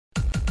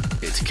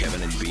It's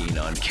Kevin and Bean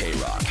on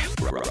K-Rock.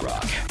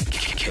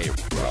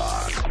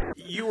 K-Rock.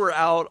 You were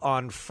out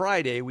on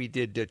Friday. We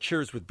did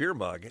Cheers with Beer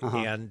Mug,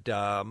 and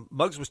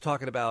Muggs was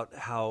talking about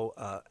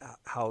how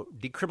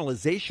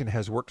decriminalization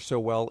has worked so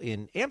well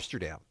in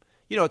Amsterdam.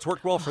 You know, it's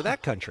worked well for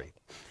that country.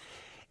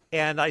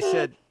 And I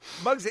said,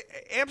 Muggs,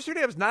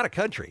 Amsterdam's not a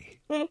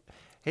country. And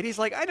he's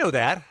like, I know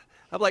that.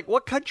 I'm like,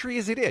 what country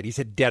is it in? He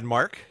said,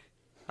 Denmark.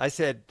 I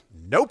said,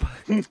 nope.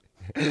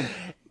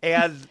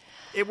 And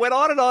it went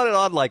on and on and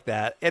on like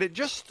that. And it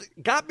just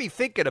got me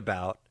thinking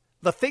about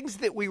the things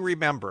that we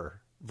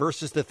remember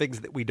versus the things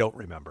that we don't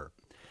remember.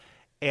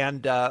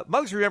 And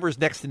Muggs remembers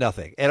next to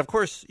nothing. And, of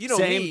course, you know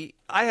me,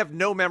 I have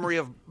no memory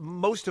of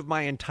most of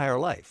my entire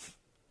life.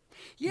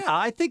 Yeah,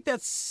 I think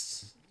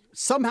that's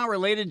somehow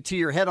related to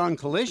your head-on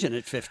collision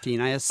at 15.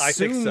 I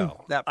assume think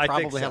so. That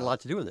probably had a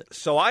lot to do with it.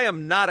 So I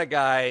am not a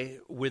guy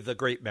with a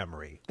great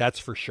memory, that's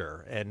for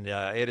sure. And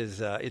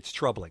it's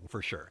troubling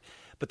for sure.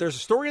 But there's a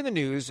story in the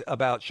news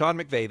about Sean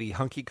McVay, the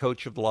hunky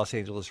coach of the Los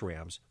Angeles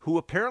Rams, who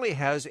apparently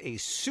has a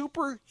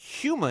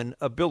superhuman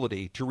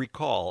ability to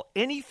recall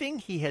anything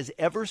he has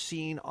ever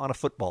seen on a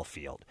football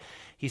field.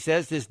 He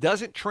says this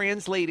doesn't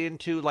translate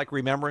into like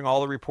remembering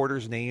all the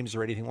reporters' names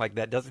or anything like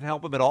that. Doesn't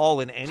help him at all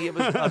in any of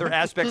his other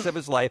aspects of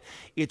his life.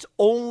 It's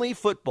only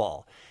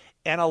football.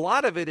 And a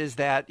lot of it is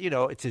that, you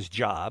know, it's his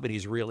job and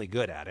he's really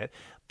good at it.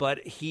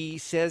 But he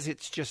says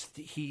it's just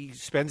he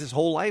spends his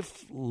whole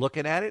life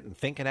looking at it and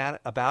thinking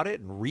about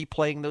it and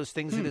replaying those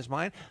things in his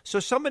mind. So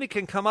somebody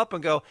can come up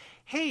and go,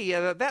 hey,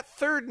 that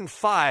 3rd and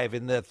 5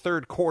 in the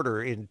third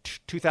quarter in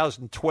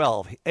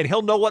 2012, and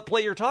he'll know what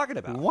play you're talking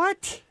about.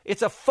 What?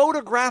 It's a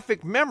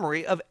photographic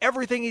memory of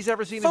everything he's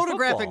ever seen in football.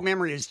 Photographic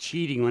memory is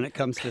cheating when it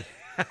comes to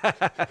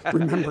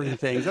remembering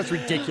things. That's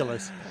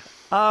ridiculous.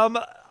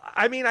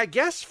 I mean, I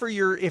guess for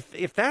your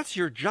if that's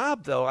your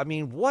job, though, I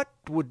mean, what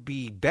would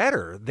be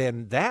better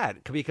than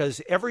that?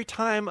 Because every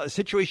time a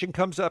situation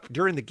comes up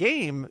during the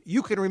game,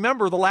 you can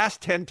remember the last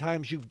 10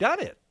 times you've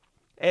done it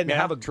and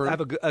have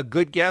a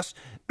good guess.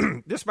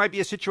 This might be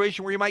a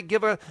situation where you might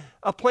give a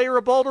player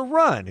a ball to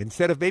run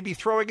instead of maybe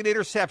throwing an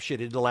interception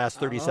in the last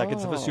 30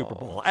 seconds of a Super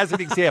Bowl. As an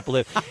example,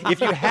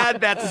 if you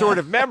had that sort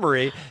of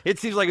memory, it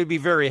seems like it would be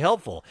very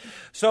helpful.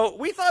 So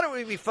we thought it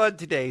would be fun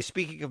today,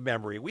 speaking of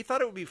memory, we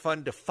thought it would be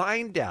fun to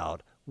find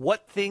out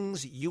what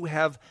things you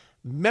have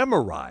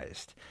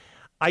memorized.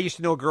 I used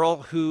to know a girl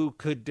who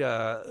could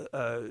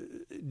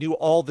knew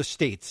all the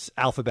states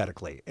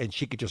alphabetically, and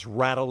she could just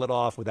rattle it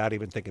off without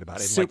even thinking about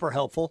it. Super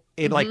helpful.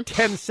 In like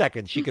 10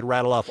 seconds, she could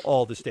rattle off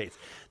all the states.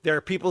 There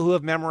are people who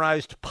have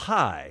memorized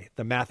pi,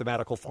 the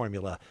mathematical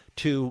formula,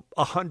 to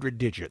 100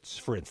 digits,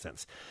 for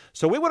instance.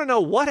 So we want to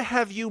know, what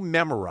have you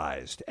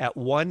memorized at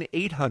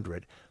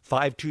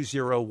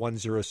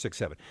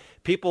 1-800-520-1067?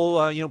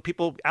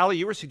 People, Allie,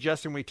 you were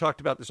suggesting, we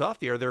talked about this off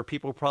the air, there are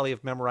people who probably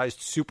have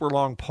memorized super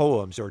long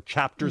poems or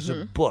chapters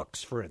of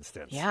books, for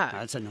instance. Yeah.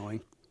 That's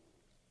annoying.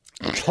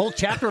 A whole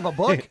chapter of a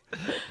book?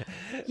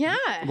 Yeah.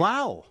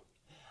 Wow.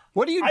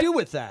 What do you do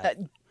with that?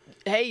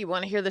 Hey, you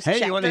want to hear this chapter?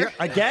 Hey, you want to hear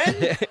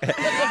again?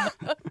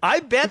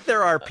 I bet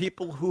there are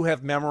people who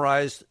have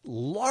memorized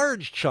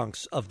large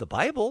chunks of the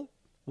Bible.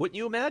 Wouldn't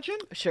you imagine?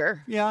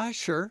 Sure. Yeah,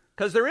 sure.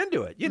 Because they're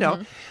into it, you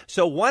know.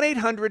 So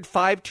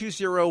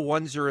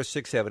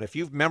 1-800-520-1067. If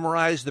you've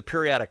memorized the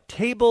periodic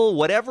table,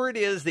 whatever it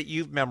is that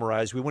you've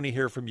memorized, we want to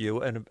hear from you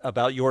and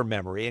about your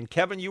memory. And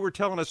Kevin, you were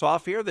telling us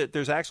off here that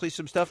there's actually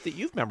some stuff that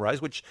you've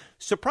memorized, which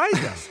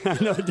surprised us.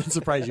 No, it did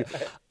surprise you.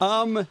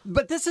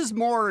 But this is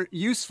more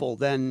useful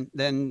than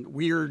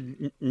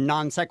weird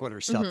non sequitur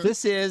stuff.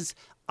 This is,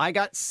 I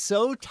got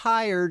so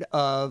tired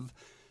of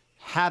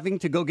having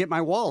to go get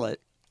my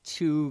wallet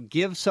to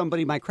give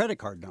somebody my credit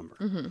card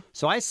number.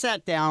 So I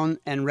sat down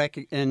and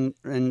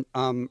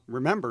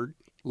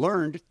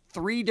learned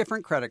 3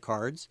 different credit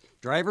cards,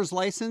 driver's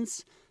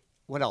license,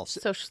 what else?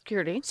 Social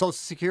Security. Social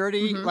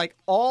Security, like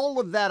all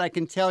of that I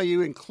can tell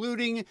you,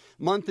 including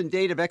month and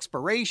date of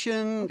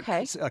expiration,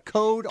 a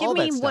code, all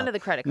that stuff. Give me one of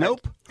the credit cards.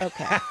 Nope.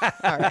 Okay.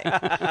 All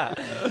right.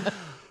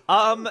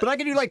 But I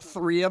can do like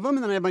 3 of them,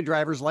 and then I have my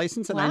driver's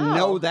license, and I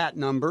know that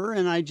number,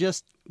 and I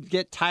just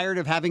get tired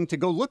of having to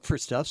go look for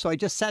stuff. So I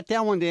just sat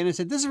down one day and I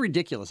said, this is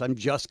ridiculous. I'm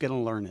just going to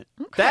learn it.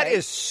 Okay. That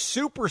is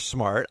super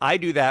smart. I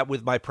do that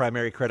with my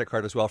primary credit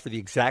card as well for the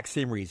exact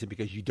same reason,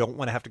 because you don't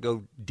want to have to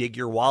go dig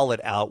your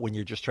wallet out when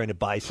you're just trying to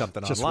buy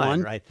something Just online,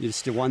 one? right? You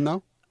just do one,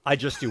 though? I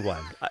just do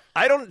one.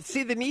 I don't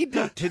see the need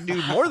to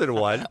do more than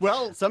one.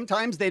 Well,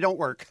 sometimes they don't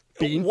work.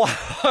 Bean.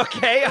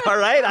 Okay, all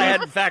right. I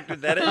hadn't factored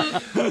that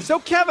in. So,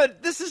 Kevin,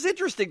 this is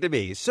interesting to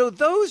me. So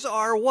those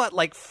are what,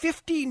 like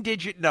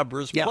 15-digit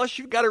numbers, plus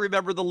you've got to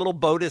remember the little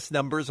bonus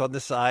numbers on the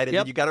side, and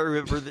then you've got to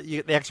remember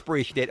the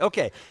expiration date.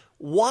 Okay,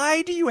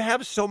 why do you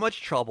have so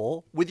much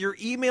trouble with your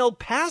email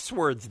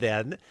passwords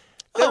then?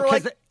 They're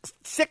like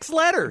 6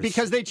 letters.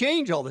 Because they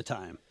change all the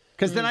time.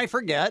 Because then I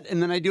forget, and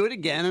then I do it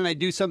again, and I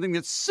do something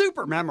that's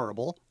super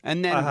memorable,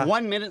 and then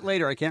 1 minute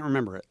later, I can't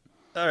remember it.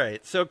 All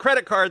right. So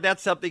credit card,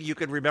 that's something you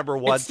can remember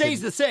It once.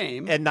 stays the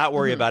same. and not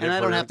worry about it And I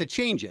for don't have to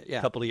change it. a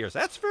Yeah. couple of years.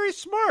 That's very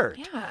smart.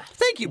 Yeah.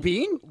 Thank you,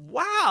 Bean.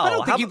 Wow. I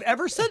don't think you've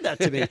ever said that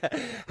to me.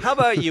 How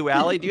about you,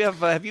 Allie? Do you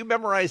have you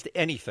memorized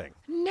anything?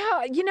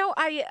 No,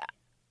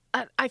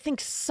 I think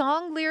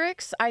song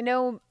lyrics. I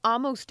know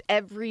almost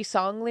every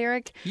song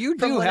lyric. You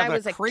from do when I have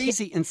was a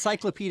crazy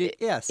encyclopedia.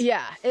 Yes.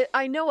 Yeah,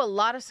 I know a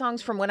lot of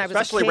songs from when I was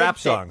Especially a kid. rap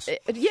songs.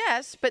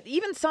 Yes, but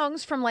even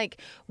songs from like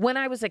when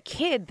I was a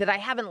kid that I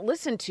haven't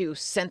listened to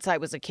since I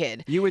was a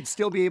kid. You would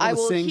still be able I to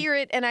will sing. hear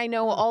it and I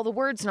know all the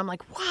words and I'm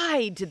like,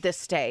 why did this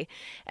stay?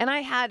 And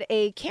I had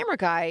a camera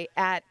guy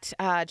at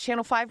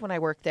Channel 5 when I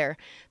worked there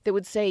that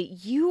would say,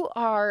 you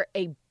are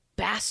a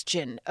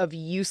bastion of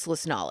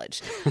useless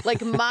knowledge.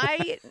 Like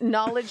my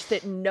knowledge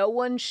that no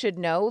one should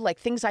know, like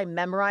things I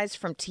memorized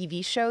from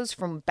TV shows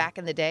from back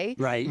in the day.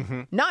 Right.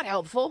 Not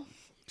helpful.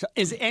 So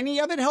is any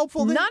of it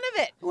helpful? Then? None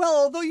of it. Well,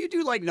 although you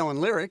do like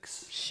knowing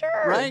lyrics. Sure.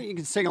 Right? You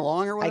can sing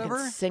along or I whatever.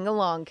 can sing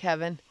along,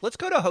 Kevin. Let's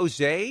go to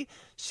Jose,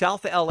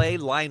 South LA,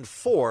 line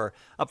 4,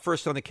 up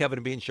first on the Kevin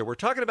and Bean Show. We're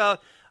talking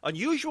about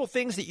unusual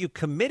things that you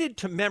committed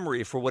to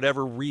memory for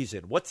whatever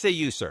reason. What say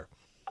you, sir?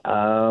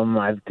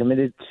 I've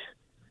committed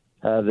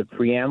the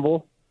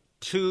preamble.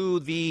 To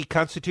the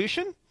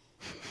Constitution?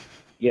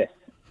 Yes.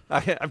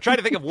 I'm trying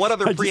to think of what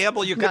other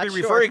preamble you could not be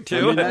sure. referring to.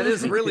 I mean, that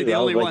is really the I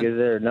was only like, one. is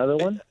there another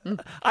one?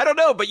 I don't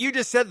know, but you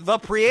just said the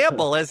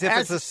preamble as if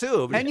it's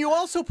assumed. And you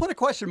also put a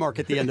question mark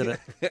at the end of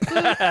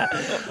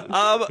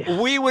it.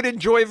 We would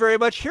enjoy very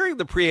much hearing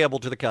the preamble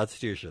to the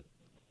Constitution.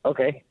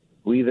 Okay.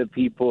 We, the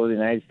people of the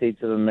United States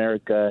of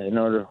America, in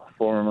order to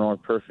form a more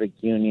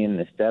perfect union,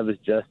 establish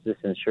justice,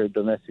 ensure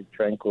domestic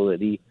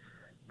tranquility,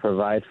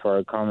 provide for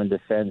our common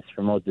defense,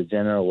 promote the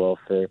general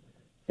welfare,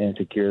 and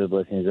secure the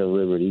blessings of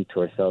liberty to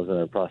ourselves and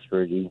our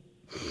prosperity.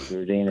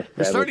 You're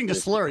starting to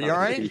slur. You all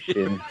right?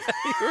 You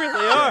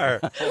really are.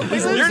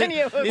 He's losing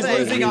you, He's Jose.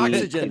 losing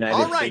oxygen. United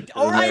All right, States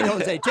of America.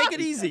 Jose. Take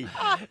it easy.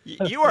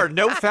 You are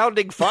no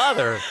founding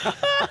father.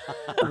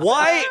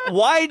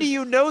 Why do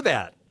you know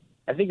that?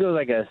 I think it was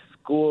like a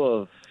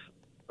school of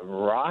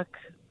rock.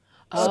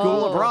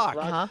 School of Rock.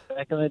 Uh-huh.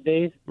 Back in the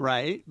days.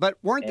 Right. But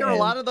weren't there a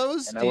lot of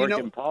those? And Do I you work know?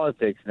 in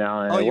politics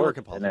now, and Oh, I you work work in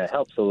and politics. that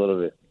helps a little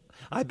bit.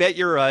 I bet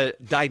you're a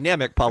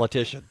dynamic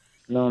politician.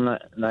 No,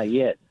 not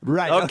yet.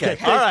 Right. Okay.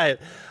 All right.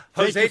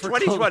 Thank Jose you for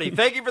 2020. calling.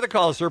 Thank you for the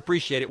call, sir.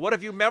 Appreciate it. What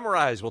have you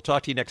memorized? We'll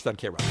talk to you next on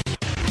K-Rock.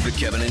 The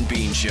Kevin and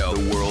Bean Show,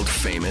 the world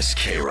famous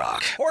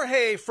K-Rock.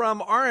 Jorge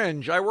from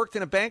Orange. I worked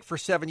in a bank for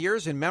 7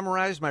 years and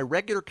memorized my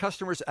regular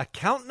customers'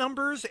 account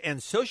numbers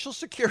and social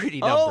security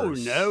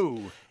numbers. Oh,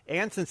 no.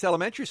 And since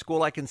elementary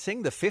school, I can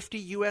sing the 50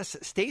 U.S.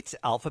 states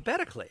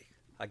alphabetically.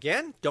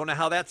 Again, don't know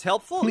how that's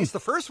helpful. At least the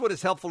first one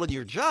is helpful in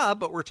your job,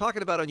 but we're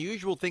talking about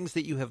unusual things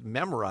that you have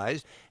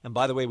memorized. And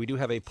by the way, we do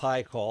have a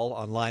pie call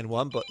on line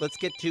 1, but let's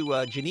get to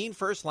Janine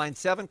first, line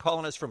 7,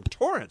 calling us from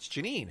Torrance.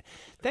 Janine,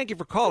 thank you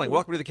for calling.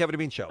 Welcome to the Kevin and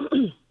Bean Show.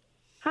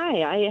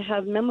 Hi, I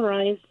have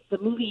memorized the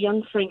movie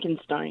Young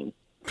Frankenstein.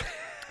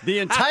 The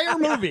entire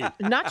movie.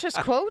 Not just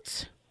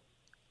quotes.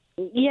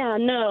 Yeah,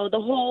 no, the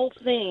whole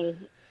thing.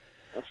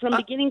 From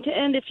beginning to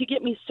end, if you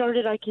get me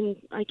started, I can,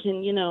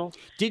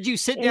 Did you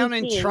sit down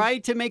and Anything. try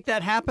to make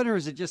that happen, or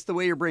is it just the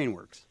way your brain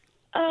works?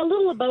 a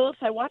little of both.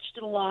 I watched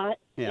it a lot,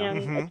 Yeah.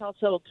 and it's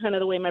also kind of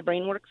the way my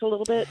brain works a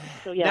little bit.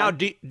 So yeah. Now,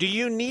 do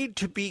you need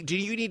to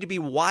be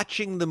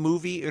watching the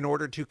movie in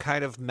order to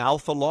kind of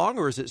mouth along,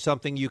 or is it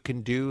something you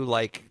can do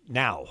like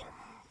now?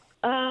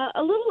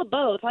 A little of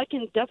both. I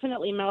can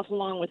definitely mouth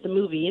along with the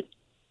movie,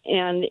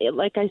 and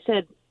like I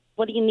said,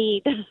 what do you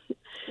need?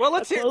 Well,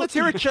 let's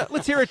hear a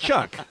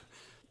chunk.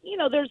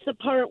 There's the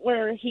part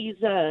where he's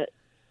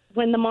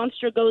when the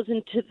monster goes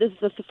into this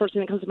is the first thing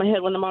that comes to my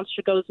head. When the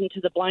monster goes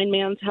into the blind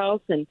man's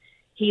house and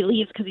he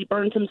leaves because he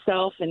burns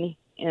himself, and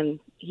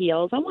he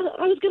yells, I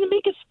was going to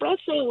make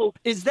espresso."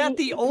 Is that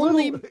the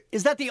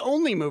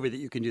only movie that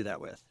you can do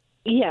that with?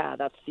 Yeah,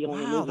 that's the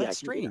only Wow, movie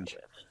that's I can do that strange.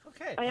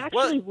 with. Okay. I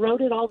actually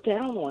wrote it all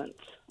down once.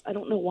 I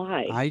don't know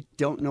why. I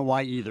don't know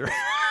why either.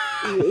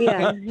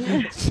 Yeah.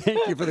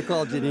 Thank you for the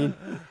call, Janine.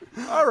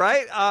 All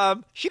right.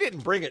 She didn't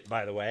bring it,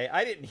 by the way.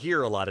 I didn't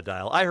hear a lot of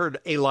dial. I heard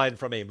a line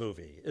from a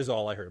movie is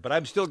all I heard. But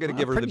I'm still going to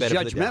give her the Pretty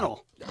benefit of the judgmental.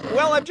 doubt.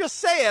 Well, I'm just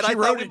saying. She I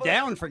wrote thought it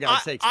down, for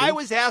God's sakes. I Steve.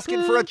 was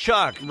asking for a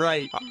chunk.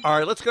 Right. All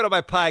right. Let's go to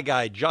my pie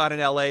guy, John in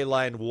L.A.,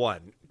 line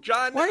 1.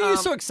 John, Why are you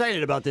so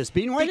excited about this,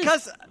 Bean?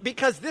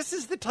 Because this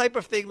is the type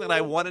of thing that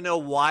I want to know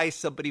why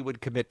somebody would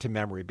commit to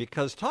memory.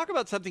 Because talk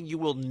about something you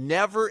will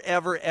never,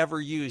 ever,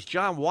 ever use.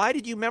 John, why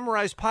did you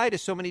memorize pi to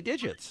so many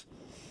digits?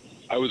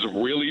 I was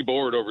really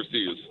bored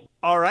overseas.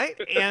 All right,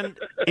 and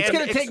it's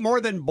going to take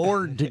more than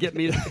bored to get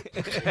me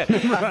to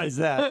memorize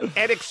that.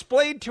 And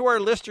explain to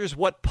our listeners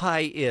what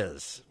pi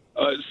is.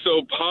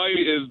 So pi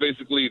is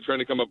basically trying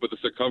to come up with the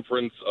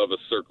circumference of a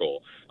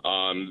circle.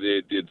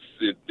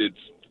 It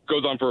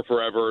goes on for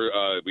forever.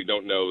 We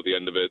don't know the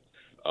end of it,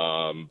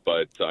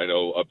 but I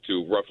know up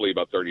to roughly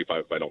about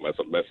 35 if I don't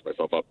mess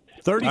myself up.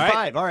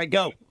 35. All right,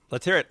 go.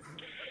 Let's hear it.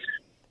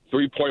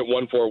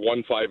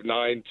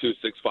 3.14159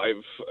 265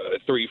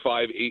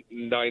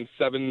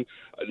 35897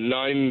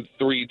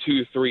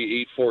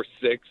 9323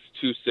 846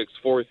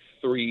 264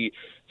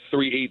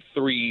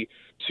 383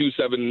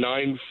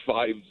 279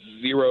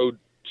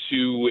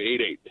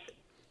 50288.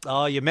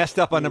 Oh, you messed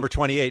up on number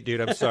 28, dude.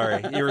 I'm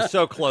sorry. You were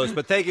so close,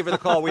 but thank you for the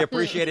call. We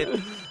appreciate it.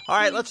 All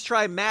right, let's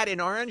try Matt in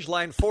Orange,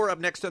 line 4, up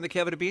next on the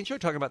Kevin and Bean Show,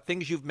 talking about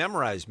things you've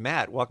memorized.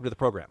 Matt, welcome to the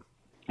program.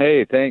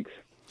 Hey, thanks.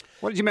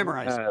 What did you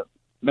memorize?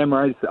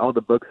 Memorized all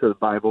the books of the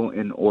Bible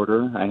in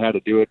order. I had to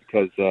do it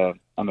because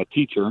I'm a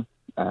teacher,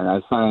 and I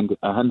assigned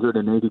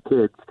 180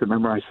 kids to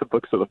memorize the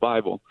books of the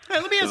Bible. Hey,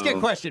 let me ask you a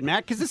question,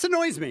 Matt, because this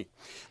annoys me.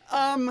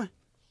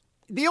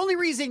 The only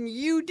reason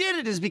you did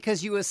it is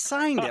because you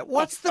assigned it.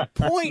 What's the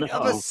point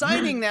of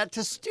assigning that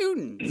to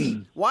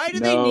students? Why do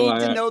they need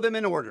to know them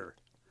in order?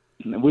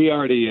 I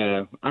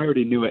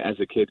already knew it as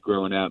a kid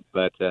growing up,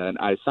 but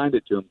I assigned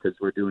it to them because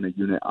we're doing a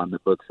unit on the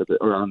books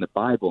on the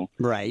Bible.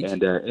 Right.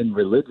 And in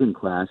religion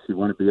class, you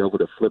want to be able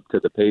to flip to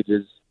the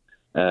pages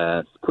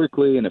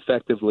quickly and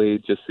effectively,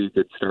 just so you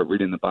could start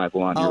reading the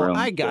Bible on your own.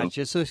 I got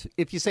you. So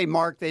if you say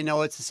Mark, they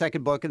know it's the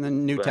second book in the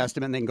New Right.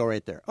 Testament, they can go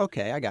right there.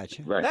 Okay, I got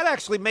you. Right. That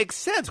actually makes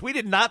sense. We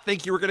did not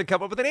think you were going to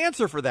come up with an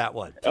answer for that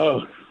one.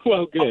 Oh,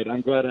 well, good.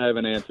 I'm glad I have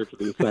an answer for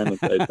the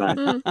assignment I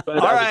assigned. But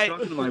All I right. was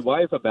talking to my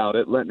wife about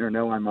it, letting her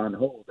know I'm on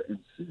hold, and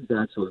she's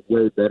actually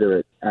way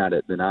better at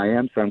it than I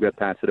am, so I'm going to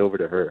pass it over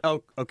to her.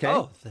 Oh, okay.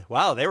 Oh,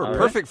 wow. They were All right.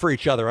 perfect for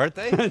each other, aren't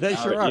they? They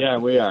sure are. Yeah,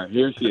 we are.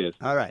 Here she is.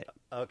 All right.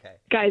 Okay.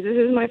 Guys, this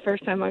is my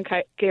first time on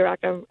K-Rock.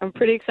 I'm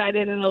pretty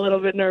excited and a little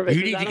bit nervous.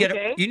 You Is need that to get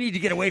okay? you need to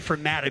get away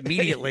from Matt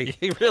immediately.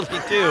 You really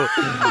do.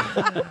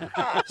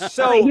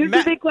 So, Wait, here's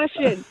Matt, the big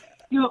question.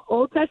 You know,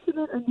 Old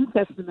Testament or New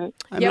Testament?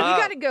 Yeah, we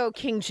got to go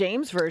King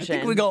James I version.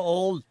 think we go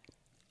old.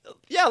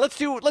 yeah, let's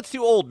do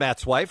old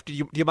Matt's wife. Do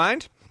you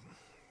mind?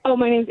 Oh,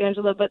 my name's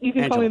Angela, but you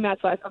can call Angela. me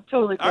Matt's wife. I'm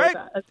totally cool All with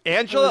right, that.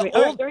 Angela, All right,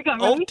 here we go.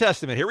 Ready? Old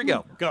Testament. Here we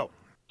go. Go.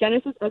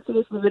 Genesis,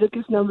 Exodus,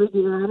 Leviticus, Numbers,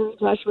 Deuteronomy,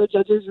 Joshua,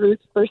 Judges, Ruth,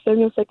 1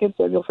 Samuel, 2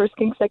 Samuel, 1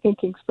 Kings, 2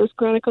 Kings, 1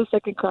 Chronicle, 2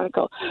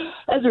 Chronicle,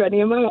 Ezra,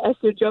 Nehemiah,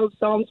 Esther, Job,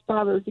 Psalms,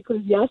 Proverbs,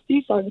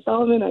 Ecclesiastes, Song of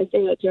Solomon,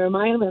 Isaiah,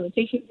 Jeremiah,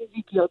 Lamentations,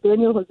 Ezekiel,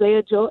 Daniel,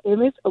 Hosea, Joel,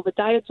 Amos,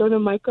 Obadiah, Jonah,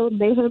 Michael,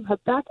 Nahum,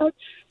 Habakkuk,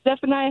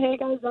 Zephaniah,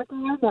 Haggai,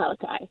 Zechariah,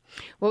 Malachi.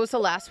 What was the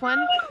last one?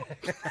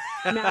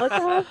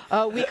 Malachi?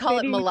 We call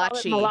it Maybe we call it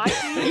Malachi.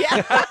 Malachi?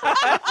 Yeah.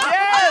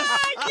 Yes!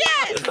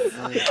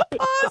 Yes!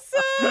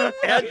 Awesome!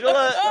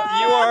 Angela,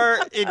 you are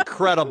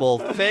incredible.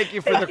 Thank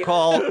you for the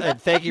call,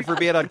 and thank you for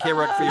being on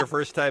K-Rock for your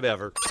first time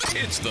ever.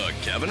 It's the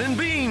Kevin and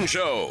Bean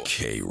Show.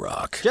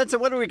 K-Rock. Jensen,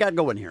 what do we got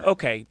going here?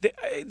 Okay,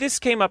 this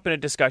came up in a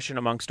discussion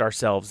amongst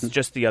ourselves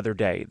just the other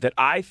day, that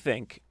I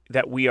think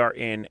that we are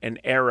in an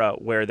era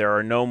where there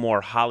are no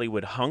more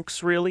Hollywood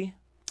hunks, really.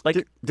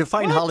 Like,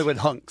 Define what? Hollywood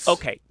hunks.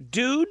 Okay,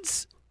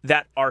 dudes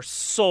that are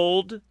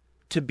sold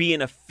to be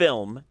in a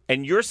film,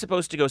 and you're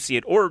supposed to go see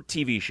it, or a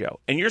TV show,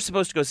 and you're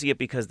supposed to go see it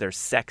because they're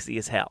sexy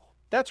as hell.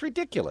 That's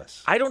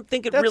ridiculous. I don't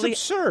think it That's really...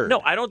 absurd.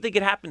 No, I don't think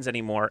it happens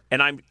anymore,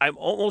 and I'm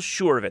almost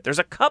sure of it. There's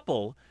a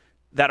couple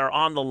that are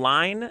on the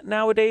line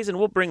nowadays, and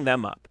we'll bring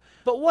them up.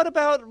 But what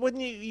about when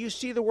you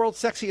see the world's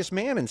sexiest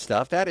man and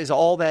stuff? That is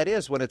all that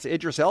is when it's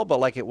Idris Elba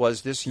like it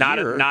was this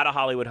year. Not a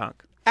Hollywood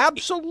hunk.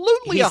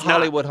 Absolutely He's a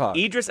Hollywood not. hunk.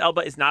 Idris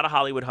Elba is not a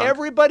Hollywood hunk.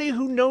 Everybody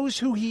who knows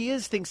who he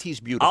is thinks he's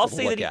beautiful I'll to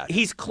say look that at.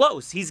 he's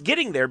close. He's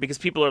getting there because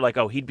people are like,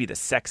 oh, he'd be the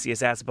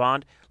sexiest ass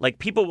Bond. Like,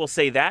 people will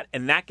say that,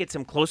 and that gets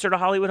him closer to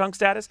Hollywood hunk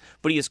status,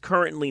 but he is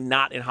currently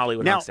not in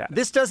Hollywood Now, hunk status.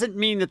 this doesn't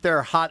mean that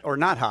they're hot or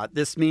not hot.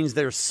 This means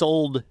they're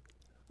sold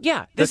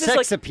Yeah, the this is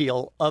sex like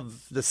appeal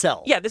of the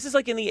cell. Yeah, this is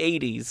like in the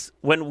 80s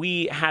when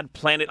we had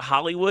Planet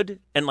Hollywood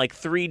and like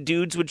 3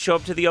 dudes would show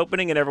up to the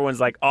opening and everyone's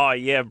like, "Oh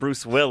yeah,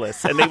 Bruce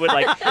Willis." And they would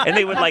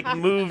like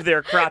move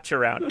their crotch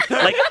around.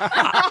 Like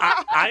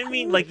I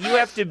mean, like, you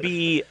have to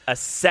be a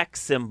sex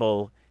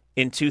symbol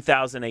in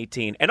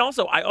 2018. And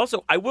also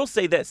I will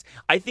say this.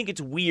 I think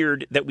it's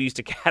weird that we used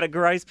to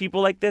categorize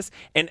people like this,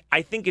 and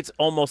I think it's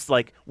almost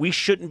like we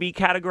shouldn't be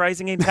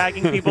categorizing and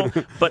tagging people,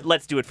 but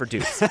let's do it for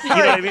dudes. You know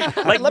what I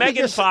mean? Like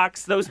Megan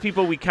Fox, those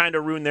people, we kind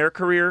of ruined their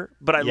career,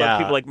 but I love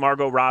people like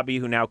Margot Robbie,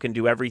 who now can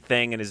do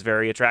everything and is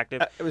very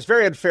attractive. It was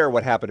very unfair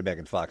what happened to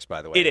Megan Fox,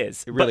 by the way. It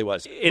is. It really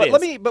was.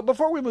 But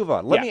before we move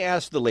on, let me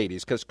ask the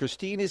ladies, because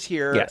Christine is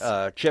here,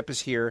 Yes. Chip is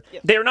here.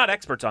 They're not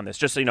experts on this,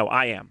 just so you know.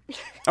 I am.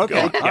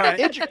 Okay. All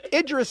right.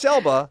 Idris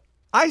Elba,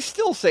 I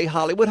still say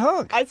Hollywood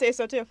hunk. I'd say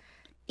so too.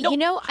 You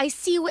know, I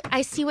see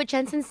what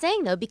Jensen's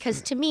saying though,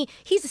 because to me,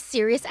 he's a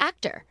serious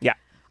actor. Yeah.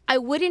 I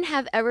wouldn't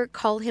have ever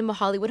called him a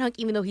Hollywood hunk,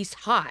 even though he's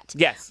hot.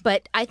 Yes.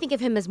 But I think of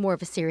him as more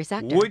of a serious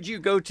actor. Would you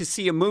go to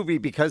see a movie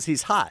because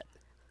he's hot?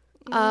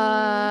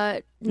 No.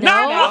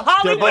 Not a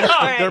Hollywood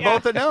hunk. They're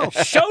both a no.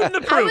 Show them the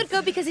proof. I would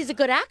go because he's a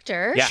good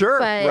actor. Yeah. Sure.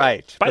 But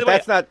Right. By But the way,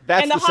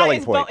 that's and the the selling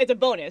high point. it's a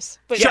bonus,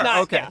 but Sure, not.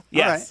 okay.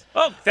 Yeah. Yes.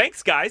 Oh,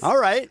 thanks, guys. All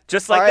right.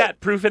 Just like All right. that.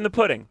 Proof in the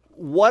pudding.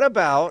 What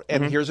about,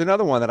 and here's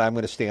another one that I'm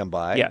going to stand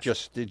by,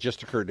 Yes. it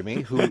just occurred to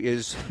me, who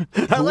is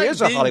I a like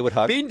Hollywood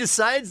hunk. Bean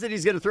decides that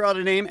he's going to throw out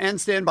a name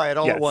and stand by it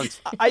all Yes. at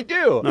once. I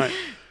do. Right.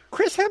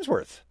 Chris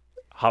Hemsworth.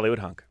 Hollywood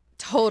hunk.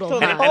 Total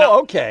And- hunk. and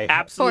okay.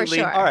 Absolutely.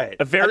 For sure. All right.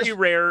 A very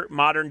rare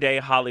modern day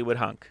Hollywood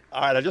hunk.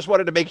 All right, I just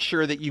wanted to make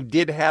sure that you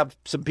did have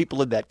some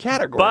people in that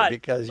category. But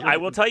because I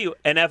will tell you,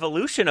 an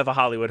evolution of a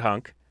Hollywood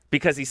hunk,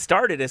 because he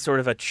started as sort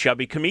of a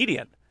chubby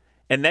comedian.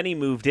 And then he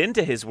moved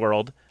into his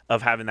world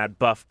of having that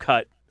buff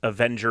cut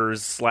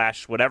Avengers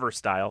 / whatever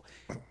style.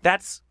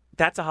 That's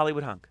a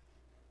Hollywood hunk.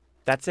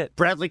 That's it.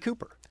 Bradley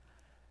Cooper.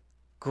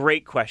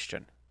 Great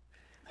question.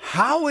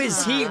 How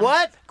is he?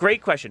 What?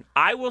 Great question.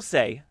 I will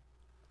say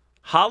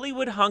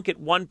Hollywood hunk at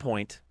one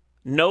point,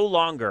 no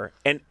longer,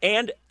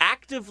 and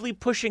actively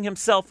pushing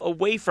himself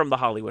away from the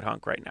Hollywood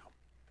hunk right now.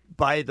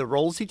 By the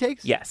roles he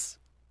takes? Yes.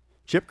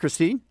 Chip,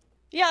 Christine?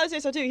 Yeah, I would say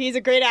so too. He's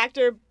a great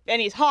actor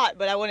and he's hot,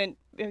 but I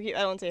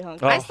don't say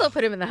hunk. I still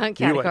put him in the hunk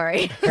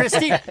category.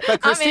 Christine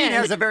in.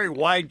 has a very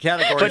wide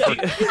category.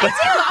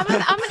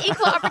 I'm an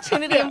equal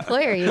opportunity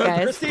employer, you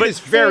guys. Christine is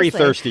very Seriously.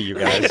 thirsty, you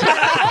guys.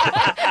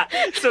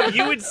 So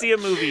you would see a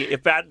movie,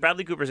 if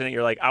Bradley Cooper's in it,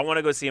 you're like, I want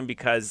to go see him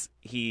because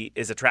he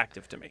is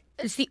attractive to me.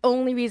 It's the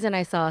only reason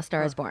I saw A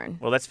Star is Born.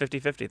 Well, that's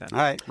 50-50 then. All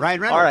right,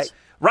 Ryan Reynolds. All right.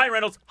 Ryan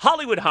Reynolds,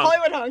 Hollywood hunk.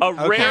 Hollywood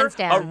hunk. Hands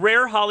down. A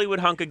rare Hollywood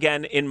hunk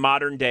again in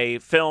modern day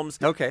films.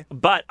 Okay.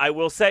 But I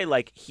will say,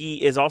 like,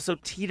 he is also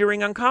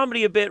teetering on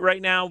comedy a bit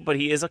right now, but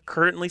he is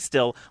currently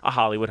still a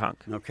Hollywood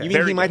hunk. Okay. You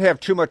mean he might have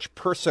too much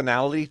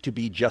personality to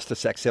be just a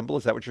sex symbol?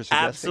 Is that what you're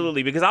suggesting?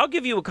 Absolutely, because I'll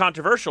give you a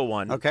controversial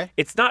one. Okay.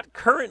 It's not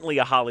currently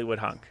a Hollywood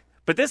hunk,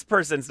 but this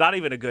person's not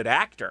even a good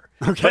actor.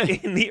 Okay. But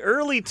in the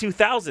early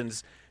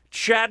 2000s,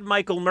 Chad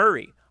Michael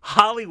Murray,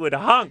 Hollywood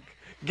hunk.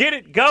 Get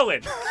it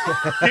going.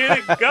 Get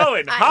it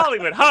going.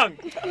 Hollywood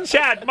hunk.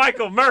 Chad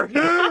Michael Murray.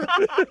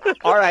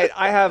 All right,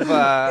 I have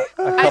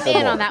I'm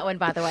in on that one,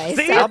 by the way.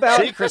 See? so- How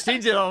about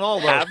Christine's in on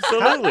all those.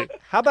 Absolutely.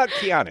 how about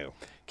Keanu?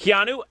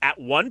 Keanu, at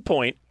one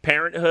point,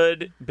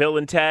 Parenthood, Bill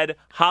and Ted,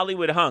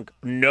 Hollywood hunk.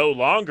 No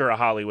longer a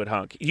Hollywood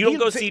hunk. You don't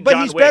go see But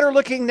John he's Wick. better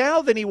looking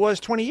now than he was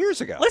 20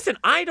 years ago. Listen,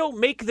 I don't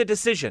make the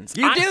decisions.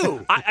 You do.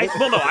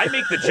 Well, no, I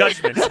make the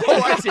judgments.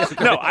 Oh, I see.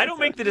 No, I don't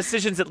make the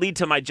decisions that lead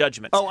to my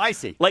judgments. Oh, I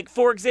see. Like,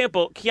 for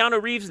example, Keanu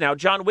Reeves now,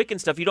 John Wick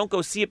and stuff, you don't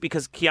go see it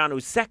because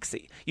Keanu's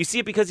sexy. You see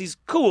it because he's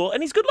cool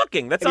and he's good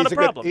looking. That's And not a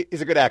problem.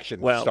 he's a good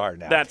action Well, star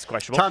now. that's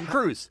questionable. Tom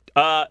Cruise.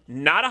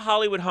 Not a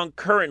Hollywood hunk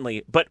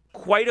currently, but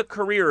quite a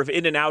career of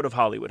in and out of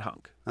Hollywood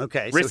hunk.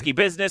 Okay. so Risky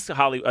Business,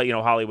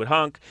 Hollywood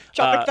hunk.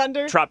 Tropic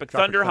Thunder. Tropic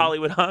Thunder,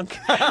 Hollywood hunk.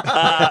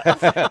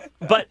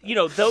 But,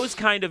 those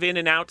kind of in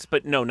and outs,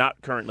 but no,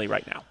 not currently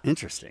right now.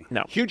 Interesting.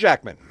 No. Hugh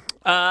Jackman.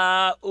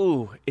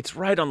 It's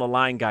right on the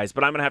line, guys,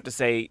 but I'm going to have to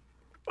say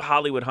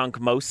Hollywood hunk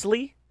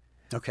mostly,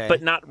 Okay.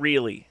 but not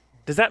really.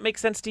 Does that make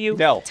sense to you?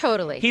 No.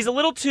 Totally. He's a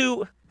little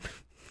too...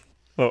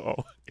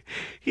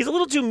 He's a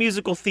little too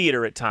musical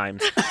theater at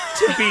times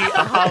to be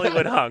a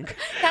Hollywood hunk.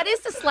 That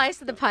is the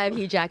slice of the pie of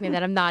Hugh Jackman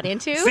that I'm not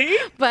into. See?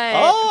 But,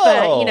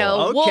 okay.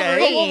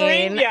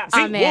 Wolverine, yeah. See,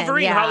 I'm in.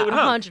 Wolverine, yeah, Hollywood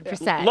hunk.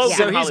 100%. Logan, yeah.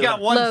 So he's Hollywood got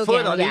hunk. one Logan,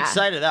 foot on yeah. each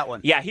side of that one.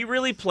 Yeah, he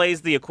really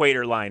plays the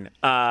equator line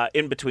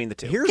in between the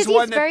two. Here's Because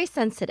one he's that very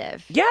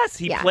sensitive. Yes,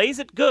 he Yeah. plays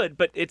it good,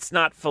 but it's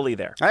not fully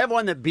there. I have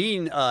one that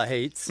Bean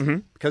hates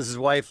because his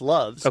wife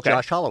loves. Okay.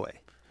 Josh Holloway.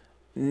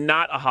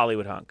 Not a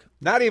Hollywood hunk.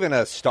 Not even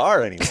a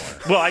star anymore.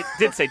 Well, I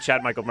did say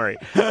Chad Michael Murray,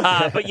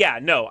 but yeah,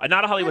 no,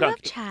 not a Hollywood I love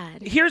hunk.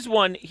 Chad. Here's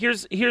one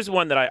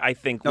that I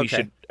think we Okay.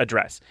 should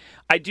address.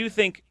 I do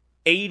think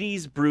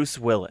 80s Bruce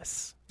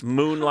Willis,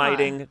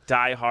 Moonlighting,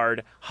 Die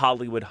Hard,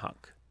 Hollywood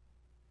hunk.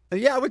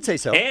 Yeah, I would say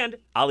so. And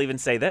I'll even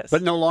say this.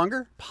 But no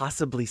longer?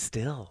 possibly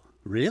still.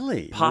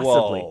 Really?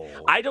 Possibly. Whoa.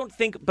 I don't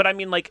think, but I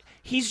mean, like,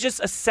 he's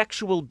just a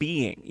sexual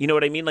being. You know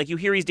what I mean? Like, you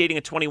hear he's dating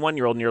a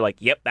 21-year-old and you're like,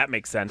 yep, that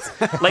makes sense.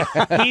 Like,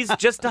 he's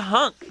just a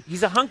hunk.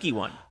 He's a hunky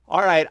one.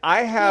 All right,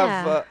 I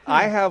have Yeah.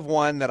 I have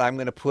one that I'm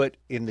going to put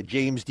in the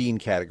James Dean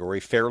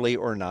category, fairly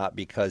or not,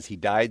 because he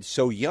died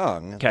so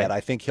young Okay. that I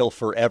think he'll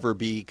forever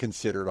be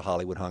considered a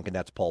Hollywood hunk, and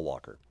that's Paul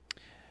Walker.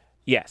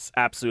 Yes,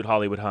 absolute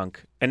Hollywood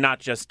hunk. And not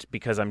just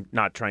because I'm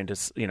not trying to,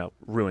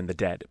 ruin the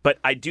dead. But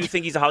I do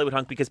think he's a Hollywood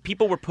hunk because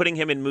people were putting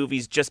him in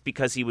movies just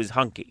because he was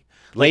hunky.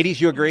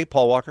 Ladies, you agree,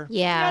 Paul Walker?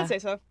 Yeah. I'd say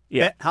so.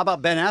 Yeah. How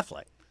about Ben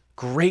Affleck?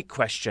 Great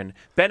question.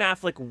 Ben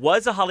Affleck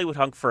was a Hollywood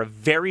hunk for a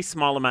very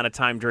small amount of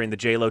time during the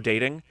J-Lo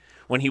dating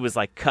when he was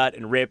like cut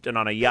and ripped and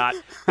on a yacht.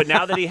 But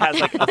now that he has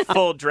like a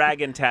full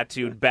dragon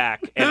tattooed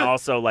back and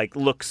also like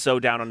looks so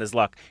down on his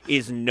luck,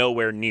 is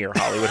nowhere near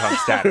Hollywood hunk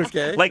status.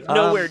 Okay. Like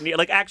nowhere near,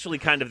 like actually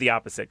kind of the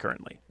opposite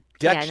currently.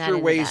 Yeah, not Dexter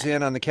into weighs that.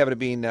 in on the Kevin and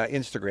Bean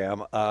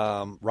Instagram.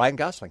 Ryan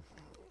Gosling.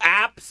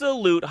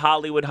 Absolute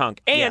Hollywood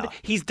hunk. And Yeah.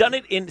 he's done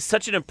it in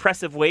such an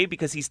impressive way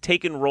because he's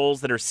taken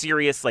roles that are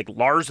serious, like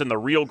Lars and the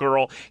Real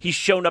Girl. He's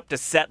shown up to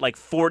set like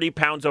 40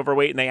 pounds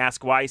overweight, and they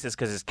ask why. He says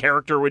because his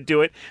character would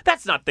do it.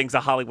 That's not things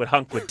a Hollywood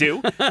hunk would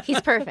do.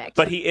 He's perfect.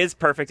 But he is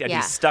perfect, and Yeah.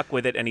 he's stuck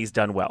with it, and he's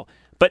done well.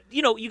 But,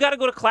 you got to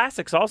go to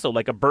classics also,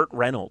 like a Burt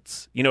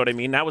Reynolds. You know what I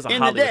mean? That was a In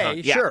the Hollywood day,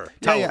 hunk. Yeah. sure.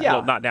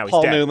 Well, not now. He's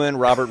Paul dead. Newman,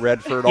 Robert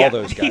Redford, all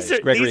those guys.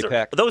 Gregory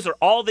Peck. Those are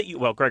all that you...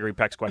 Well, Gregory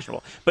Peck's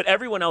questionable. But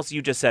everyone else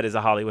you just said is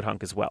a Hollywood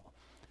hunk as well.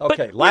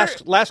 Okay,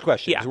 But last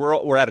question. Yeah. 'Cause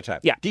we're out of time.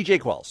 Yeah. DJ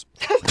Qualls.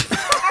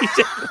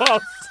 DJ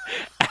Qualls,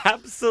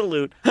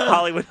 absolute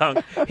Hollywood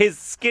hunk. His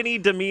skinny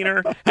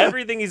demeanor,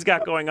 everything he's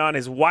got going on,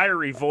 his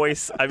wiry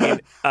voice. I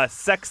mean, a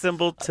sex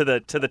symbol to the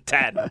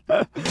 10.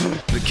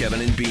 The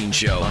Kevin and Bean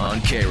Show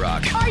on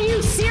K-Rock. Are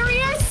you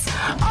serious?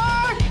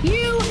 Are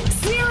you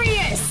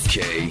serious?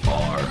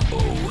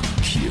 KROQ.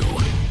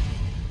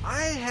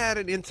 I had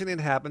an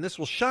incident happen. This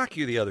will shock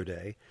you the other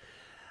day.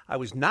 I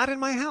was not in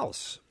my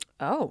house.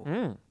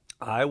 Oh.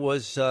 I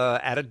was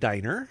at a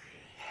diner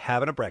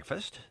having a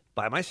breakfast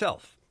by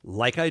myself,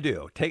 like I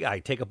do. I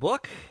take a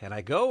book, and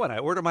I go, and I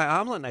order my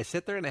omelet, and I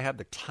sit there, and I have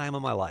the time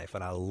of my life,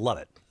 and I love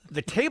it.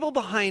 The table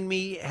behind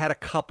me had a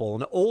couple,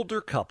 an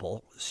older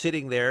couple,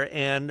 sitting there,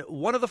 and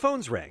one of the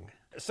phones rang.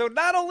 So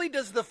not only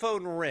does the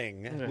phone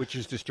ring, which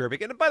is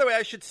disturbing, and by the way,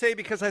 I should say,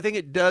 because I think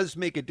it does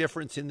make a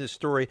difference in this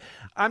story,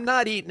 I'm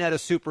not eating at a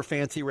super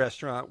fancy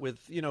restaurant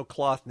with,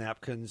 cloth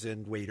napkins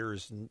and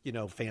waiters and,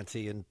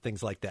 fancy and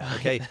things like that,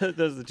 okay?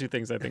 Those are the two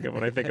things I think of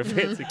when I think of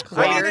fancy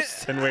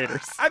cloths and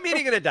waiters. I'm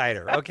eating at a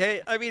diner,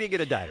 okay? I'm eating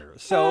at a diner.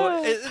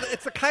 So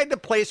it's the kind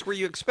of place where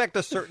you expect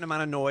a certain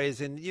amount of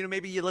noise, and,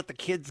 maybe you let the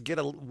kids get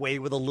away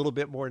with a little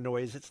bit more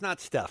noise. It's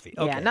not stuffy.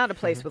 Okay. Yeah, not a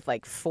place with,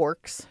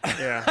 forks.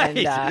 Yeah.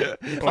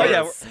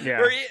 And,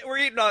 We're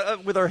eating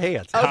with our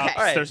hands. Cups. Okay.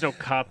 All right. There's no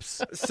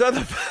cups. So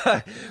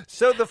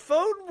the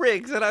phone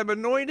rings, and I'm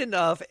annoyed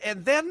enough,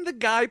 and then the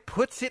guy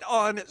puts it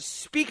on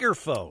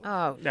speakerphone.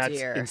 Oh, That's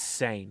dear.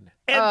 insane.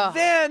 And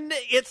then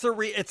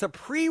it's a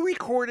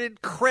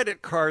pre-recorded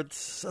credit card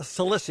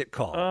solicit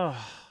call.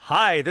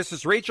 Hi, this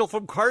is Rachel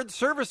from Card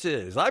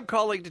Services. I'm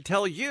calling to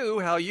tell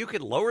you how you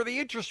can lower the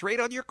interest rate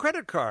on your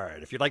credit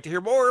card. If you'd like to hear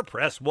more,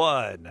 press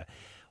 1.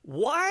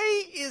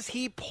 Why is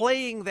he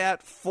playing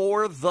that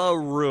for the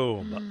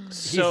room?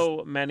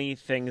 So many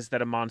things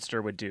that a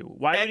monster would do.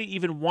 Why would he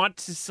even want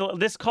to?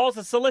 This calls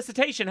a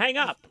solicitation. Hang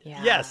up.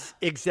 Yeah. Yes,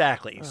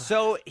 exactly.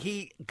 So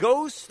he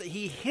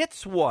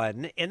hits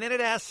one, and then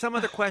it asks some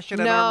other question.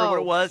 I don't remember what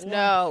it was.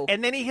 No.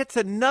 And then he hits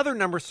another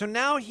number. So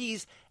now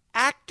he's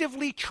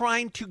actively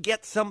trying to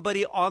get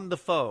somebody on the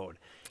phone.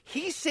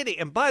 He's sitting,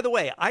 and by the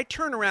way, I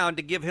turn around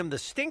to give him the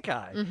stink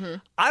eye. Mm-hmm.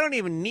 I don't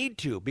even need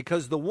to,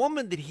 because the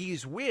woman that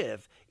he's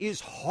with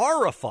is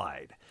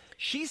horrified.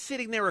 She's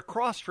sitting there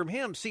across from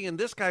him, seeing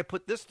this guy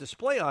put this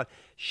display on.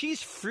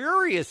 She's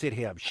furious at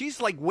him. She's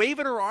like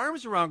waving her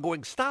arms around,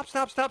 going, stop,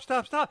 stop, stop,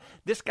 stop, stop.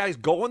 This guy's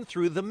going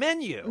through the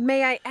menu.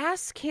 May I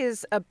ask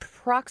his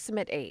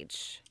approximate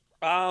age?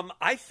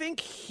 I think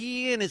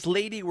he and his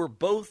lady were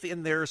both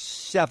in their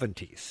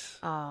 70s.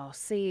 Oh,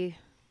 see...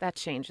 That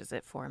changes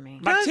it for me.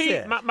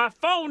 My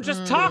phone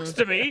just talks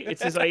to me.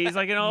 He's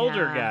like an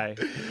older guy.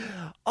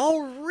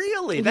 Oh,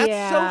 really?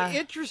 That's so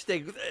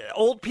interesting.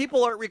 Old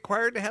people aren't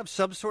required to have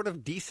some sort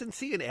of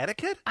decency and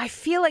etiquette? I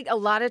feel like a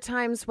lot of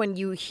times when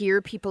you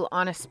hear people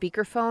on a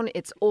speakerphone,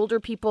 it's older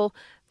people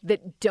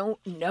that don't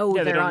know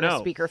they're on a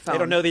speakerphone. They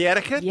don't know the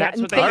etiquette? Yeah,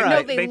 That's what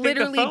they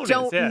literally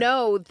don't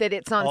know that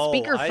it's on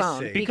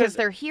speakerphone because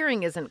their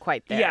hearing isn't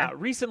quite there. Yeah,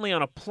 recently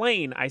on a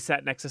plane, I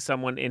sat next to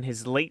someone in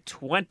his late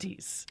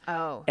 20s.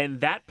 Oh.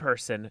 And that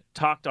person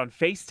talked on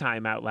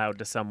FaceTime out loud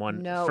to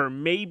someone for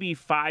maybe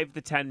 5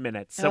 to 10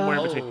 minutes, somewhere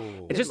in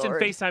between. Just in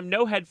FaceTime,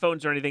 no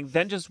headphones or anything,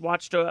 then just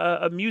watched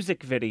a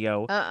music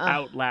video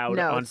out loud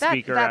on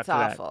speaker after that's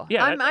awful. that.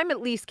 Yeah, I'm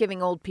at least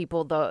giving old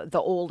people the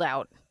old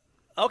out.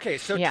 Okay,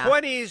 so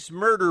 20s,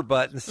 murder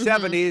button,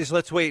 70s,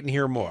 let's wait and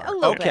hear more. A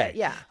little bit,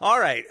 yeah. All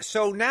right,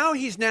 so now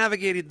he's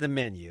navigated the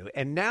menu,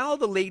 and now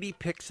the lady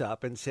picks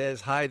up and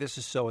says, hi, this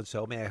is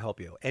so-and-so, may I help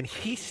you? And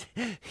he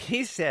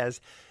says,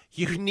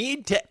 you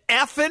need to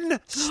effing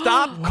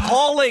stop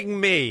calling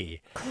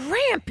me.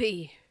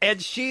 Grampy. And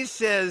she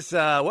says,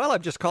 well,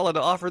 I'm just calling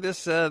to offer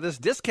this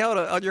discount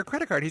on your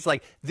credit card. He's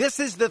like, this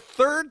is the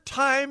third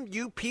time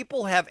you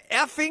people have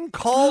effing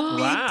called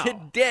me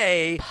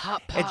today.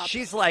 Pop. And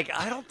she's like,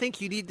 I don't think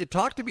you need to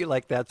talk to me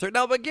like that, sir.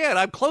 Now, again,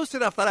 I'm close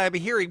enough that I'm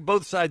hearing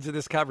both sides of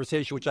this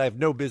conversation, which I have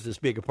no business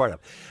being a part of.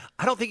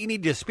 I don't think you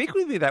need to speak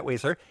with me that way,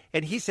 sir.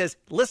 And he says,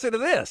 listen to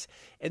this.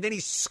 And then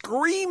he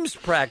screams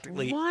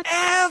practically,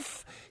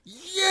 F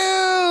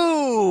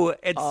you!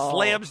 And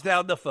slams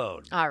down the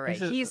phone. All right.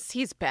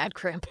 He's bad,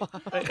 Grandpa.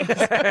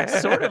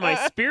 Sort of my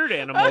spirit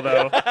animal,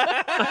 though.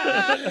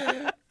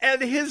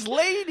 And his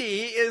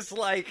lady is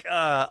like,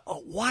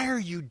 why are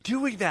you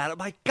doing that? Oh,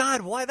 my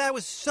God, why? That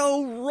was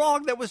so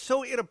wrong. That was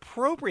so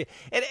inappropriate.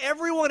 And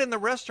everyone in the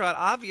restaurant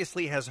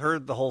obviously has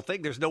heard the whole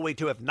thing. There's no way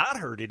to have not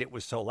heard it. It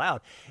was so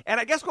loud.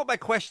 And I guess what my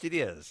question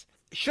is,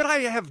 should I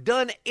have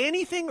done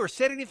anything or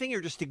said anything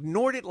or just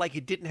ignored it like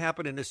it didn't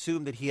happen and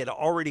assumed that he had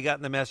already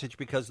gotten the message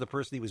because the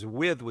person he was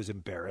with was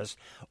embarrassed?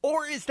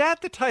 Or is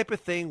that the type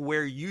of thing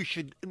where you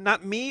should,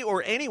 not me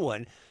or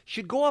anyone,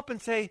 should go up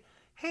and say,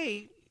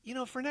 hey,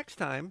 for next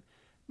time,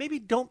 maybe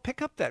don't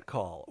pick up that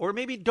call, or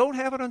maybe don't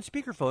have it on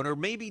speakerphone, or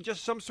maybe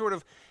just some sort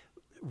of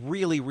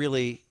really,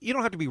 really, you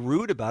don't have to be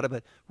rude about it,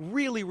 but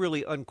really,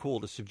 really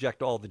uncool to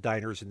subject all the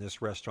diners in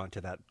this restaurant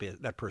to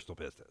that personal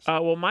business.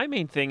 Well, my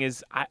main thing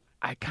is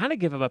I kind of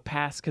give him a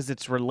pass because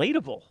it's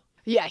relatable.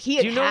 Yeah, he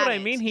had Do you know had what I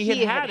it. mean?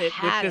 He had it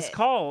with this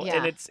call,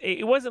 Yeah. and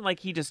it wasn't like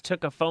he just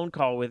took a phone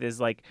call with his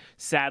like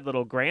sad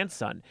little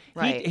grandson.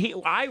 Right.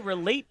 I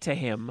relate to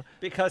him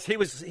because he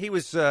was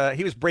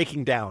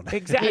breaking down.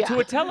 Exactly. Yeah.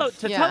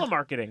 To Yeah.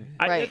 telemarketing.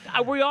 Right.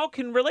 We all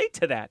can relate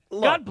to that.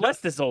 Look, God bless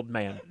this old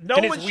man. no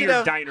and one his should weird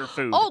have- diner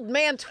food. Old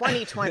man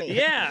 2020.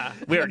 Yeah.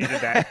 We already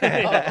did that.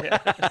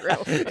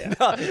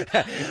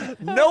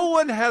 No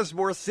one has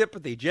more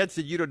sympathy.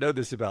 Jensen, you don't know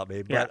this about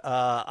me, but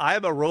I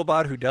am a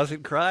robot who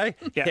doesn't cry,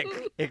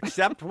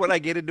 except when I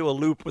get into a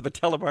loop with a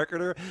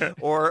telemarketer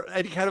or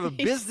any kind of a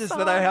business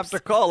that I have to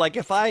call. Like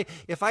if I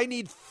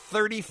need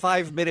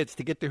 35 minutes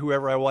to get to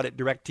whoever I want at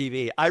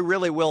DirecTV, I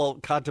really will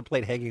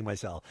contemplate hanging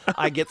myself.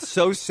 I get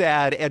so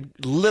sad and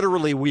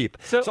literally weep.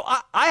 So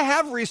I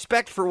have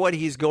respect for what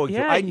he's going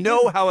through. I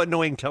know how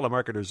annoying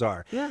telemarketers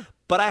are. Yeah.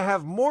 But I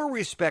have more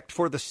respect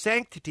for the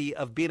sanctity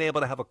of being able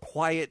to have a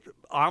quiet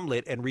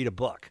omelet and read a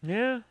book.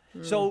 Yeah.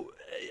 So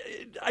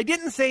I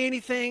didn't say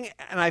anything,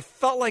 and I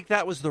felt like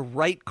that was the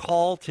right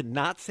call to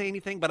not say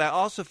anything. But I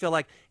also feel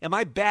like, am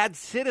I bad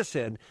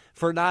citizen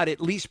for not at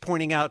least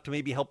pointing out to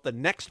maybe help the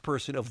next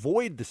person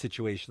avoid the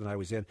situation that I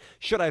was in?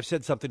 Should I have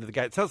said something to the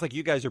guy? It sounds like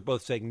you guys are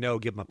both saying no,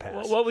 give him a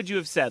pass. What would you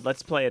have said?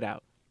 Let's play it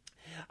out.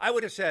 I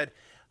would have said,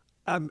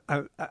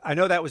 I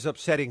know that was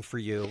upsetting for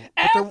you.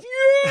 F you!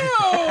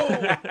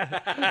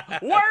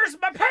 Where's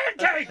my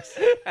pancakes?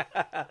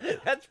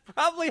 That's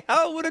probably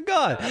how it would have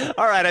gone.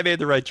 All right, I made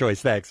the right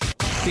choice. Thanks.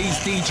 These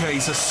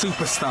DJs are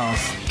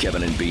superstars.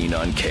 Kevin and Bean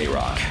on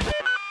K-Rock.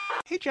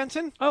 Hey,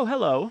 Jensen. Oh,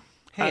 hello.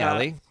 Hey,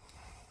 Allie.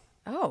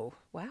 Oh,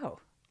 wow.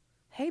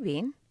 Hey,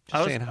 Bean.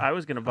 I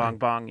was going to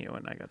bong you,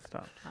 and I got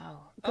stopped. Oh,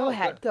 go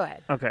ahead. Go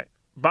ahead. Okay.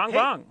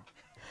 Bong.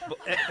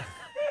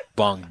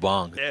 Bong,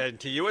 bong. And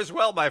to you as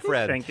well, my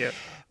friend. Thank you.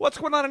 What's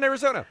going on in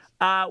Arizona?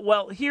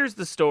 Well, here's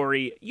the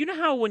story. You know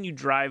how when you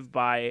drive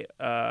by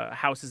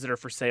houses that are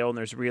for sale and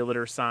there's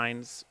realtor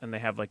signs and they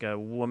have like a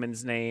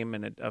woman's name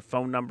and a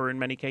phone number in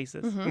many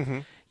cases? Mm-hmm.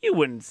 You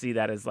wouldn't see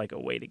that as like a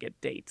way to get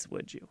dates,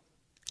 would you?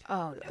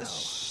 Oh, no.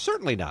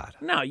 Certainly not.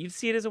 No, you'd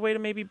see it as a way to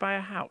maybe buy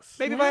a house.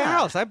 Maybe buy a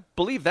house. I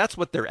believe that's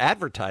what they're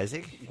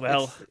advertising.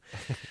 Well,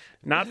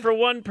 not for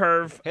one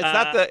perv.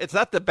 It's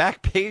not the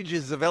back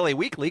pages of LA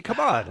Weekly. Come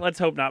on. Let's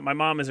hope not. My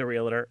mom is a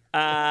realtor.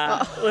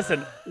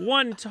 Listen,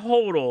 one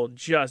total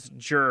just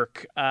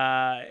jerk.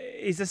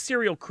 He's a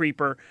serial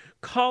creeper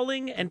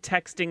calling and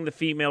texting the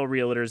female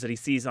realtors that he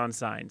sees on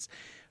signs,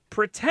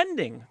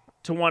 pretending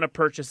to want to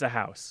purchase a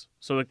house.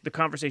 So the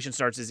conversation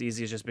starts as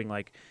easy as just being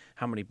like,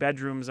 how many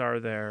bedrooms are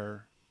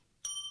there?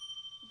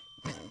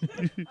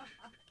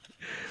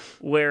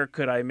 Where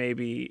could I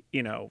maybe,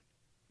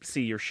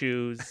 see your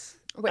shoes?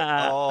 Wait,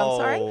 I'm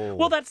sorry?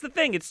 Well, that's the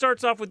thing. It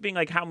starts off with being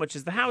like, how much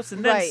is the house?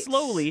 And then Right.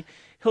 slowly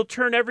he'll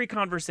turn every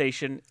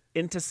conversation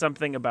into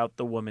something about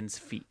the woman's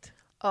feet.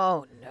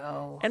 Oh,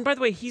 no. And by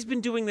the way, he's been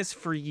doing this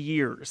for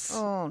years.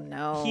 Oh,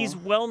 no. He's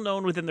well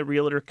known within the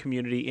realtor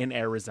community in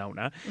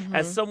Arizona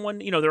as someone,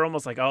 they're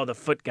almost like, oh, the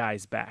foot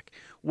guy's back.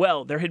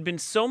 Well, there had been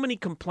so many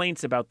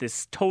complaints about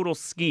this total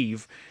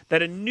skeeve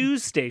that a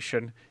news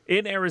station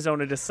in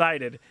Arizona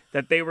decided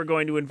that they were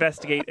going to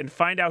investigate and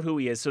find out who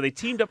he is. So they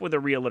teamed up with a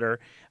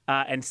realtor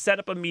and set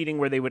up a meeting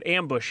where they would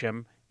ambush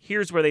him.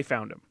 Here's where they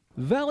found him.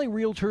 Valley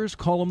Realtors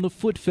call him the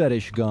foot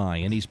fetish guy,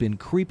 and he's been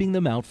creeping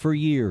them out for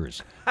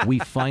years. We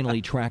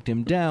finally tracked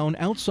him down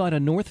outside a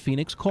North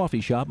Phoenix coffee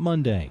shop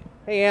Monday.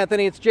 Hey,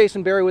 Anthony, it's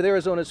Jason Berry with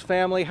Arizona's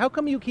Family. How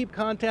come you keep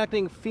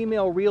contacting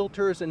female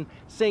realtors and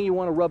saying you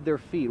want to rub their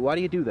feet? Why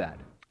do you do that?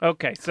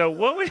 Okay, so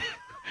what would...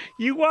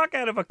 You walk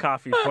out of a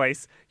coffee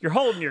place, you're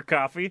holding your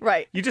coffee.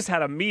 Right. You just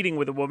had a meeting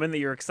with a woman that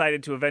you're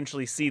excited to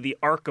eventually see the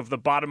arc of the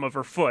bottom of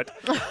her foot.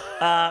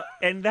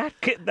 And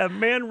the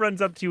man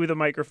runs up to you with a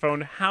microphone.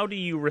 How do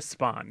you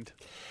respond?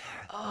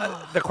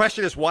 The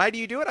question is, why do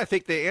you do it? I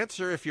think the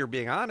answer, if you're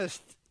being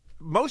honest,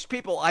 most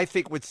people, I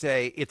think, would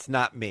say, it's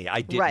not me.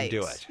 I didn't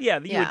do it. Yeah,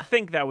 you would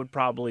think that would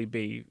probably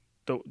be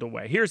the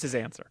way. Here's his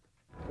answer.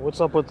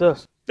 What's up with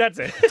this? That's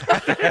it.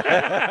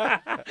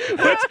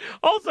 Which,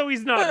 also,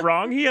 he's not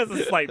wrong. He has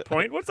a slight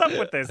point. What's up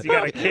with this? You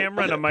got a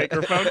camera and a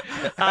microphone.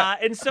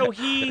 And so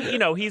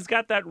he's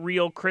got that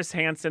real Chris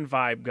Hansen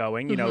vibe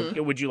going.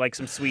 Would you like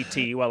some sweet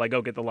tea while I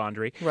go get the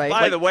laundry? Right.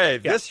 By the way,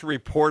 this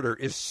reporter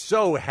is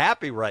so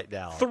happy right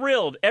now.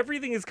 Thrilled.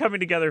 Everything is coming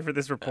together for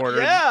this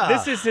reporter. Yeah.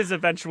 This is his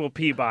eventual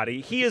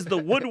Peabody. He is the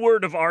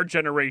Woodward of our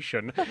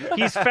generation.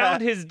 He's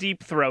found his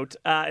deep throat.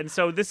 And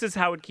so this is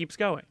how it keeps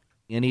going.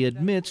 And he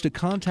admits to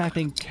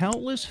contacting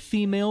countless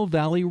female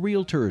Valley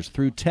Realtors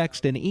through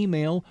text and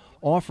email,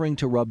 offering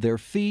to rub their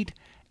feet,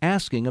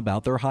 asking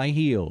about their high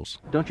heels.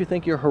 Don't you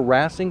think you're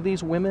harassing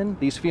these women,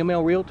 these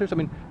female realtors? I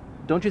mean,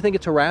 don't you think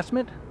it's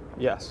harassment?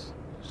 Yes.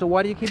 So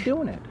why do you keep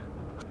doing it?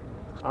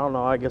 I don't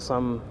know. I guess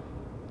I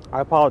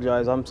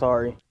apologize. I'm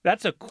sorry.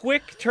 That's a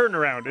quick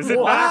turnaround, is it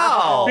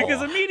Wow. not?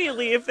 Because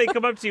immediately, if they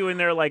come up to you and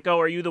they're like, "Oh,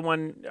 are you the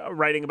one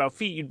writing about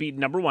feet?" You'd be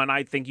number one.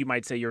 I think you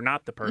might say you're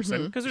not the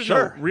person because there's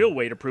no real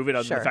way to prove it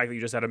other than the fact that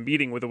you just had a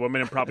meeting with a woman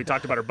and probably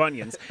talked about her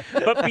bunions.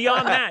 But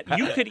beyond that,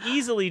 you could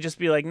easily just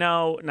be like,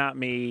 "No, not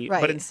me."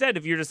 Right. But instead,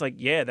 if you're just like,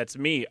 "Yeah, that's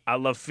me. I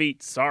love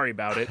feet. Sorry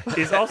about it,"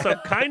 is also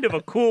kind of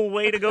a cool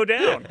way to go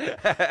down.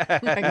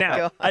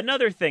 Now,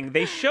 another thing,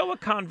 they show a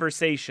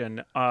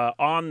conversation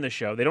on the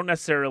show. They don't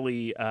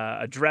necessarily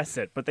address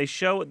it, but they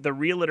show the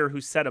realtor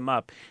who set him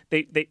up.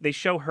 They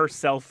show her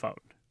cell phone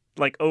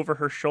like over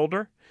her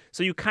shoulder,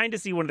 so you kind of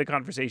see one of the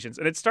conversations,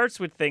 and it starts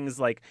with things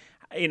like,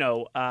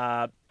 when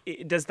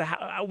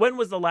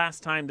was the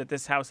last time that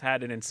this house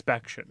had an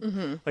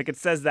inspection? Like it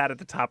says that at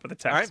the top of the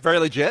text. All right, very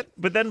legit.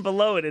 But then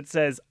below it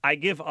says, "I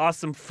give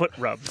awesome foot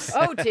rubs."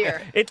 Oh,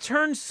 dear. It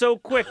turns so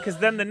quick because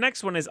then the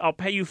next one is, "I'll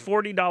pay you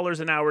 $40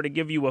 an hour to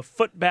give you a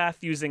foot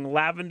bath using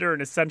lavender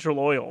and essential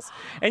oils."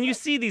 And you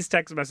see these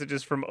text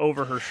messages from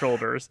over her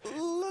shoulders.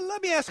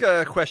 Let me ask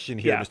a question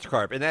here, Yeah. Mr.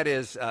 Karp, and that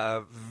is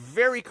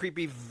very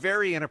creepy,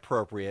 very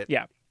inappropriate.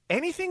 Yeah.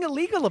 Anything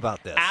illegal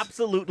about this?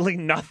 Absolutely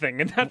nothing,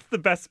 and that's the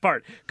best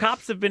part.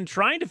 Cops have been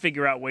trying to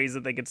figure out ways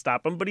that they could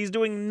stop him, but he's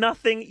doing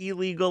nothing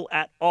illegal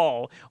at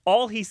all.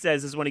 All he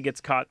says is when he gets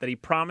caught that he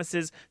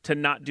promises to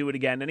not do it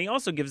again, and he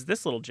also gives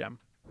this little gem.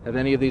 Have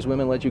any of these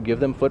women let you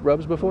give them foot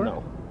rubs before?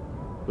 No.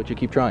 But you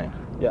keep trying.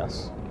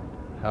 Yes.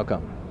 How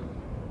come?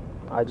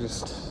 I'm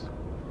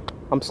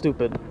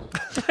stupid.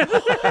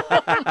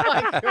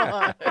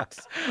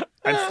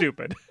 I'm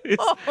stupid.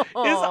 It's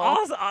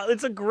awesome.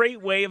 It's a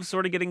great way of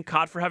sort of getting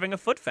caught for having a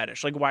foot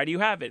fetish. Like, why do you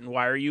have it? And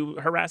why are you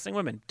harassing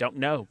women? Don't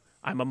know.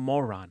 I'm a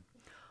moron.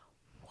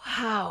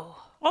 Wow.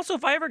 Also,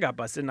 if I ever got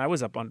busted and I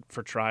was up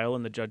for trial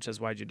and the judge says,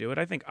 "Why'd you do it?"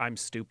 I think "I'm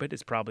stupid"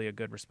 is probably a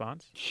good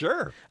response.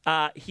 Sure.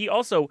 He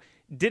also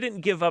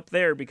didn't give up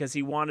there because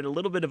he wanted a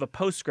little bit of a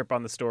postscript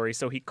on the story,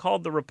 so he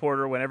called the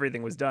reporter when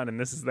everything was done, and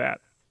this is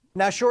that.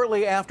 Now,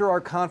 shortly after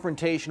our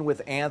confrontation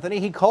with Anthony,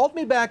 he called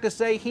me back to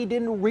say he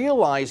didn't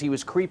realize he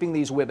was creeping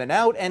these women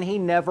out and he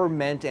never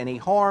meant any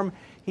harm.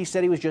 He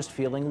said he was just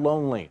feeling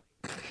lonely.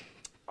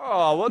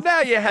 Oh, well, now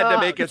you had to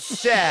make it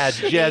sad,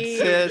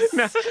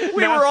 Jetsis.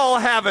 We were all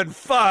having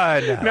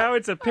fun. Now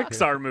it's a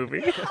Pixar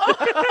movie.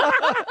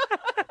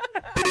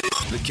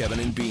 The Kevin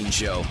and Bean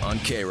Show on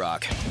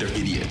K-Rock. They're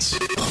idiots.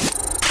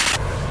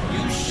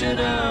 You should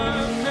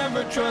have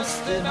never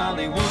trusted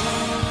Hollywood.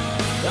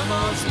 The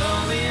most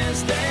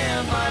loneliest day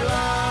of my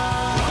life.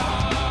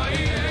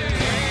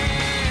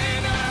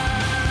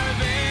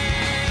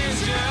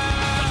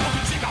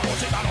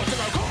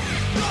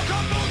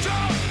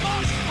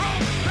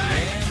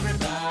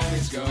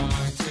 Everybody's going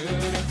to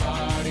the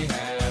party,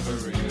 have a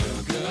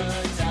real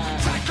good time.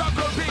 Psycho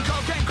groupie,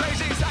 cocaine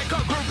crazy, psycho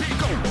groupie,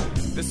 go.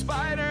 The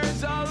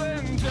spiders all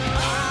into.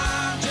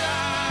 I'm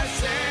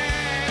just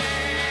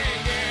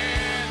singing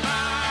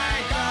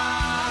my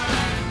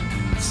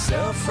God.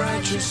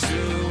 Self-righteous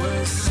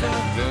suicide.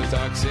 The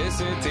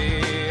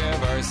toxicity of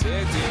our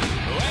city.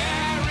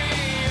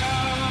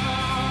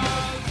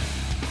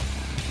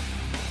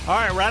 All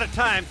right, we're out of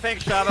time.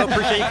 Thanks, Shavo.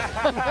 Appreciate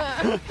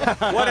you.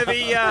 One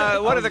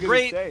of the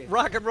great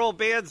rock and roll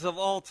bands of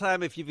all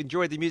time. If you've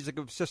enjoyed the music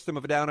of System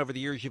of a Down over the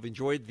years, you've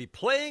enjoyed the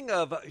playing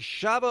of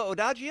Shavo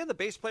Odadjian, the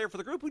bass player for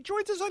the group, who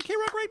joins us on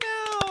K-Rock right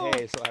now.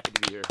 Hey, so happy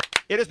to be here.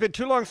 It has been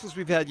too long since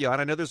we've had you on.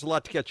 I know there's a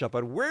lot to catch up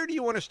on. Where do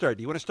you want to start?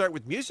 Do you want to start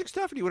with music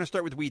stuff, or do you want to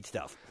start with weed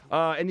stuff?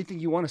 Anything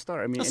you want to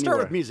start. I mean, Let's anywhere.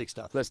 start with music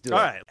stuff. Let's do it. All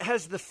right.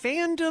 Has the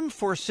fandom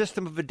for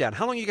System of a Down,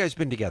 how long have you guys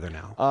been together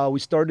now? We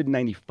started in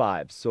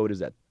 95, so what is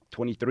that,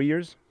 23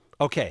 years?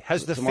 Okay.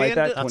 Has the Something like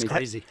that? fandom... 20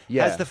 crazy.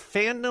 Yeah. Has the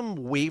fandom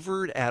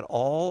wavered at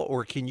all,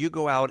 or can you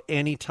go out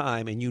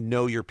anytime and you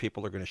know your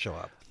people are going to show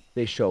up?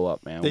 They show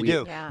up, man. They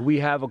do. Yeah. We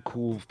have a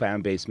cool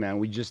fan base, man.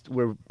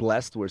 We're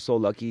blessed. We're so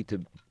lucky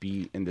to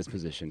be in this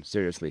position,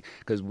 seriously,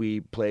 because we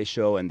play a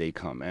show and they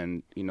come,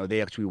 and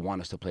they actually want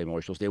us to play more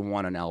shows. They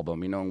want an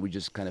album, and we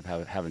just kind of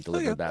haven't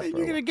delivered that.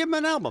 You're going to give them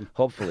an album.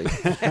 Hopefully,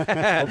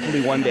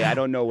 hopefully one day. I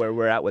don't know where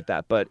we're at with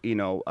that, but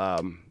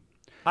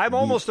I'm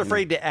almost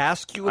afraid to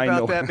ask you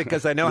about that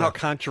because I know how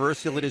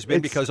controversial it has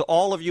been, because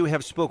all of you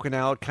have spoken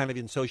out kind of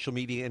in social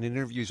media and in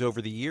interviews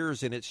over the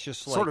years, and it's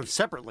just like... Sort of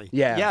separately.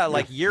 Yeah,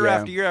 like year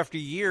after year after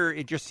year,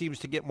 it just seems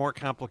to get more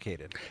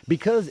complicated.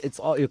 Because it's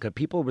all... Okay,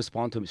 people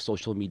respond to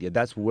social media.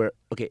 That's where...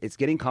 Okay, it's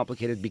getting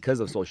complicated because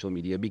of social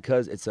media,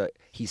 because it's a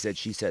he said,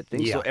 she said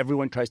thing. Yeah. So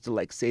everyone tries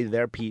to, say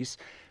their piece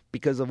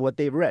because of what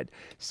they've read.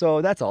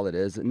 So that's all it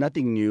is.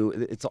 Nothing new.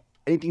 It's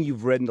anything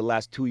you've read in the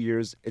last 2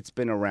 years, it's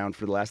been around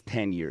for the last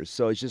 10 years.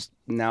 So it's just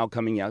now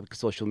coming out because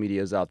social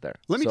media is out there.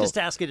 Let me just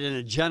ask it in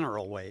a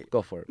general way.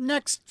 Go for it.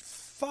 Next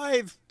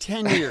 5,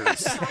 10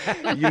 years.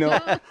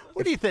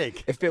 What do you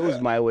think? If it was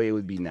my way, it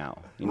would be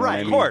now. You know what I Right,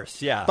 mean? Of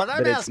course, yeah. But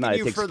I'm it's asking not.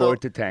 you It takes for four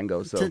to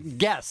tango. So to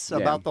guess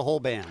about the whole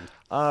band.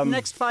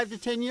 Next 5 to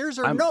 10 years,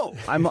 or no?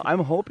 I'm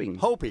hoping.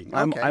 Hoping.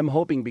 I'm Okay. I'm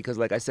hoping because,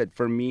 like I said,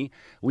 for me,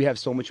 we have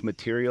so much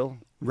material.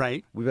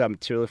 Right. We've had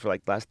material for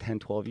like the last 10,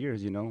 12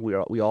 years.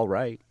 We all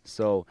write.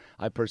 So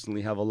I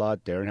personally have a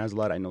lot. Darren has a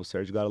lot. I know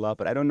Serge got a lot,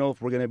 but I don't know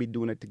if we're gonna be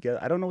doing it together.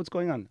 I don't know what's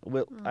going on.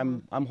 Well,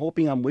 I'm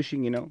hoping. I'm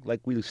wishing. Like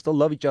we still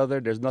love each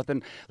other. There's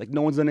nothing. Like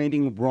no one's done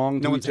anything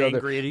wrong to each other.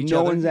 angry at each no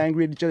other. one's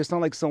angry at each other. It's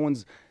not like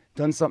someone's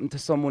done something to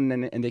someone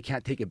and they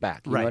can't take it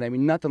back. You know what I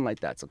mean? Nothing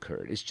like that's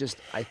occurred. It's just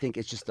I think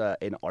it's just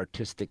an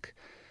artistic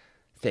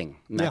thing.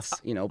 And that's,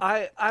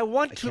 I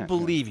want to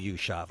believe you,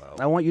 Shavo.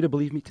 I want you to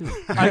believe me too.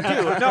 I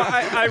do. No,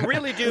 I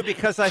really do,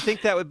 because I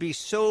think that would be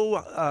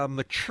so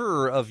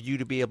mature of you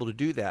to be able to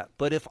do that.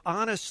 But if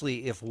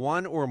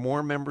one or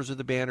more members of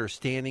the band are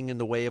standing in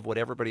the way of what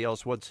everybody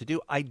else wants to do,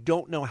 I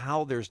don't know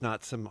how there's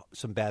not some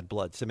bad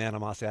blood, some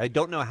animosity. I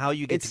don't know how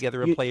you get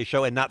together and play a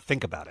show and not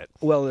think about it.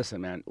 Well, listen,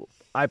 man.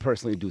 I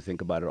personally do think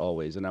about it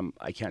always, and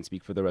I can't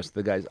speak for the rest of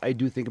the guys. I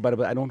do think about it,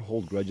 but I don't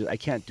hold grudges. I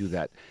can't do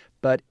that.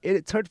 But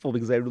it's hurtful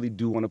because I really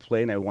do want to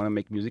play and I want to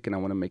make music and I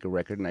want to make a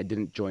record, and I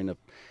didn't join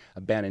a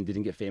band and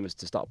didn't get famous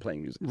to stop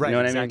playing music. Right, you know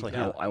what exactly.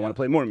 I mean? I want to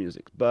play more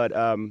music. But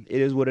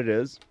it is what it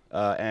is,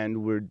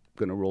 and we're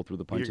going to roll through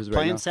the punches You're right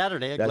playing now.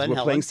 Saturday at We're Glen playing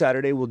Helen.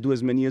 Saturday. We'll do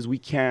as many as we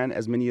can,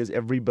 as many as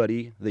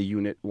everybody, the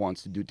unit,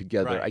 wants to do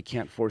together. Right. I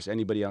can't force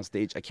anybody on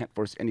stage. I can't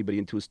force anybody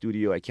into a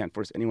studio. I can't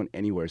force anyone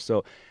anywhere.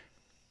 So...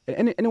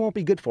 And it won't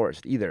be good for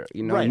us either.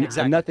 Right,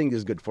 exactly. Nothing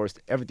is good for us.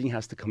 Everything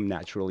has to come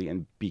naturally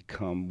and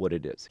become what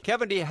it is.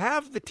 Kevin, do you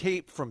have the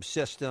tape from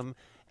System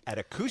at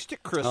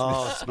Acoustic Christmas?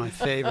 Oh, it's my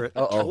favorite.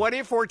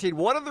 2014.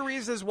 One of the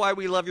reasons why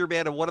we love your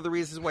band and one of the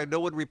reasons why no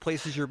one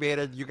replaces your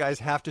band and you guys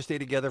have to stay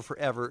together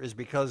forever is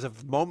because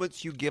of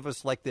moments you give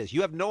us like this.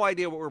 You have no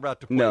idea what we're about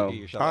to play, No. do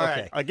you, Shavo? All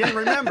right. Again,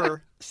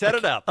 remember, set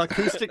it up.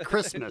 Acoustic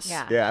Christmas.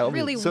 Yeah,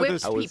 really so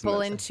whips there's-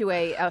 people into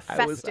a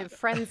festive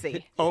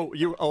frenzy.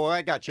 Oh,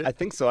 I got you. I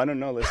think so. I don't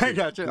know. Let's I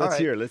got you. All Let's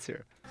right. hear. Let's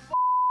hear.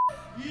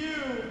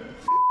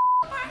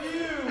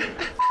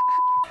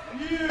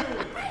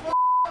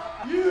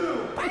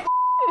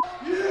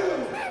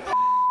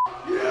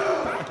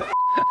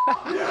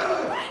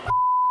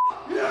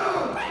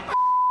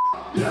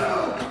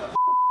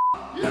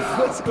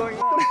 What's going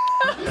on?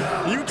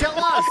 You tell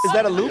us. Is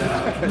that a loop?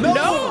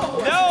 No.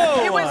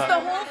 It was the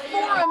whole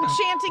forum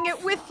chanting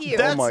it with you.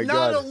 That's Oh my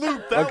not God. a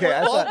loop. That, Okay,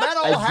 that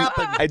all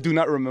happened. I do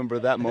not remember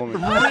that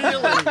moment.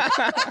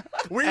 Really?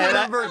 We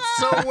remember it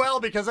so well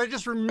because I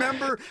just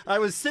remember I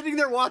was sitting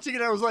there watching it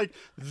and I was like,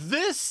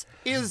 this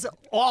is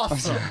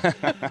awesome.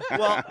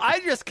 Well,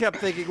 I just kept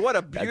thinking, what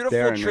a beautiful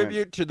Darren, man.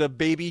 tribute to the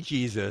baby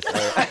Jesus.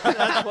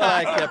 That's what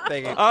I kept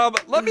thinking.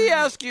 Let me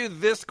ask you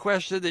this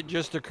question that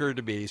just occurred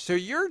to me. So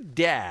your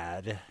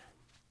dad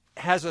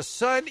has a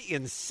son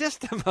in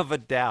System of a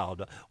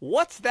Down.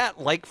 What's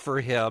that like for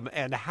him,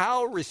 and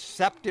how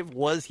receptive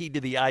was he to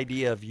the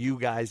idea of you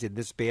guys in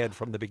this band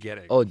from the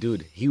beginning? Oh,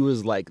 dude, he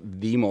was like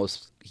the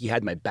most. He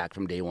had my back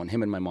from day one.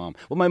 Him and my mom.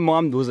 Well, my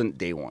mom wasn't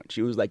day one.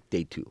 She was like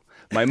day two.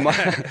 My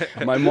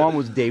mom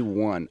was day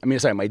one.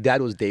 My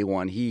dad was day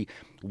one. He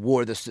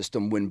wore the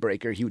System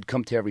windbreaker. He would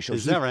come to every show.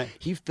 Is that right?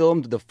 He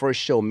filmed the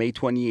first show May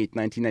 28th,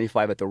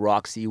 1995 at the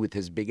Roxy with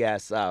his big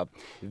ass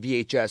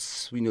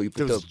VHS. You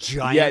put Those the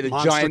giant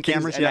monster giant things,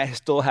 cameras, and yeah. I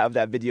still have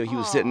that video. He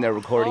was sitting there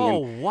recording.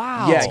 Oh, and,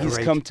 wow. Yeah, That's he's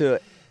great. come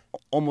to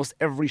almost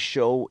every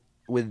show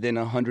within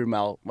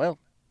 100-mile. Well,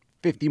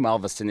 50-mile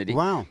vicinity.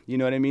 Wow. You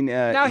know what I mean?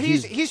 Now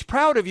he's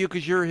proud of you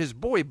because you're his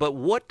boy. But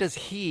what does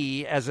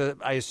he, as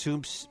I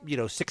assume,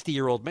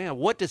 60-year-old man,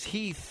 what does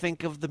he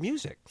think of the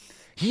music?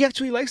 He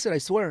actually likes it. I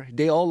swear,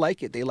 they all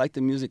like it. They like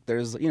the music.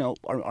 There's,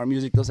 our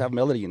music does have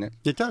melody in it.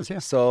 It does, yeah.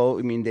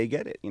 So they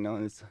get it.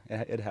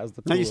 It has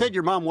the. Now, you cool- said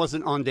your mom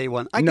wasn't on day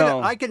one.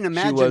 No, I can she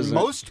imagine wasn't.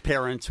 most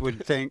parents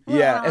would think,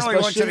 Yeah, I want you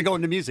especially to go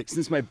into music.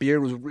 Since my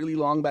beard was really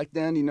long back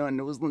then, and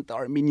it wasn't the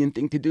Armenian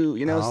thing to do,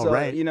 Oh, so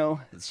right.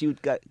 she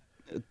got.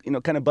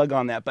 Kind of bug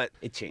on that, but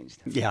it changed.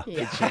 Yeah.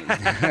 It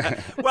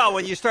changed. Well,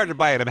 when you started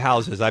buying him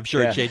houses, I'm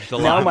sure it changed a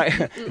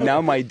lot. Now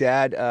my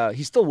dad,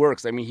 he still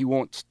works. He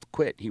won't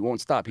quit. He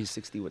won't stop. He's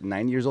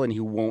 9 years old, and he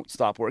won't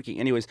stop working.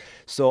 Anyways,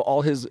 so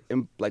all his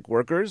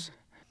workers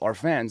are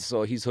fans,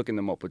 so he's hooking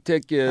them up with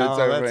tickets. Oh,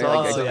 that's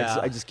awesome.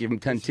 I just give him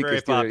 10 It's very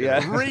tickets. To it.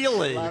 Yeah.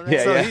 Really?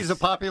 Yeah, So yeah. he's a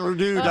popular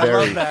dude. I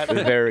Very, love that.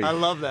 very. I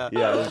love that.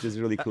 Yeah, which is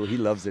really cool. He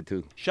loves it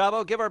too.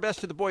 Shavo, give our best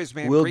to the boys,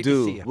 man. We'll Great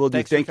do. to see you. We'll do.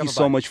 Thanks for Thank you coming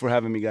so by. much for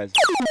having me, guys.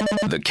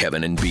 The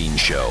Kevin and Bean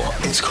Show.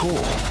 It's cool.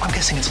 I'm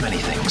guessing it's many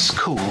things.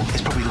 Cool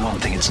is probably the one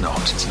thing it's not.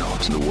 It's not.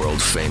 The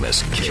world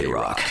famous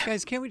K-Rock.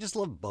 Guys, can't we just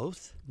love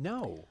both?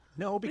 No,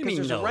 do you because mean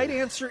there's no? a right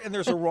answer and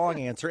there's a wrong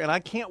answer, and I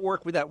can't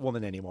work with that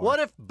woman anymore. What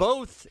if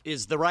both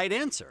is the right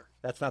answer?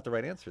 That's not the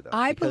right answer, though.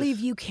 I because- believe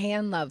you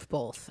can love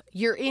both.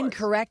 You're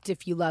incorrect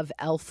if you love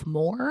Elf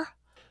more.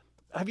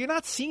 Have you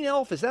not seen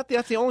Elf?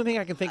 That's the only thing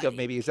I can think of,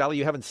 maybe, is, Allie,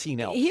 you haven't seen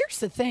Elf. Here's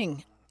the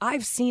thing.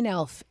 I've seen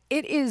Elf.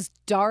 It is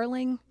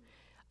darling.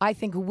 I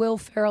think Will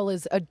Ferrell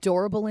is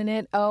adorable in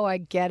it. Oh, I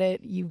get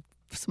it.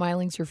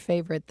 Smiling's your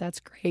favorite. That's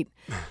great.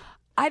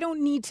 I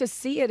don't need to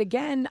see it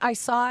again. I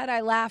saw it.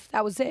 I laughed.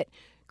 That was it.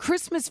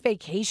 Christmas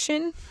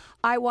Vacation.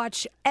 I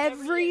watch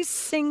every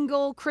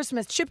single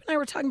Christmas. Chip and I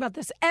were talking about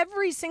this.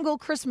 Every single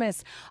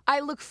Christmas, I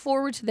look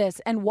forward to this.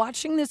 And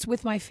watching this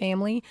with my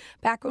family,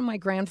 back when my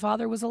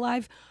grandfather was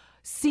alive,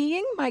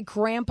 seeing my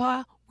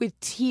grandpa with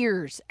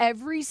tears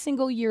every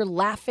single year,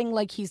 laughing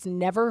like he's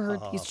never heard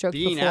these jokes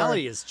Bean before.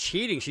 Alley is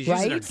cheating. She's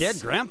using her dead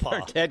grandpa.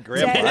 Her dead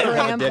grandpa. Dead I don't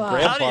have a dead grandpa.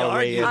 grandpa. How do you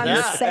argue I'm that?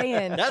 just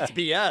saying. That's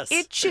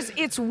BS.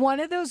 It's one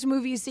of those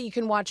movies that you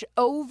can watch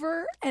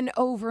over and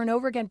over and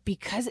over again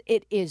because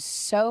it is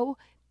so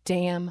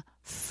damn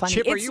funny.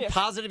 Chip, are you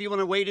positive you want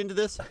to wade into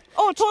this?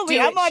 Oh, totally.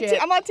 Do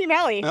it, I'm on Team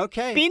Allie.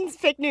 Okay. Bean's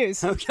fake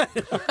news. Okay.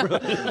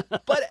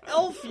 But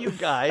Elf, you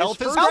guys. Elf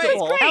is first great.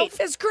 of all,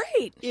 Elf is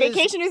great.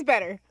 Vacation is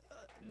better.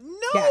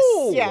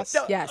 No. Yes.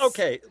 No. Yes.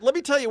 Okay, let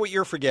me tell you what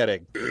you're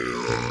forgetting.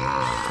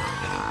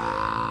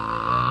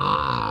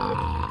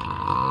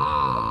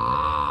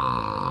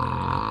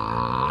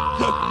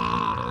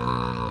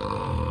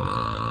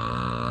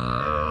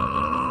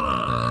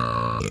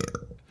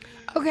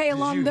 Okay,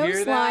 along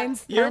those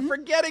lines, You're then.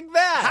 forgetting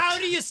that. How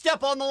do you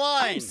step on the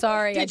line? I'm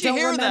sorry, Did I you don't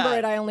hear remember that?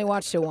 it. I only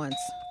watched it once.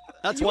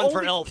 That's one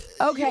for Elf.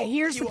 Okay,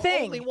 here's You the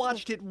thing. only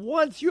watched it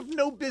once. You have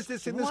no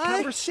business in this What?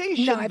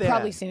 conversation. No, I've then.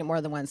 probably seen it more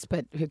than once,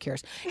 but who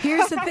cares?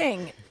 Here's the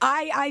thing.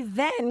 I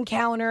then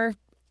counter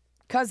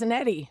Cousin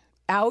Eddie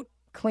out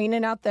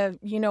cleaning out the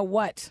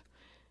what.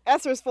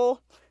 Esser's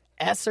full.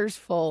 Esser's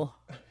full.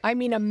 I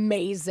mean,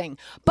 amazing.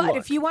 But Look.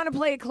 if you want to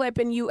play a clip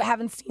and you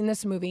haven't seen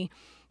this movie,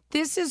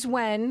 this is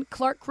when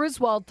Clark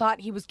Griswold thought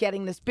he was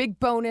getting this big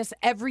bonus.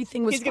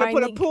 Everything was He's gonna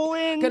put a pool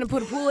in. Going to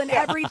put a pool in.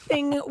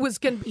 Everything was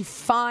going to be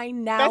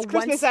fine now. Best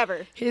Christmas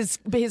ever. His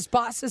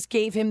bosses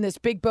gave him this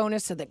big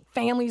bonus, so the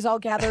family's all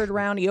gathered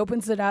around. He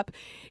opens it up.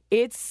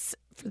 It's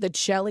for the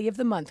Jelly of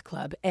the Month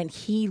Club, and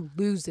he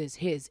loses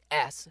his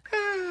S.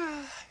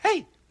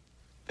 Hey,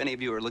 if any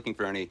of you are looking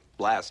for any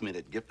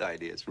last-minute gift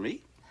ideas for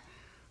me,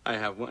 I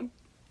have one.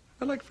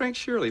 I'd like Frank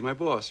Shirley, my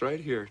boss,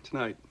 right here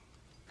tonight.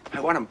 I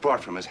want him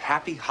brought from his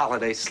happy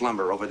holiday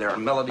slumber over there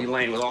in Melody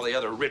Lane with all the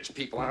other rich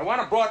people, and I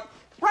want him brought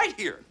right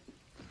here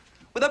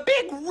with a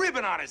big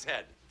ribbon on his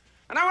head.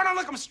 And I want to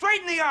look him straight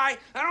in the eye,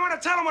 and I want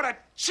to tell him what a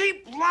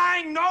cheap,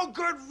 lying,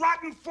 no-good,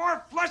 rotten,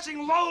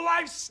 four-flushing,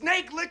 low-life,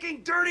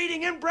 snake-licking,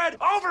 dirt-eating, inbred,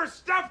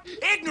 overstuffed,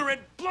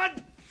 ignorant,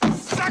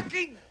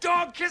 blood-sucking,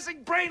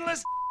 dog-kissing,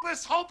 brainless,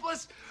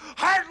 hopeless,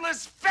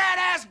 heartless,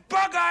 fat-ass,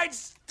 bug-eyed,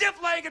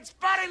 stiff-legged,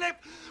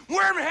 spotty-lipped,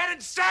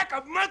 worm-headed sack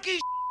of monkey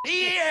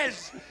he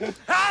is.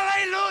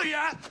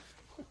 Hallelujah.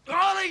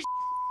 Holy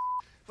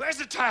where's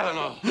the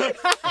Tylenol?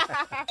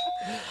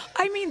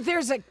 I mean,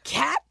 there's a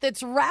cat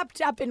that's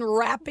wrapped up in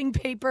wrapping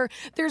paper.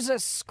 There's a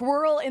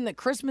squirrel in the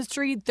Christmas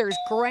tree. There's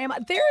grandma.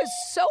 There is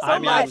so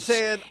I'm much. not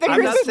saying. The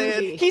I'm not Christmas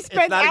saying movie. He it's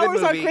spends not a good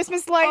hours on movie.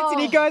 Christmas lights,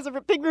 and he goes a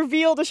big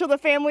reveal to show the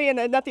family,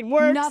 and nothing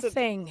works.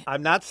 Nothing.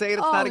 I'm not saying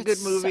it's Oh, not a good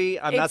it's so- movie.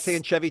 I'm not it's-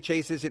 saying Chevy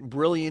Chase isn't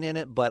brilliant in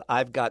it, but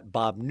I've got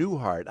Bob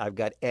Newhart. I've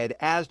got Ed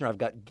Asner. I've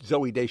got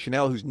Zooey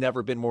Deschanel, who's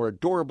never been more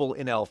adorable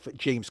in Elf.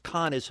 James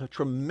Caan is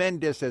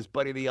tremendous as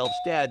Buddy the Elf's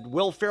dad.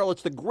 Will Ferrell,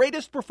 it's the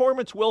greatest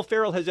performance Will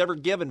Ferrell has ever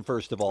given,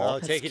 first of all. Oh,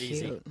 take it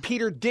easy.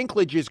 Peter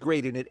Dinklage is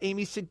great in it.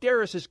 Amy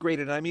Sedaris is great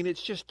in it. I mean,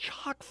 it's just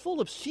chock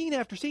full of scene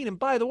after scene. And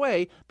by the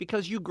way,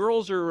 because you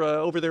girls are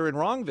over there in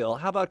Wrongville,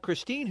 how about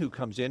Christine, who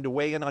comes in to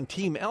weigh in on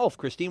Team Elf?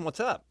 Christine, what's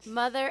up?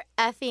 Mother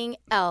effing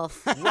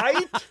elf.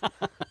 Right?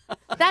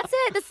 That's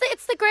it.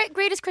 It's the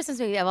greatest Christmas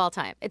movie of all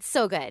time. It's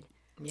so good.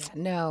 Yeah,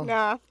 no.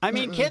 Nah. I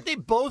mean, can't they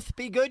both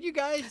be good, you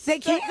guys? They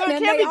can, No, it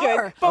and can't they be good.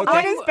 are. But Okay.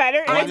 one is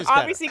better, One and is it's better.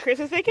 obviously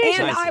Christmas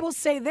Vacation. And I will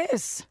say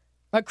this.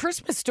 A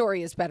Christmas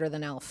Story is better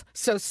than Elf.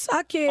 So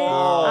suck it.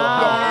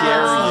 How dare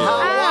you?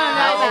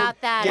 I don't know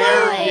about that.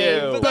 dare Allie.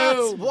 you? But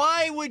that's,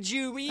 why would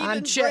you even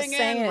I'm just bring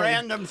saying. in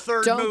random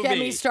third Don't movie? get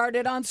me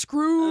started on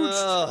Scrooge.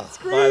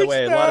 By the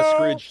way, a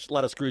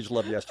lot of Scrooge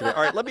love yesterday.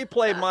 All right, let me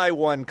play my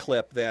one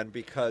clip then,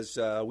 because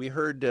we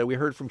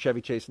heard from Chevy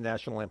Chase and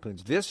National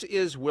Lampoons. This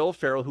is Will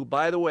Ferrell, who,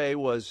 by the way,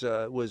 was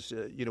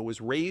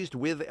raised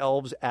with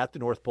elves at the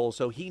North Pole,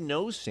 so he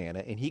knows Santa,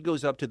 and he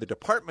goes up to the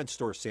department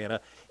store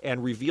Santa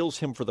and reveals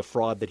him for the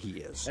fraud that he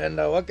is. And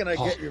what can I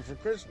get you for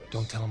Christmas?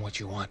 Don't tell him what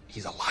you want.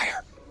 He's a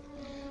liar.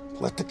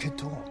 Let the kid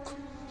talk.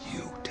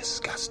 You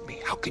disgust me.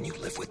 How can you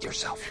live with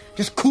yourself?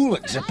 Just cool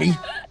it, Zippy.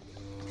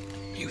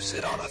 You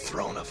sit on a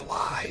throne of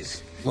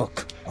lies.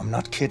 Look, I'm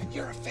not kidding.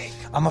 You're a fake.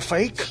 I'm a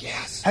fake?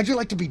 Yes. How'd you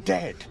like to be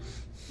dead?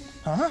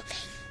 Huh?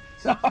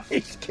 No,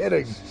 he's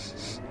kidding.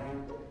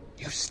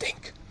 You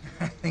stink.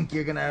 I think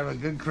you're gonna have a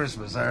good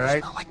Christmas, all You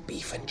right? smell like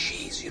beef and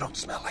cheese. You don't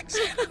smell like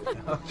Santa.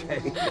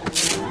 Okay.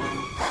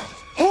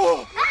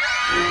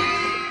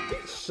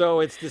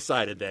 So it's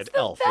decided then,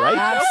 Elf, right?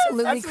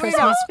 Absolutely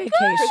Christmas Vacation.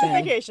 Christmas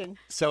Vacation.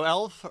 So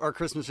Elf or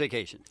Christmas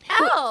Vacation?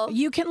 Elf.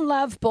 You can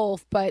love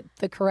both, but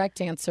the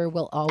correct answer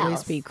will always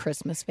Elf. be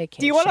Christmas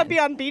Vacation. Do you want to be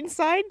on Bean's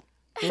side?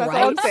 That's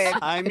Right? all I'm saying.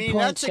 I Good mean,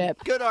 point, that's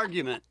Chip. a good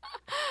argument.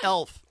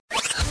 Elf.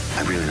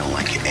 I really don't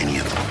like any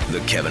of them. The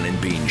Kevin and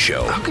Bean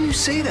Show. How can you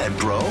say that,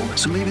 bro?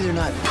 So maybe they're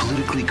not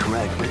politically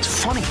correct, but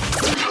it's funny.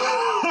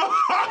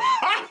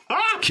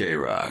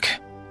 K-Rock.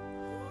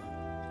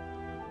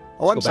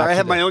 Oh, I'm sorry. I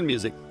have my own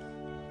music.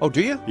 Oh,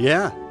 do you?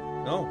 Yeah.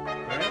 No.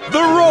 The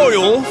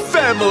royal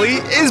family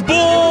is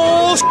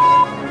bullshit.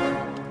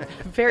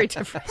 Very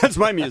different. That's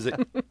my music.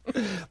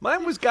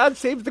 Mine was God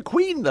Save the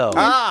Queen, though.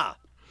 Ah.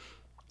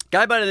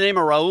 Guy by the name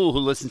of Raul, who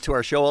listens to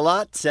our show a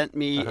lot, sent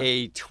me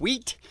a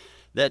tweet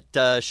that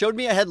showed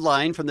me a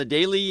headline from the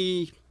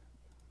Daily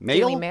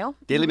Mail.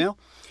 Daily Mail.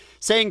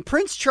 Saying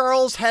Prince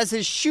Charles has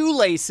his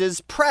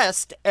shoelaces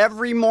pressed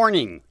every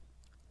morning.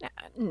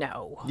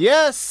 No.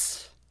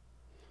 Yes.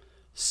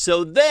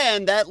 So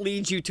then that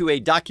leads you to a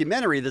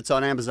documentary that's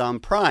on Amazon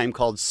Prime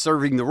called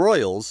Serving the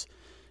Royals.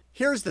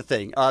 Here's the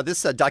thing.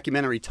 This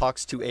documentary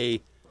talks to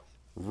a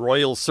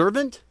royal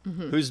servant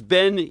who's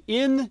been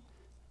in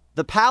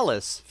the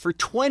palace for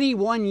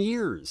 21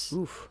 years.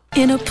 Oof.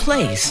 In a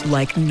place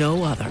like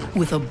no other,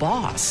 with a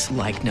boss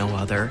like no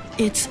other,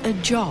 it's a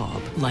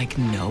job like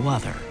no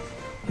other.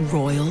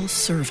 Royal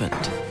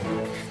servant.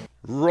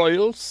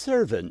 Royal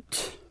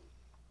servant.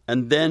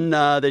 And then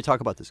they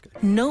talk about this guy.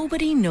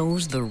 Nobody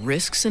knows the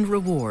risks and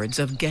rewards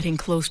of getting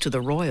close to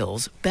the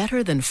royals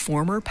better than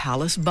former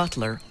palace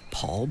butler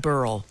Paul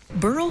Burrell.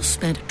 Burrell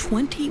spent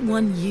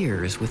 21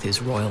 years with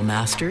his royal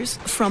masters.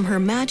 From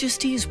Her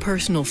Majesty's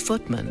personal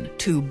footman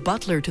to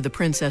butler to the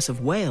Princess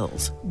of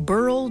Wales,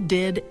 Burrell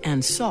did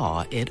and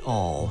saw it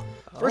all.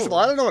 First of all,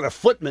 I don't know what a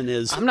footman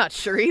is. I'm not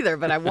sure either,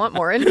 but I want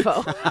more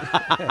info.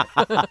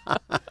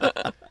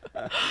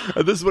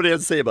 This is what he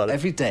had to say about it.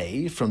 Every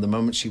day, from the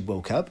moment she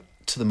woke up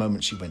to the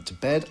moment she went to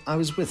bed, I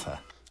was with her.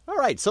 All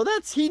right, so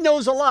he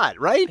knows a lot,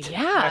 right?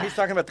 Yeah. He's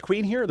talking about the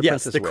Queen here or the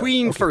Yes, Princess the of Wales?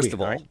 Queen, Okay, first Queen,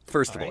 of all. right.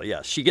 First of all,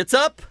 yes. She gets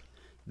up,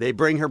 they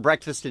bring her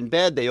breakfast in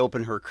bed, they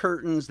open her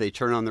curtains, they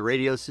turn on the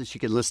radio so she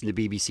can listen to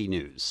BBC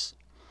News.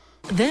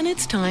 Then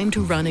it's time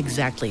to run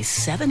exactly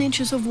 7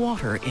 inches of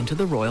water into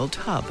the royal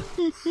tub.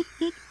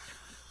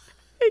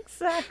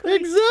 Exactly.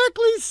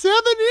 Exactly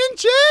 7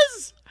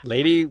 inches?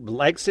 Lady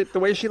likes it the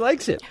way she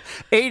likes it.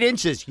 8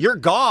 inches, you're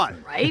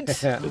gone. Right?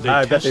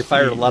 I bet they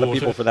fired a lot of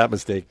people for that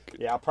mistake.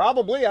 Yeah,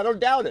 probably. I don't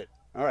doubt it.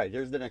 All right,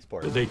 here's the next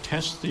part. They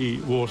test the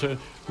water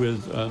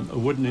with a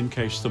wooden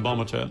encased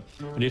thermometer,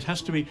 and it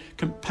has to be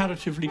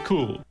comparatively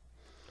cool.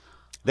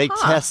 They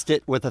test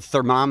it with a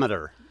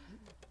thermometer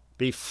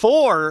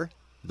before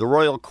the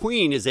royal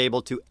queen is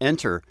able to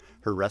enter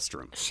her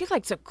restroom. She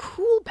likes a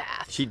cool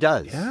bath. She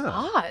does. Yeah.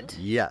 Odd.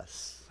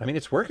 Yes. I mean,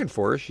 it's working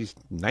for her. She's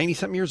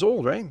 90-something years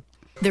old, right?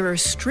 There are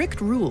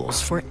strict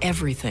rules for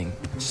everything.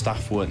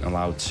 Staff weren't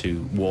allowed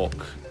to walk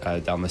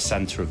down the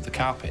centre of the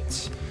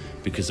carpets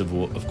because,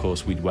 of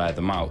course, we'd wear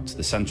them out.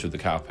 The centre of the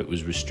carpet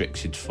was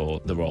restricted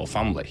for the royal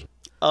family.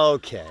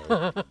 Okay.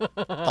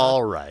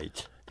 All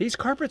right. These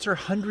carpets are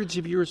hundreds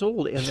of years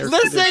old, and they're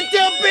Listen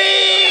to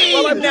me.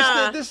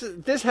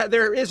 Well,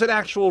 there is an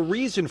actual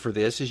reason for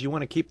this. Is you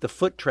want to keep the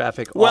foot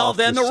traffic off. Well,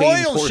 then the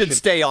same royals should portion.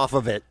 stay off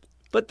of it.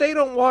 But they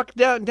don't walk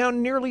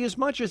down nearly as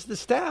much as the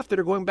staff that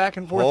are going back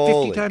and forth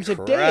Holy 50 times a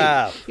crap.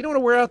 day. You don't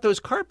want to wear out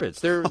those carpets.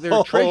 They're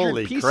treasured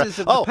Holy pieces crap. of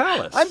the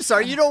palace. I'm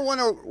sorry, you don't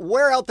want to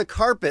wear out the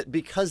carpet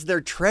because they're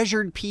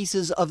treasured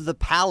pieces of the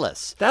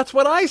palace. That's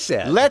what I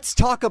said. Let's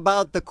talk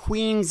about the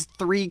Queen's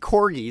 3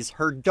 corgis,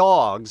 her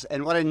dogs,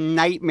 and what a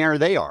nightmare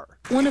they are.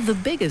 One of the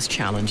biggest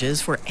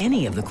challenges for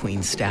any of the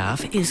Queen's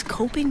staff is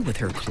coping with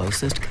her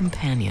closest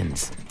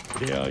companions.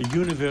 They are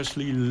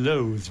universally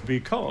loathed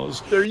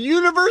because... They're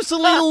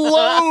universally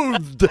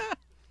loathed!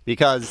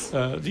 Because?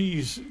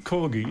 These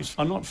corgis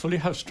are not fully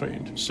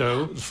house-trained,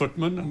 so the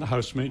footman and the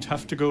housemaids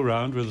have to go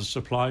around with a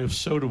supply of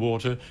soda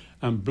water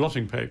and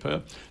blotting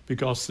paper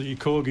because the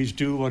corgis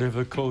do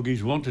whatever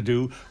corgis want to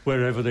do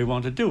wherever they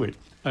want to do it.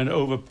 And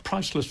over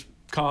priceless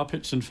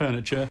carpets and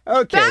furniture...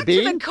 Okay, Back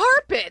Bean. to the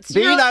carpets.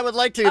 Bean, I would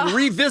like to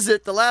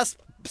revisit the last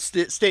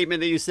statement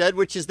that you said,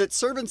 which is that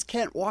servants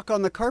can't walk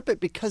on the carpet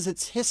because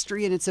it's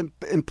history and it's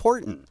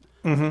important.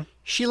 Mm-hmm.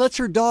 She lets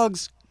her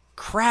dogs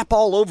crap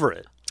all over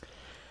it.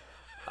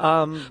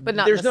 But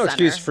not there's the no center.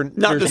 excuse for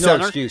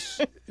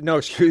no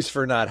excuse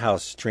for not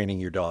house training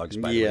your dogs.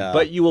 By the way.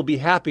 But you will be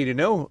happy to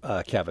know,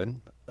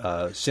 Kevin,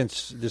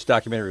 since this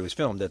documentary was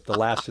filmed, that the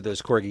last of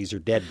those corgis are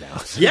dead now.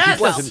 So Yes!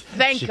 she doesn't-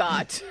 Thank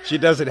God. She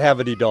doesn't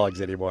have any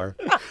dogs anymore.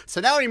 So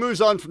now he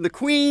moves on from the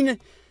Queen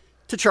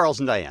to Charles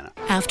and Diana.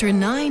 After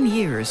 9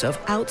 years of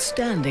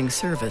outstanding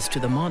service to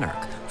the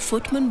monarch,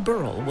 Footman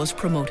Burrell was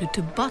promoted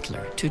to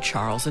butler to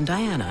Charles and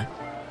Diana.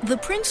 The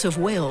Prince of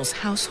Wales'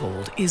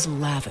 household is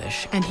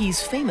lavish, and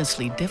he's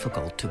famously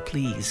difficult to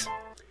please.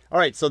 All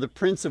right, so the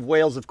Prince of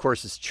Wales, of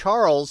course, is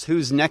Charles,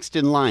 who's next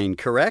in line,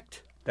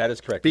 correct? That is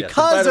correct. yes. And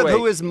by Because the of way,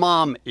 who his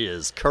mom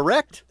is,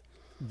 correct?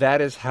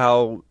 that's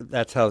how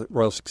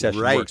royal succession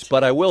Right. works.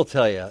 But I will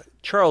tell you,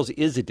 Charles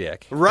is a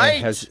dick.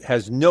 Right. And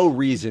has no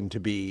reason to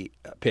be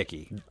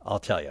picky. I'll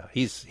tell you,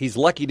 he's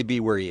lucky to be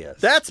where he is.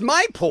 That's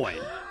my point.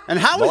 And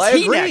how Well, is I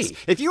he agree. next?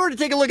 If you were to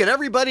take a look at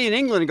everybody in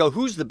England and go,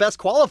 who's the best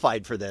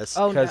qualified for this?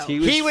 Oh, no.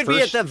 He would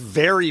be at the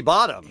very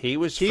bottom. He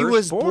was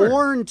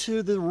born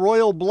to the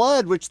royal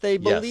blood, which they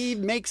believe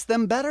makes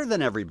them better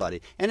than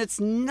everybody. And it's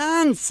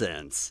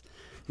nonsense.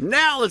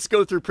 Now let's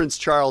go through Prince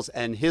Charles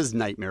and his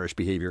nightmarish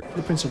behavior.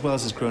 The Prince of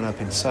Wales has grown up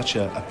in such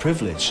a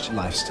privileged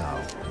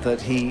lifestyle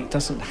that he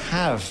doesn't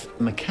have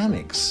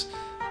mechanics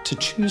to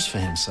choose for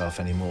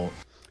himself anymore.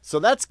 So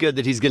that's good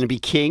that he's going to be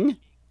king.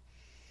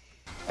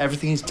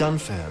 Everything is done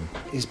for him.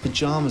 His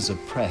pajamas are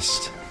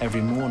pressed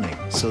every morning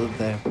so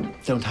that they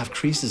don't have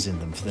creases in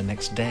them for the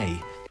next day.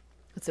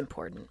 It's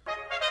important.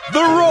 The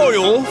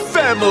royal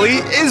family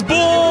is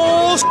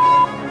balls.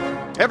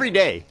 Every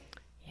day.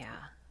 Yeah.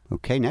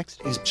 Okay,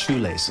 next. His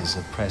shoelaces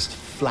are pressed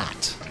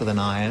flat with an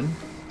iron.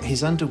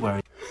 His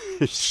underwear.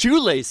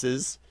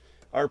 Shoelaces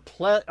are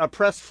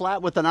pressed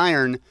flat with an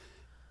iron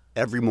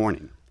every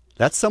morning.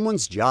 That's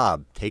someone's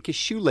job. Take his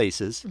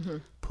shoelaces,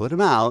 put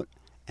them out,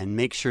 and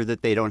make sure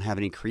that they don't have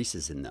any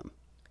creases in them.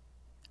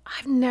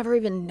 I've never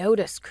even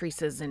noticed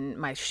creases in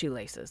my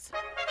shoelaces.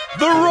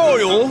 The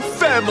royal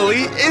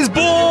family is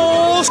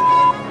balls.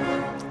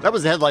 That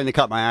was the headline that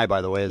caught my eye,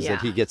 by the way, is Yeah.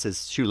 that he gets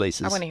his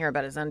shoelaces I want to hear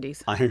about his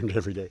undies. ironed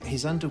every day.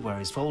 His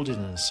underwear is folded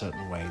in a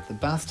certain way. The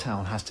bath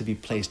towel has to be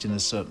placed in a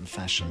certain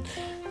fashion.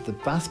 The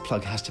bath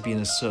plug has to be in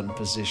a certain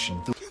position.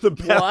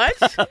 What?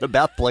 The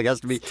bath plug has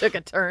to be Took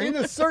a turn. in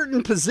a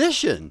certain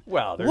position.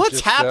 Well, there's what's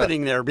just,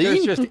 happening there,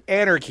 Bean? There's just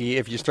anarchy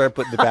if you start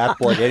putting the bath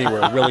plug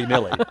anywhere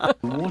willy-nilly. The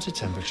water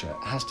temperature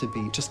has to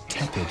be just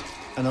tepid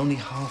and only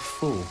half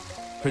full.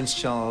 Prince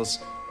Charles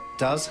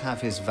does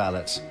have his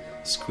valet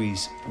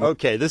squeeze.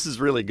 Okay, this is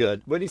really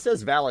good. When he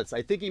says valets,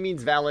 I think he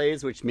means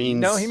valets, which means...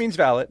 No, he means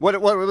valet. What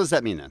does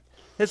that mean then?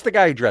 It's the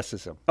guy who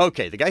dresses him.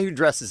 Okay, the guy who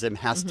dresses him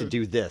has to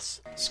do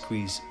this.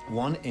 Squeeze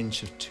 1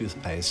 inch of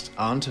toothpaste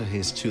onto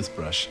his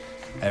toothbrush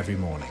every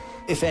morning.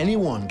 If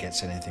anyone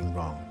gets anything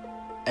wrong,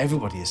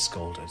 everybody is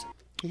scolded.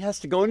 He has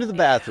to go into the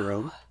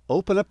bathroom,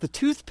 open up the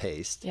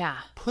toothpaste, Yeah.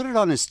 put it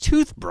on his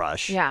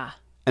toothbrush, Yeah.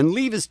 and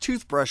leave his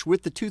toothbrush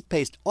with the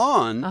toothpaste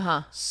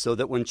on so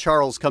that when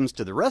Charles comes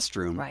to the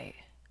restroom, Right.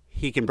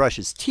 he can brush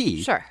his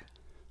teeth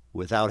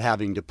without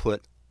having to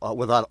put,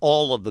 without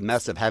all of the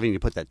mess of having to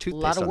put that A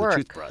lot toothpaste of on work. the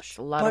toothbrush. It's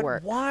a lot But of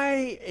work.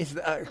 why is,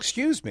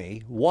 excuse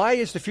me, why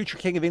is the future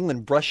king of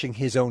England brushing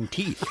his own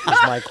teeth, is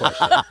my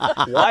question.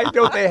 Why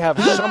don't they have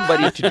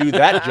somebody to do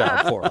that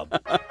job for him?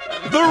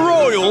 The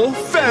royal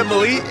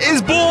family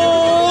is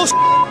balls.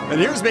 And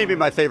here's maybe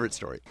my favorite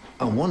story.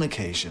 On one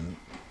occasion,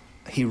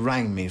 he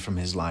rang me from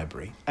his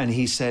library and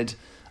he said,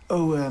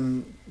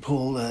 "Oh,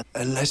 Paul,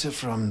 a letter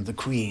from the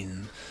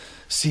Queen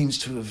seems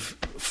to have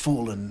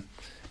fallen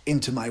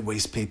into my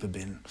waste paper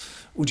bin.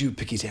 Would you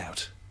pick it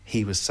out?"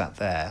 He was sat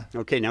there.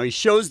 Okay, now he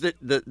shows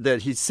that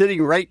he's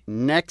sitting right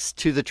next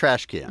to the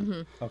trash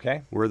can.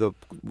 Okay. Where the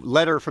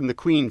letter from the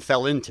Queen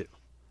fell into.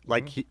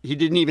 Like, he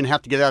didn't even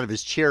have to get out of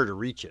his chair to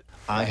reach it.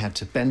 I had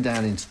to bend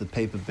down into the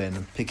paper bin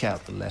and pick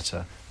out the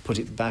letter, put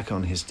it back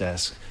on his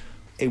desk.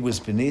 It was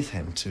beneath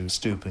him to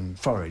stoop and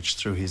forage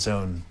through his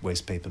own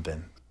waste paper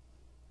bin.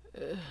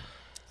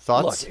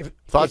 Thoughts? Look,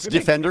 Thoughts, if-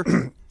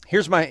 Defender?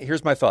 Here's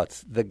my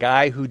thoughts. The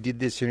guy who did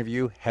this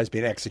interview has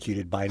been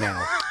executed by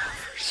now.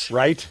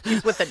 Right?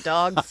 He's with the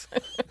dogs.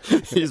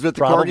 He's with the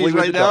Probably corgis with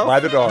right the now? by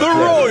the dog. The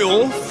yes.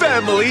 royal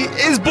family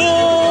is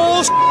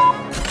balls.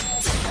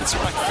 It's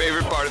my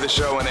favorite part of the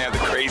show when they have the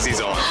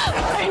crazies on.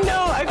 I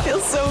know, I feel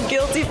so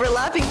guilty for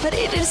laughing, but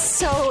it is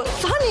so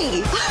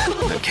funny.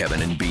 The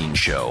Kevin and Bean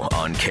Show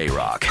on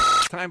K-Rock.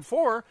 Time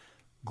for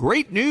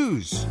great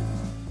news.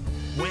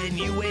 When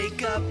you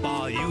wake up,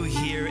 all you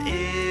hear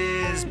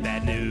is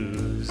bad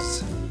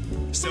news.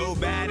 So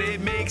bad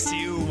it makes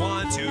you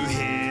want to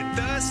hit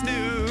the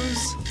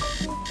snooze.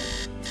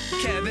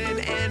 Kevin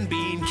and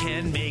Bean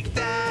can make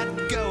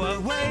that go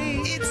away.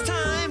 It's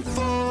time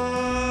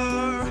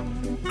for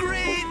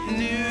great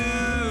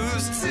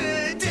news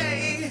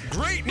today.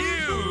 Great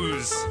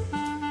news!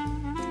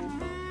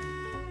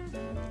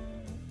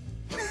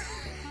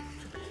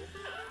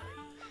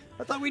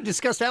 I thought we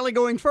discussed Allie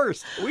going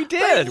first. We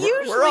did.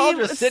 We're all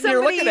just sitting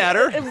here looking at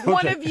her.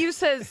 One of you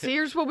says,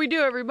 "Here's what we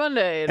do every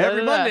Monday."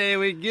 Every Monday,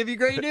 we give you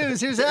great news.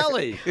 Here's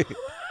Allie.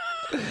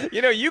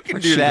 You know, you can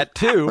do that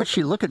too. What's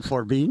she looking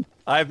for, Bean?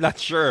 I'm not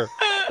sure.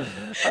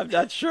 I'm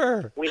not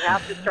sure. We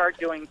have to start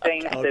doing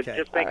things Okay. that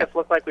just make us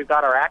look like we've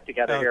got our act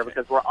together here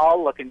because we're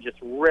all looking just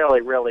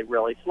really, really,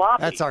 really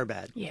sloppy. That's our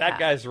bad. That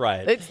guy's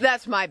right.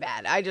 That's my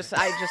bad. I just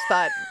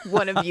thought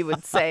one of you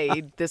would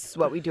say, "This is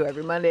what we do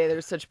every Monday."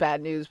 There's such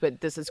bad news, but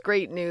this is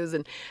great news,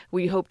 and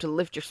we hope to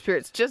lift your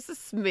spirits just a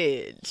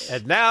smidge.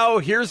 And now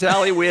here's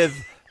Allie with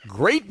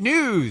Great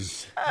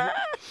news.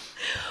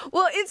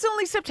 Well, it's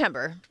only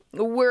September.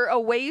 We're a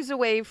ways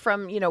away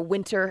from,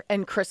 winter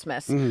and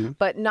Christmas,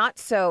 but not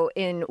so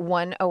in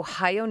one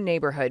Ohio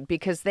neighborhood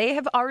because they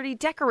have already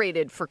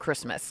decorated for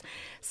Christmas.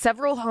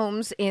 Several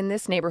homes in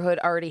this neighborhood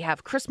already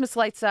have Christmas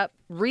lights up,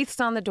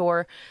 wreaths on the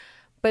door,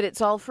 but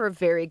it's all for a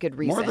very good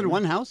reason. More than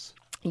one house?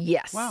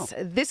 Yes. Wow.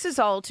 This is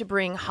all to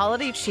bring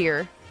holiday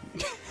cheer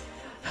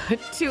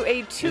to a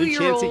Any chance he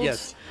 2-year-old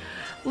gets.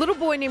 little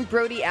boy named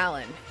Brody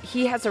Allen.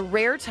 He has a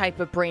rare type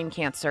of brain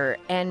cancer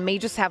and may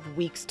just have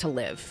weeks to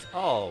live.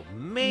 Oh,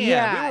 man.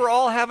 Yeah. We were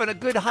all having a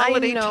good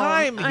holiday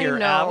time here, I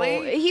know.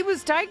 Allie. He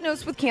was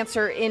diagnosed with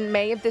cancer in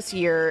May of this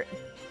year.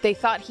 They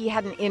thought he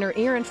had an inner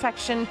ear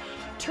infection.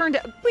 Turned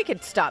out, we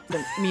could stop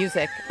the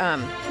music.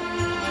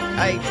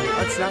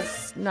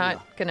 That's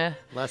not gonna.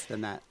 Less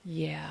than that.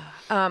 Yeah.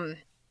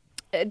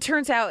 It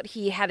turns out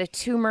he had a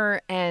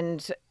tumor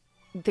and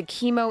the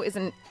chemo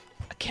isn't,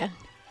 again,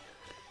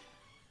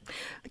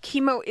 the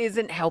chemo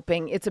isn't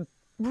helping. It's a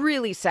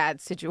really sad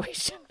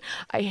situation.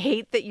 I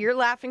hate that you're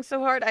laughing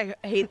so hard. I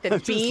hate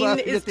that Bean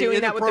is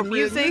doing that with the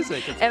music.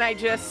 And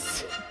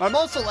I'm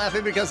also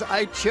laughing because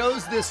I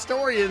chose this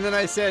story and then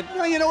I said,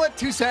 no, you know what?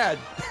 Too sad.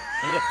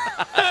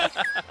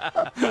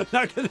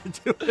 Not going to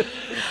do it.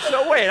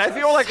 So wait, I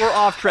feel like we're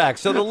off track.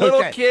 So the little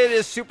Okay. kid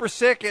is super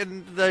sick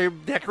and they're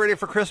decorated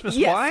for Christmas.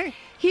 Yes. Why?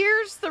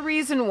 Here's the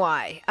reason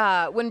why.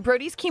 When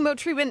Brody's chemo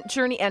treatment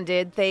journey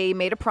ended, they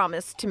made a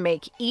promise to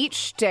make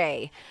each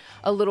day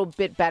a little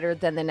bit better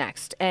than the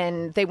next.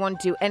 And they want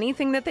to do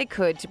anything that they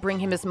could to bring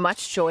him as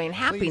much joy and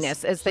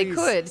happiness as they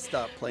could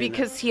stop playing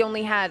because he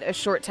only had a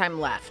short time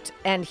left.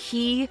 And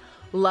he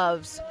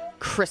loves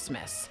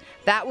Christmas.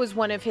 That was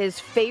one of his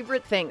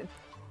favorite things.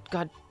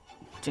 God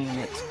damn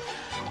it.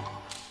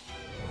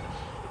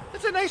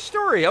 It's a nice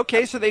story.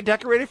 Okay, so they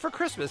decorated for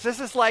Christmas. This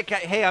is like,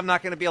 hey, I'm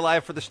not going to be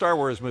alive for the Star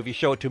Wars movie.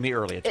 Show it to me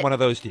early. It's one of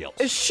those deals.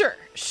 Sure.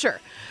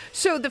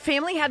 So the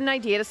family had an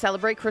idea to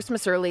celebrate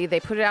Christmas early. They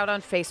put it out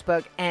on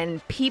Facebook,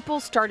 and people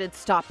started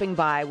stopping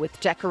by with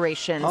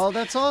decorations. Oh,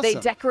 that's awesome. They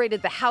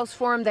decorated the house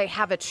for him. They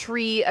have a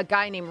tree. A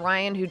guy named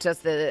Ryan who does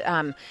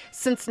the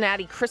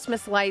Cincinnati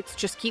Christmas lights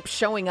just keeps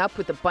showing up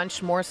with a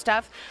bunch more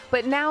stuff.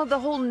 But now the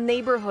whole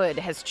neighborhood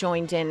has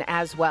joined in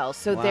as well.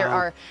 So there Wow.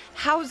 are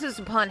houses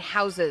upon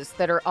houses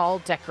that are all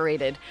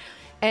decorated.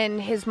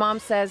 And his mom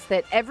says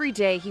that every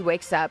day he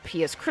wakes up,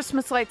 he has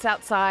Christmas lights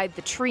outside,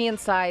 the tree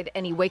inside,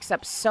 and he wakes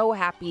up so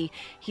happy.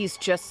 He's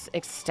just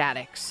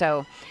ecstatic.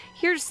 So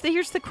here's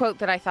the quote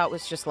that I thought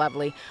was just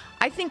lovely.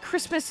 I think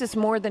Christmas is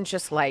more than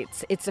just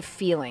lights. It's a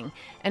feeling.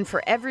 And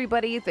for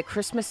everybody, the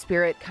Christmas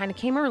spirit kind of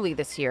came early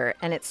this year,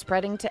 and it's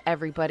spreading to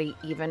everybody,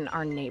 even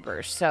our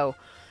neighbors. So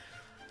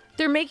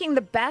they're making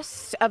the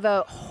best of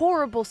a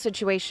horrible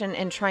situation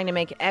and trying to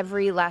make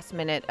every last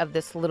minute of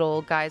this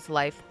little guy's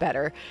life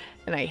better.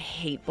 And I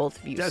hate both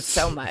of you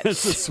so much.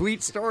 It's a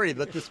sweet story,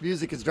 but this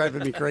music is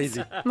driving me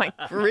crazy. My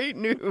great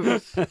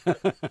news.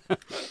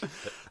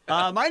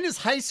 Mine is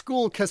high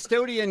school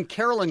custodian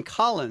Carolyn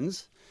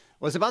Collins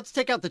was about to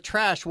take out the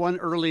trash one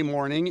early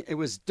morning. It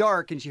was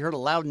dark, and she heard a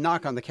loud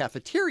knock on the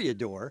cafeteria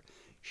door.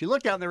 She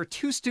looked out, and there were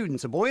two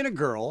students, a boy and a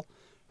girl,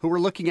 who were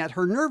looking at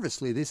her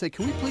nervously. They said,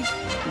 can we please...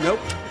 Nope.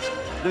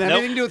 Didn't have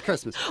anything to do with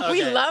Christmas.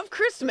 We love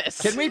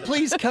Christmas. Can we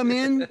please come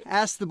in?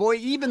 Asked the boy,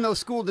 even though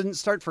school didn't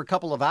start for a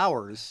couple of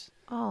hours.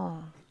 Oh.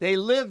 They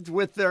lived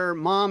with their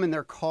mom in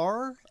their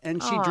car,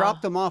 and she Aw.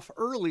 dropped them off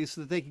early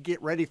so that they could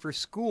get ready for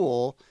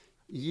school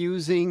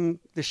using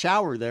the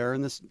shower there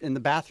in the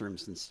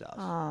bathrooms and stuff.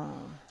 Oh.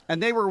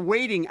 And they were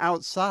waiting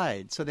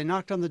outside, so they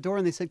knocked on the door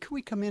and they said, "Can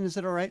we come in? Is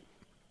it all right?"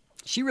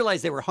 She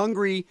realized they were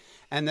hungry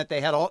and that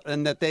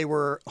they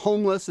were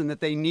homeless and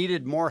that they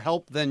needed more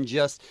help than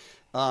just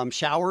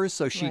showers.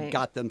 So she Right.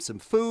 got them some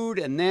food,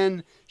 and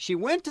then she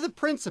went to the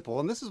principal.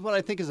 And this is what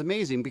I think is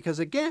amazing because,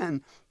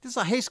 again, this is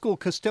a high school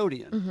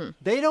custodian. Mm-hmm.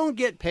 They don't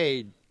get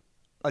paid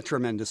a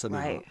tremendous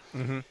amount.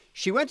 Right.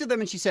 She went to them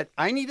and she said,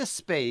 "I need a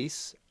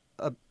space,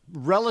 a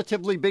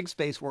relatively big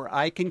space where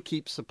I can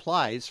keep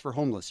supplies for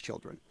homeless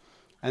children."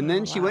 And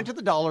then she went to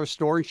the dollar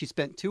store and she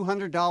spent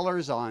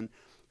 $200 on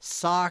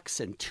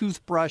socks and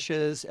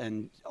toothbrushes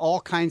and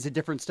all kinds of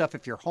different stuff.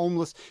 If you're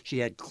homeless, she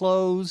had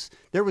clothes.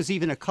 There was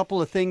even a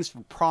couple of things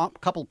for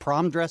couple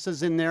prom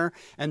dresses in there.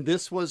 And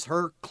this was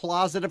her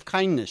closet of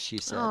kindness, she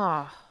said.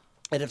 Oh.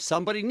 And if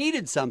somebody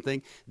needed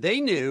something,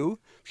 they knew.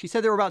 She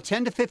said there were about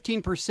 10 to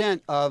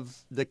 15%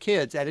 of the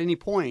kids at any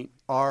point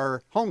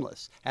are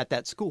homeless at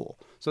that school.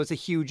 So it's a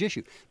huge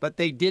issue. But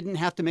they didn't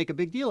have to make a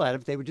big deal out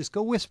of it. They would just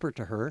go whisper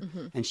to her,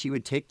 and she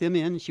would take them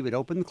in. She would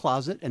open the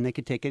closet, and they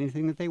could take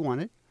anything that they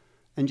wanted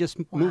and just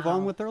move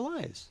on with their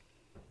lives.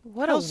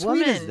 What How a sweet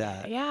woman. is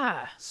that?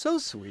 Yeah. So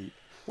sweet.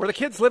 Were the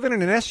kids living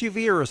in an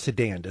SUV or a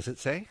sedan, does it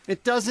say?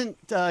 It doesn't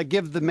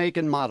give the make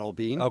and model,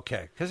 Bean.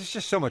 Okay, because it's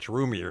just so much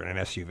roomier in an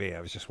SUV.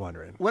 I was just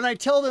wondering. When I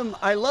tell them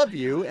I love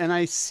you and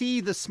I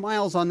see the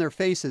smiles on their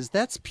faces,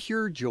 that's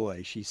pure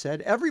joy, she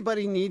said.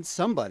 Everybody needs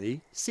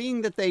somebody.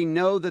 Seeing that they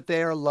know that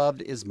they are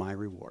loved is my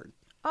reward.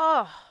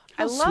 Oh,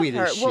 I How love sweet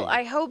her. is she? Well,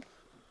 I hope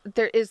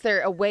Is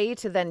there a way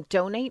to then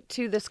donate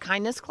to this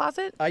kindness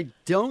closet? I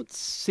don't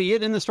see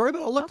it in the story,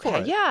 but I'll look for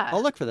it. Yeah.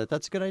 I'll look for that.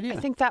 That's a good idea. I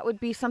think that would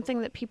be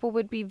something that people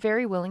would be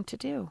very willing to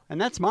do. And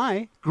that's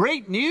my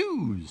great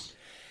news.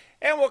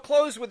 And we'll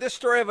close with this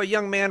story of a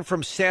young man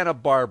from Santa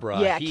Barbara.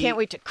 Yeah, can't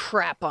wait to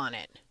crap on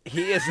it.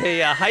 He is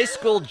a high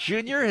school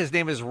junior. His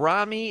name is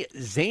Rami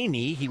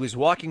Zaini. He was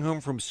walking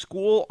home from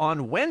school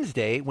on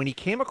Wednesday when he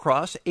came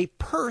across a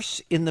purse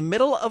in the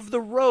middle of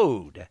the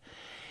road.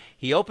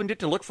 He opened it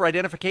to look for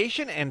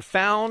identification and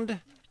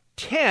found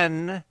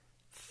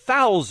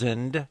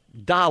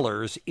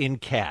 $10,000 in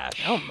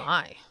cash. Oh,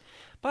 my.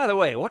 By the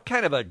way, what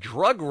kind of a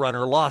drug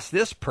runner lost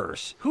this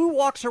purse? Who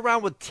walks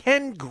around with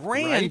 10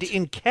 grand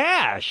in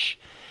cash?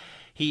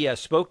 He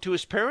spoke to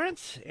his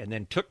parents and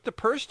then took the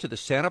purse to the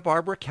Santa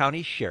Barbara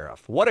County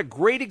Sheriff. What a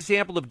great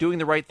example of doing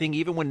the right thing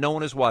even when no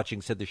one is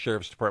watching, said the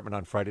Sheriff's Department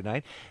on Friday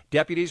night.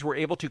 Deputies were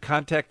able to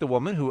contact the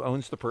woman who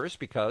owns the purse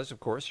because, of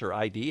course, her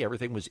ID,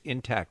 everything was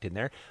intact in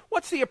there.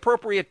 What's the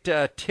appropriate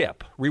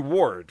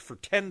reward for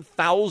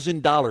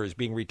 $10,000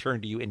 being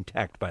returned to you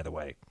intact, by the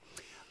way?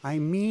 I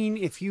mean,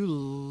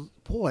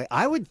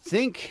 I would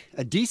think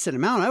a decent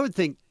amount. I would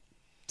think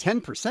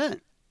 10%.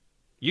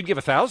 You'd give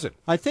 1,000.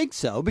 I think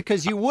so,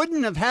 because you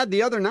wouldn't have had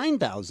the other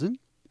 9,000.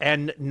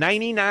 And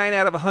 99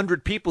 out of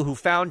 100 people who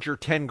found your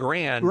 10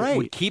 grand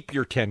would keep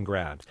your 10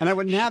 grand. And I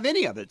wouldn't have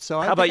any of it.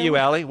 So how about you,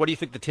 Allie? What do you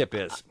think the tip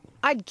is?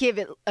 I'd give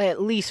it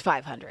at least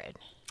 $500.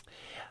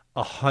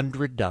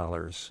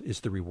 $100 is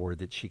the reward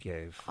that she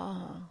gave.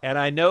 Oh. And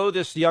I know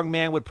this young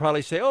man would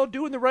probably say, "Oh,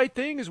 doing the right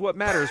thing is what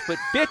matters." But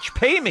bitch,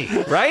 pay me,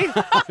 right?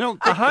 I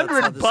don't think $100.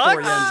 That's how the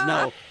story ends,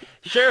 no.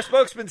 Sheriff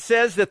spokesman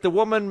says that the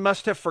woman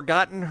must have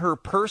forgotten her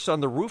purse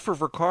on the roof of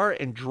her car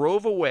and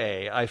drove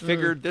away. I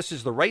figured this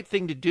is the right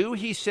thing to do,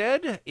 he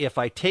said, if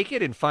I take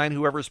it and find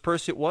whoever's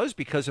purse it was,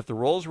 because if the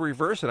roles were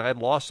reversed and I had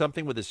lost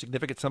something with a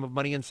significant sum of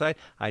money inside,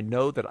 I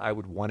know that I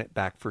would want it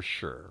back for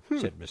sure,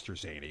 said Mr.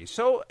 Zaini.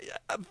 So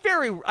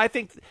I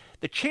think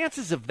the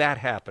chances of that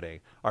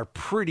happening are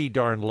pretty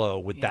darn low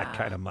with that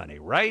kind of money,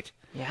 right?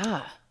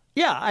 Yeah.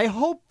 Yeah, I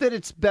hope that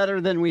it's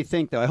better than we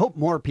think, though. I hope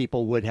more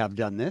people would have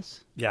done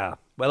this. Yeah.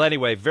 Well,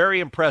 anyway, very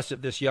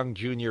impressive, this young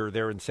junior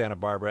there in Santa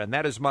Barbara. And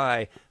that is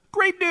my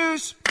great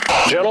news.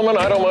 Gentlemen,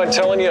 I don't mind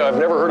telling you, I've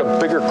never heard a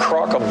bigger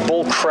crock of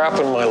bull crap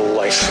in my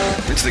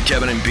life. It's the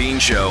Kevin and Bean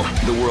Show,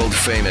 the world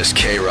famous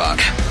K-Rock.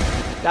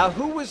 Now,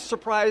 who was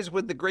surprised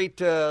when the great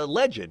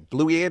legend,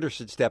 Louie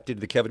Anderson, stepped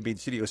into the Kevin Bean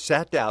studio,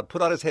 sat down,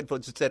 put on his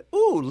headphones, and said,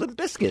 "Ooh, Limp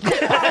Bizkit." Who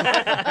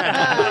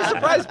was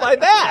surprised by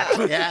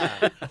that?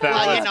 Yeah.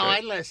 Well, I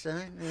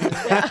listen.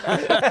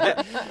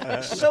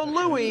 So,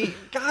 Louie,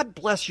 God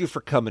bless you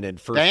for coming in,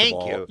 first Thank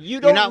of all. you. You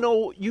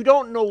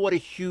don't know what a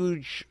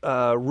huge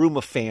room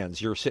of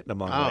fans you're sitting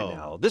among right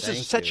now. This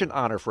is such an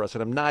honor for us,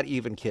 and I'm not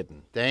even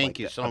kidding. Thank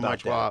you so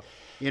much. Well,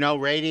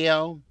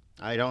 radio,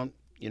 I don't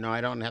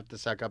have to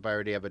suck up. I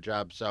already have a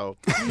job. So,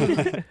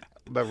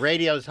 but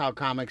radio's how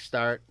comics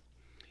start,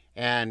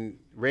 and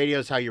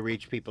radio's how you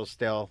reach people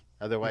still.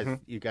 Otherwise,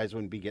 you guys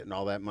wouldn't be getting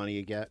all that money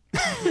you get.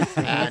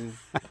 And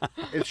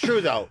it's true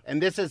though. And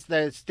this is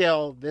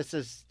still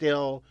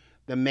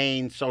the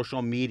main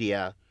social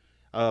media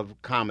of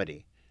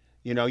comedy.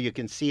 You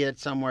can see it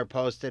somewhere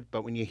posted,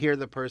 but when you hear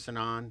the person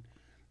on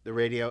the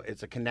radio,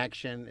 it's a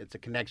connection. It's a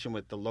connection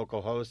with the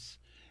local hosts.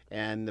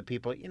 And the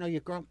people,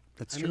 you grow.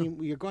 That's true. I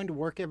mean, you're going to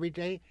work every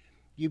day.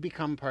 You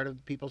become part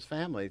of people's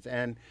families,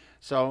 and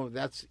so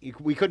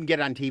we couldn't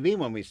get on TV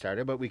when we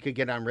started, but we could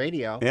get on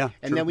radio. Yeah,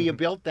 and then we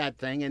built that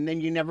thing, and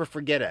then you never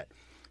forget it,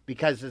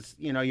 because it's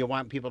you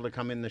want people to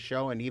come in the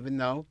show, and even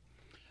though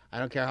I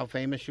don't care how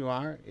famous you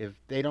are, if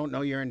they don't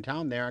know you're in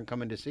town, they aren't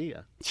coming to see you.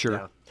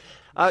 Sure.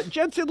 Yeah.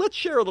 Jensen, let's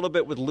share a little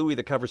bit with Louie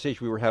the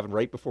conversation we were having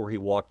right before he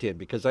walked in,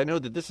 because I know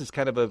that this is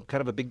kind of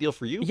a big deal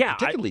for you,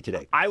 particularly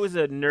today. I was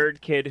a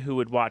nerd kid who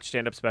would watch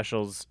stand-up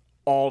specials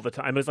all the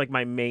time. It was like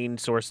my main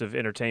source of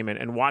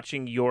entertainment, and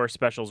watching your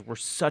specials were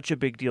such a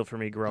big deal for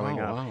me growing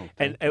up. Wow.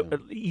 And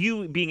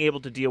you being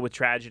able to deal with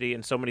tragedy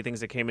and so many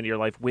things that came into your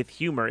life with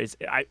humor is,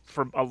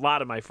 for a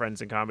lot of my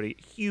friends in comedy,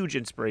 huge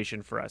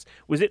inspiration for us.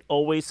 Was it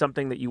always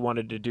something that you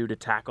wanted to do, to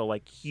tackle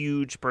like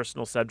huge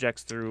personal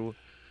subjects through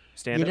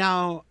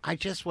stand-up? I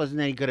just wasn't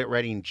any good at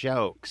writing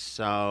jokes,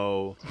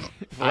 so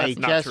that's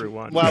not true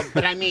one. Well,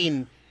 but I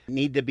mean,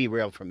 need to be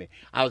real for me.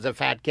 I was a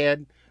fat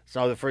kid.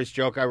 So the first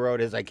joke I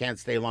wrote is, "I can't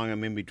stay long.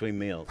 I'm in between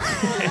meals." So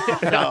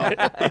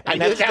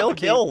that still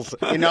kills.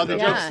 The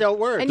joke still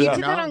works. And you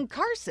did that on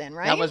Carson,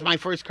 right? That was my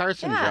first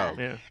Carson joke.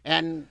 Yeah.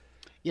 And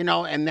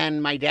and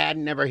then my dad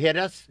never hit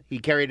us. He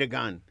carried a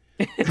gun.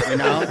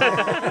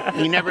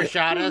 He never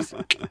shot us.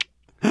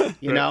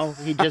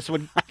 He just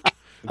would.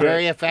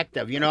 Very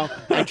effective.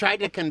 I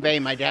tried to convey,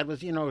 my dad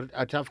was,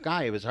 a tough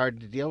guy. It was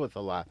hard to deal with a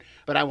lot.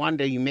 But I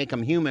wanted to make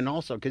him human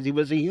also, because he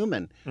was a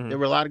human. Mm-hmm. There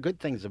were a lot of good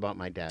things about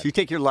my dad. So you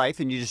take your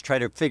life and you just try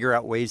to figure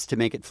out ways to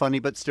make it funny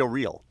but still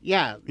real.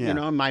 Yeah.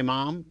 My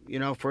mom,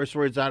 first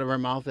words out of her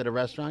mouth at a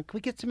restaurant, "Can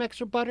we get some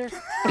extra butter?"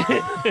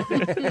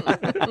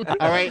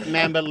 All right,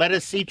 man, but let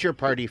us seat your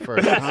party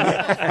first.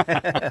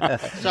 Huh?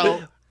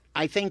 So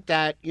I think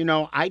that,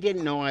 I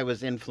didn't know I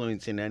was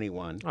influencing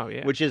anyone. Oh,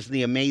 yeah. Which is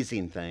the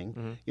amazing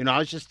thing. I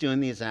was just doing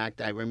these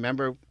acts. I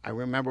remember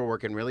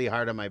working really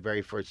hard on my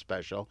very first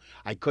special.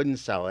 I couldn't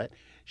sell it.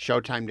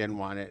 Showtime didn't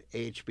want it.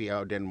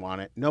 HBO didn't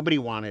want it. Nobody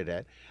wanted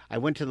it. I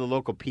went to the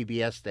local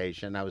PBS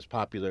station. I was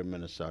popular in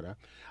Minnesota.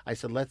 I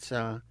said,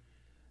 why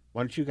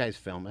don't you guys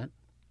film it?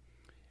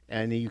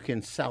 And you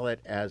can sell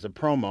it as a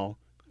promo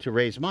to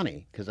raise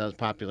money, because I was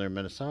popular in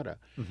Minnesota.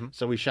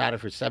 So we shot it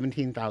for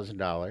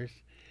 $17,000.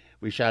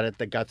 We shot at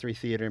the Guthrie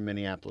Theater in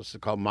Minneapolis.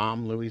 It's called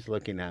Mom, Louie's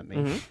Looking at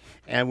Me.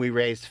 And we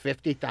raised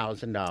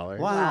 $50,000.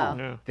 Wow.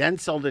 Yeah. Then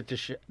sold it to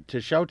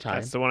Showtime.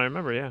 That's the one I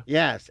remember, yeah.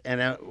 Yes.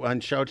 And on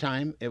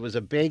Showtime, it was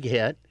a big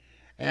hit.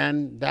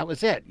 And that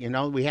was it.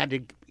 We had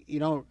to,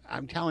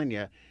 I'm telling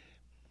you,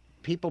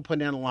 people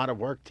put in a lot of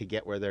work to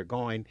get where they're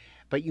going.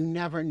 But you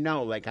never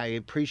know. Like, I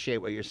appreciate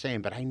what you're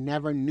saying, but I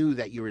never knew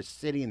that you were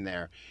sitting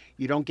there.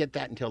 You don't get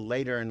that until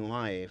later in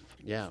life.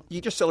 Yeah. You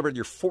just celebrated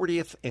your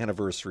 40th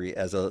anniversary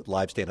as a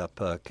live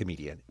stand-up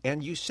comedian,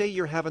 and you say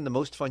you're having the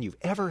most fun you've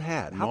ever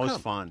had. How Most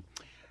come? fun.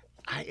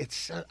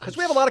 Because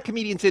we have a lot of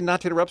comedians in,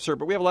 not to interrupt, sir,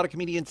 but we have a lot of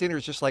comedians in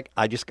who's just like,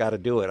 I just got to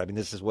do it. I mean,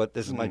 this is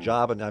my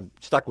job, and I'm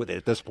stuck with it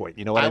at this point.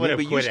 You know what I mean? would have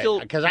But quit you still...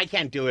 because I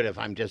can't do it if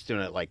I'm just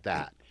doing it like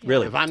that.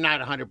 Really? If I'm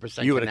not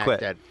 100% You would have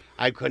connected, quit.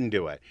 I couldn't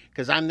do it.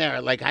 Because I'm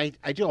there. Like, I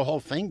do a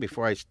whole thing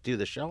before I do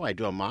the show. I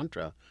do a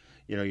mantra.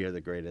 You're the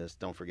greatest.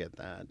 Don't forget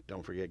that.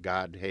 Don't forget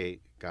God. Hey,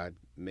 God,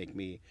 make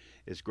me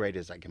as great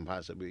as I can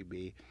possibly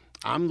be.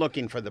 I'm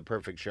looking for the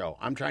perfect show.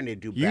 I'm trying to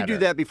do better. You do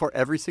that before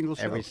every single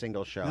show? Every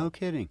single show. No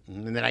kidding.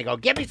 And then I go,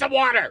 give me some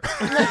water.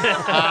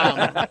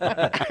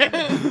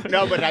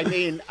 No, but I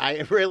mean,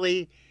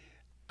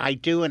 I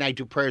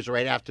do prayers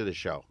right after the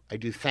show. I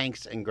do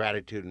thanks and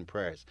gratitude and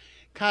prayers.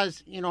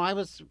 Because, I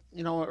was,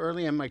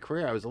 early in my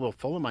career, I was a little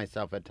full of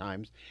myself at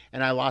times,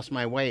 and I lost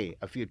my way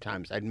a few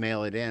times. I'd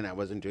mail it in. I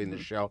wasn't doing the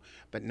show.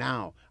 But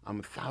now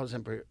I'm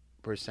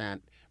 1,000%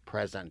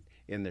 present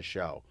in the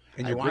show.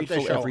 And you're I want the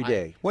grateful show. every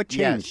day. What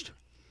changed? Yes.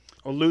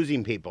 Well,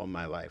 losing people in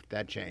my life,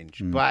 that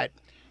changed. But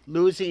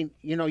losing,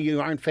 you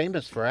aren't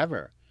famous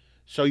forever.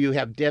 So you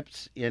have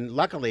dips in,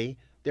 luckily,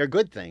 they're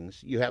good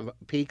things. You have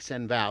peaks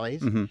and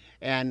valleys.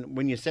 And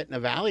when you sit in a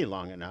valley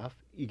long enough,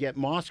 you get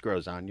moss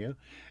grows on you.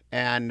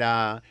 And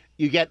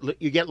you get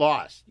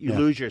lost. You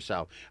lose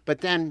yourself.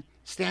 But then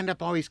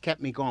stand-up always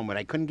kept me going. When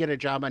I couldn't get a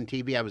job on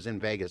TV, I was in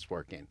Vegas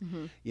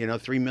working.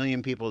 3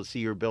 million people see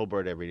your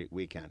billboard every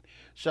weekend.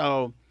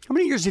 So how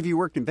many years have you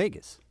worked in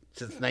Vegas?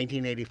 Since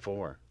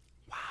 1984.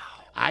 Wow.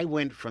 I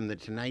went from The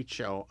Tonight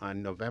Show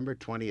on November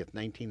 20th,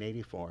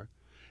 1984,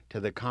 to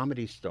the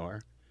Comedy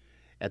Store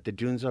at the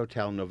Dunes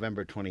Hotel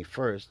November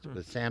 21st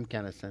with Sam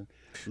Kinison,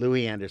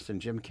 Louie Anderson,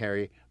 Jim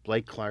Carrey,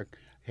 Blake Clark,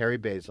 Harry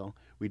Basil.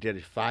 We did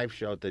a 5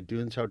 show at the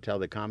Dunes Hotel,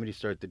 the Comedy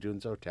Store at the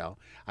Dunes Hotel.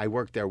 I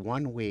worked there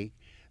 1 week.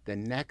 The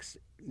next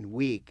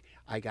week,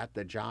 I got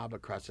the job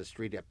across the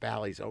street at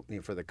Bally's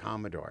opening for the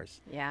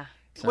Commodores. Yeah.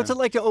 So, What's it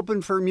like to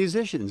open for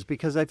musicians?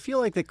 Because I feel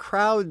like the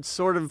crowd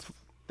sort of...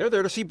 They're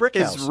there to see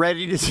Brickhouse. Is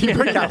ready to see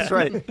Brickhouse,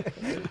 right?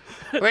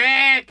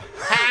 Brickhouse!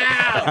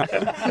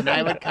 And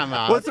I would come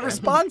out. What's the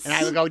response? And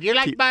I would go, do you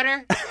like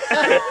butter?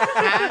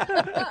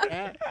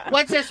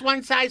 What's this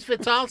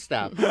one-size-fits-all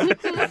stuff?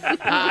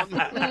 I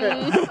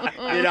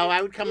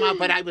would come out,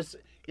 but I was...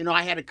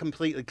 I had a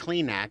completely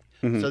clean act,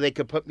 so they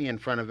could put me in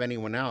front of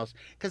anyone else,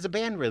 because the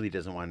band really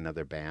doesn't want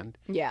another band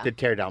to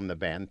tear down the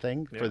band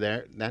thing for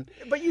their then.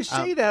 But you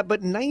say that,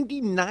 but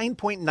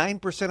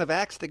 99.9% of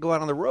acts that go out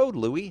on the road,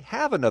 Louie,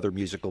 have another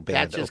musical band.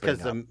 That's just because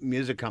the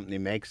music company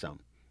makes them.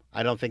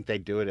 I don't think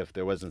they'd do it if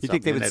there wasn't. You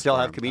think they would still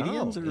have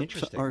comedians or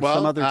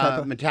some other type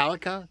of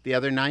Metallica the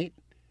other night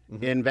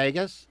in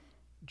Vegas?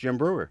 Jim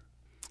Brewer.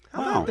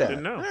 How about that?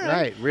 Didn't know.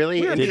 Right,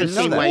 really We're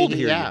interesting getting way old to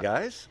here, yeah. you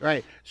guys.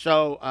 Right.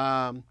 So,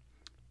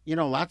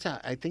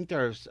 I think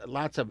there's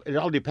lots of, it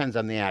all depends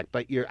on the act,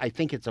 but I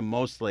think it's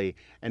mostly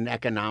an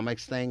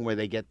economics thing where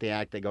they get the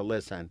act, they go,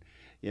 listen,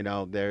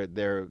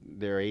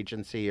 their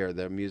agency or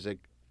their music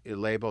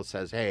label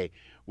says, hey,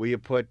 will you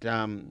put,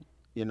 Limp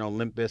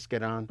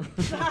Bizkit on?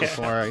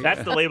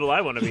 That's the label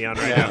I want to be on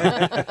right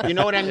now. You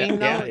know what I mean,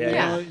 though?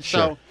 Yeah.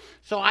 So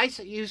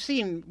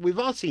we've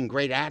all seen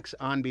great acts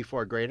on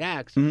before great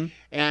acts.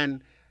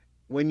 And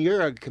when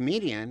you're a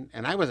comedian,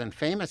 and I wasn't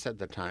famous at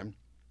the time,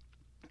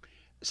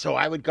 so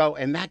I would go,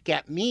 and that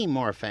got me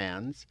more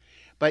fans.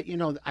 But,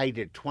 I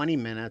did 20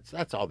 minutes.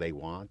 That's all they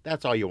want.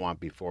 That's all you want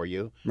before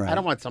you. Right. I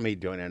don't want somebody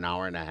doing an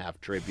hour-and-a-half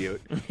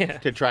tribute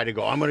to try to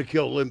go, I'm going to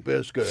kill Limp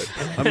Bizkit.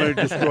 I'm going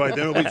to destroy them.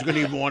 Nobody's going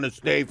to even want to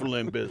stay for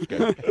Limp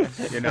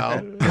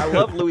Bizkit. I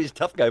love Louie's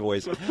tough guy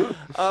voice.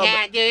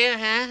 Yeah, do you,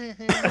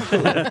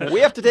 huh? We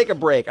have to take a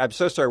break. I'm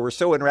so sorry. We're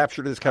so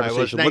enraptured in this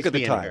conversation. Nice Look at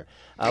the time.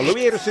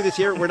 Louie Anderson is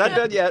here. We're not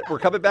done yet. We're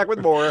coming back with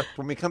more.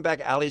 When we come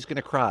back, Allie's going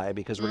to cry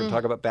because we're going to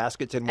talk about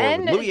baskets and more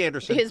and with Louie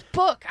Anderson. His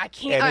book. I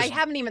can't. I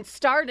haven't even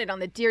started on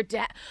the Dear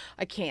Dad.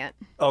 I can't.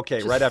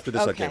 Okay, right after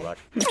this, okay, Rock.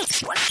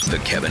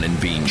 The Kevin and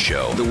Bean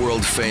Show, the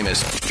world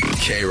famous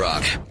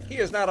K-Rock. He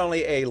is not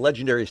only a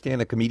legendary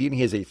stand-up comedian,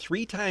 he is a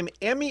 3-time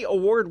Emmy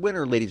Award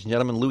winner, ladies and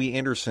gentlemen. Louie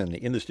Anderson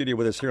in the studio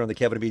with us here on the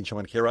Kevin and Bean Show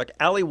on K-Rock.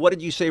 Allie, what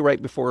did you say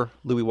right before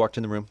Louie walked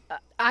in the room?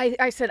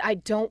 I said I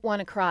don't want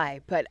to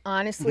cry, but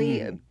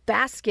honestly,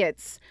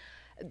 Baskets.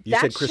 You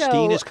said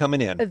Christine is coming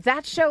in.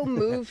 That show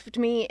moved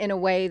me in a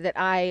way that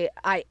I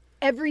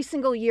every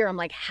single year, I'm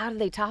like, how do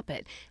they top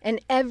it? And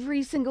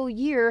every single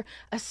year,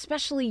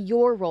 especially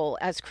your role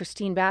as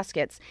Christine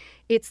Baskets,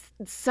 it's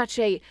such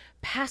a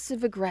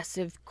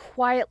passive-aggressive,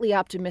 quietly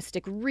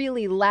optimistic,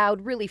 really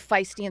loud, really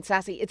feisty and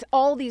sassy. It's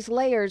all these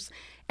layers,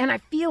 and I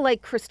feel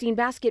like Christine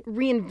Basket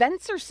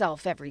reinvents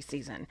herself every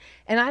season.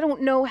 And I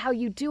don't know how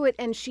you do it,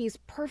 and she's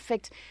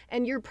perfect,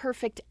 and you're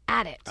perfect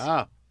at it.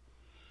 Oh,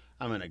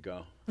 I'm going to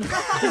go. Is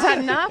that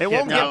enough? It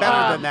won't get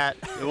better than that.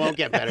 It won't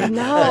get better than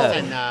No.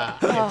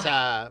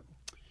 that.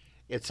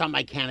 It's something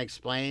I can't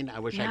explain. I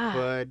wish I Yeah.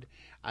 could.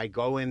 I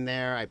go in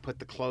there, I put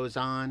the clothes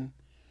on,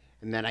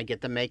 and then I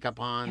get the makeup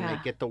on, Yeah. I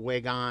get the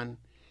wig on,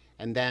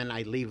 and then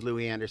I leave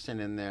Louie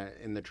Anderson in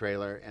the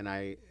trailer, and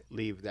I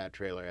leave that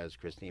trailer as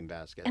Christine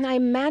Basket. And I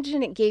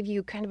imagine it gave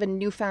you kind of a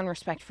newfound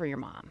respect for your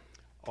mom.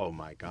 Oh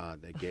my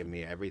God, they gave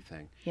me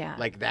everything. Yeah.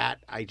 Like that,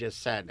 I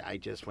just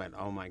went,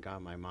 oh my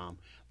God, my mom.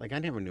 Like I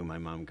never knew my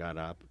mom got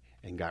up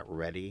and got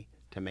ready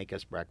to make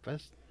us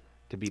breakfast,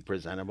 to be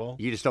presentable.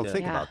 You just don't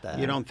think about that.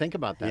 You don't think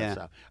about that Yeah.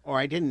 stuff. Or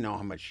I didn't know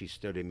how much she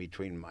stood in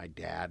between my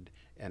dad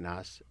and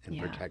us and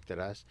protected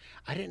us.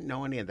 I didn't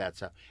know any of that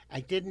stuff.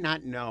 I did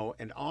not know,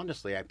 and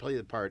honestly, I play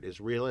the part as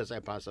real as I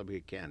possibly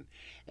can.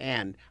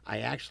 And I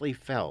actually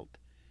felt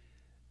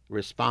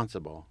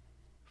responsible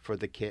for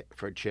the kid,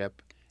 for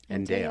Chip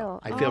and Dale.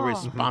 I feel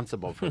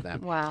responsible for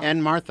them. Wow.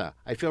 And Martha.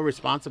 I feel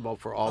responsible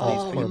for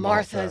all these people.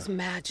 Martha's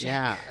magic.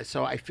 Yeah.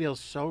 So I feel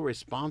so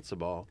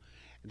responsible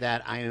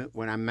that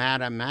when I'm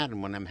mad, I'm mad,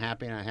 and when I'm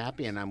happy, I'm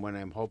happy, and when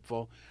I'm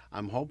hopeful,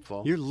 I'm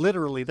hopeful. You're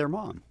literally their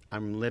mom.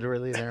 I'm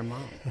literally their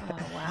mom. Oh,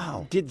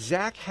 wow. Did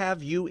Zach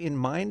have you in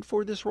mind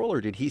for this role,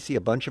 or did he see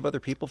a bunch of other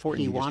people for it?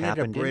 He and you just wanted a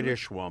happened in?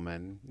 British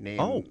woman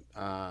named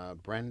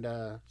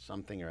Brenda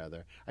something or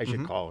other. I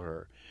should call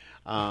her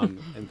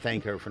and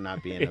thank her for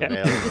not being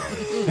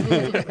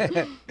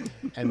available.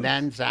 And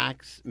then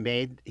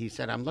he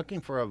said, I'm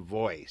looking for a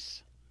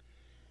voice.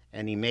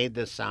 And he made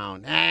the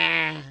sound,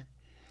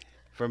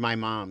 for my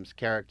mom's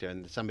character.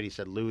 And somebody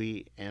said,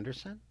 Louie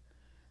Anderson?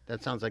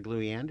 That sounds like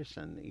Louie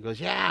Anderson. He goes,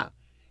 yeah.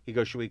 He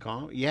goes, should we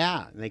call him?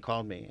 Yeah. And they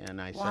called me.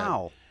 And I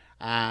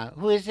said,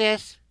 who is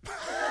this?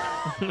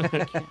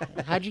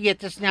 How'd you get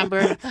this number?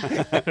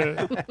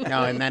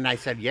 No, and then I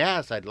said,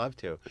 yes, I'd love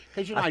to.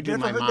 Because, I do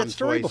my mom's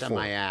voice on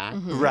my act.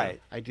 Mm-hmm.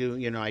 Right. I do,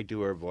 I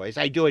do her voice.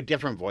 I do a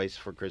different voice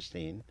for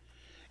Christine.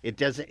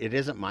 It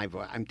isn't my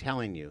voice. I'm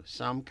telling you,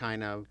 some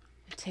kind of...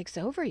 It takes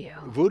over you.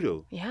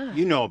 Voodoo. Yeah.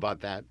 You know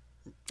about that,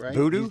 right?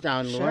 Voodoo? He's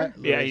down in Sure.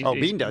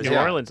 Bean does. New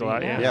Orleans a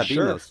lot, yeah. Yeah, Bean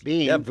does.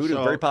 Bean, Yeah, voodoo,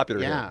 very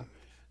popular Yeah. here.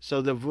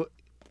 So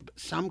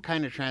some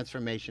kind of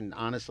transformation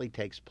honestly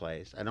takes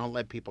place. I don't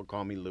let people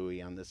call me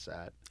Louie on the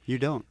set. You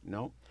don't?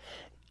 No.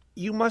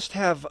 You must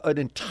have an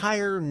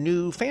entire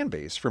new fan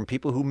base from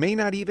people who may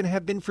not even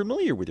have been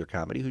familiar with your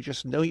comedy, who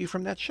just know you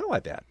from that show, I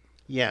bet.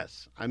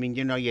 Yes. I mean,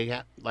 you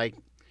have, like,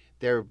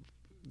 they're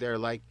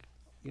like,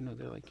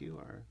 they're like you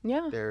are.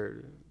 Yeah.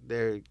 They're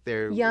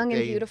Young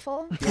and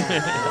beautiful.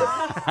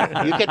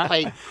 Yeah. You could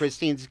play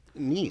Christine's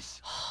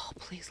niece. Oh,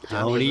 please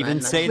Don't even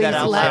say Please that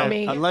out let loud.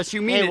 me. Unless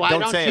you mean it,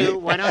 don't say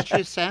it. Why don't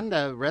you send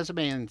a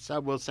resume and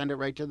we'll send it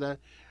right to the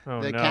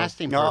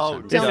casting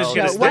No, person. Don't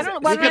go. Why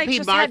don't you could I be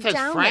just head Martha's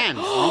down friend.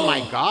 there? Oh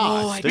my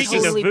God! I'd Speaking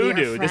of totally be her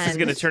voodoo, this is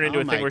going to friend. turn into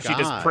Oh a thing my where she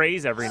just God.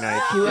 prays every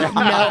night. You have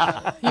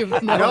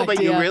no No, but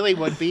you idea. really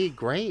would be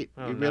great.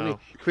 Oh, You really. no.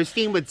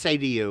 Christine would say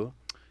to you,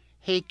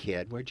 "Hey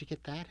kid, where'd you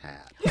get that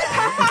hat?"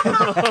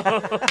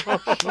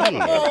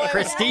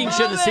 Christine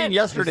should have seen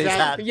yesterday's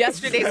hat.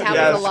 Yesterday's hat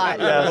Yes, was a lot.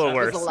 yes. A little It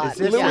was worse. a lot.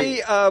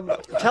 Louie,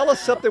 tell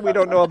us something we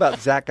don't know about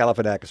Zach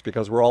Galifianakis,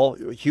 because we're all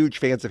huge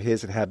fans of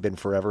his and have been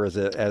forever as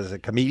a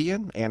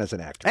comedian and as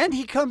an actor. And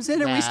he comes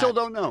in and we still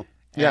don't know.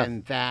 Yeah.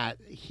 And that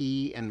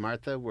he and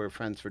Martha were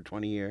friends for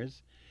 20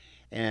 years,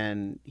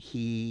 and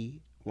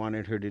he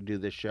wanted her to do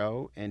the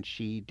show, and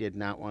she did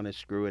not want to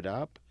screw it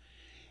up,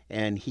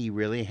 and he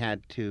really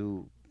had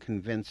to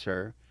convince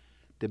her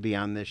to be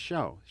on this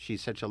show.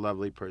 She's such a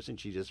lovely person.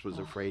 She just was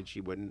afraid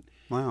she wouldn't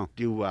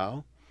do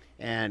well,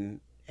 and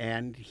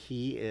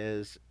he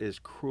is as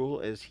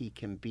cruel as he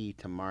can be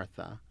to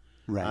Martha.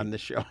 Right. On the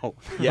show,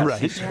 Yes.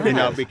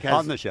 Right. Because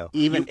on the show,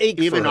 even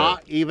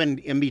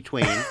in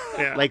between,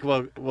 Yeah. like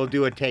we'll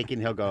do a take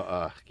and he'll go,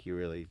 "Ugh,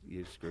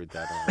 you screwed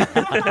that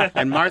up,"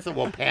 and Martha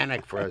will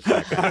panic for a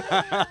second.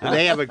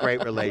 They have a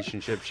great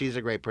relationship. She's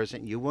a great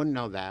person. You wouldn't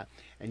know that,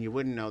 and you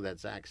wouldn't know that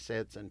Zach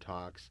sits and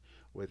talks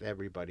with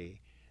everybody,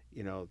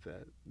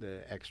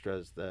 the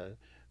extras, the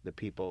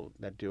people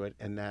that do it,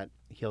 and that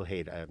he'll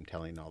hate I'm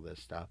telling all this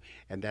stuff,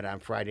 and that on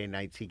Friday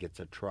nights he gets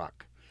a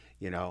truck,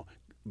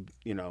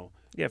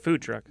 Yeah,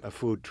 food truck. a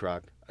food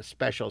truck, a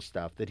special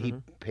stuff that he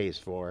pays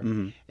for,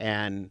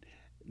 and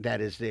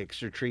that is the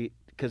extra treat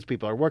because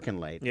people are working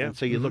late. Yeah. And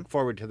so you look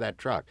forward to that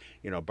truck,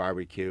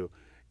 barbecue,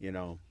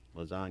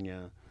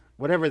 lasagna,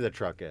 whatever the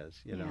truck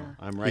is,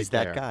 I'm right He's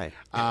there. that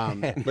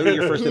guy. Louie,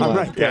 you're first in line.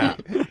 right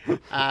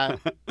there.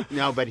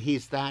 No, but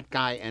he's that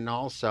guy, and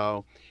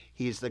also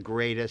he's the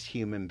greatest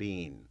human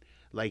being.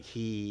 Like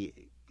he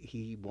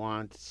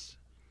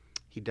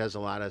does a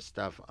lot of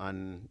stuff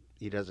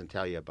he doesn't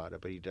tell you about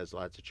it, but he does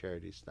lots of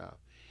charity stuff.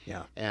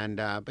 Yeah. And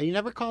but he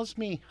never calls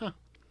me. Huh.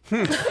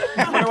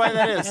 I wonder why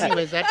that is.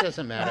 Anyways, that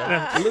doesn't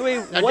matter. Louie,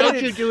 now,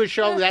 don't you do a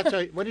show?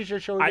 What is your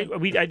show? I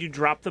do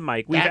Drop the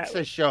Mic. That's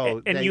a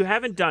show. And you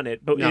haven't done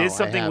it, but No, it is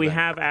something we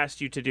haven't. have asked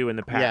you to do in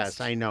the past.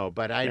 Yes, I know,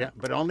 but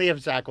but only if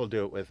Zach will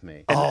do it with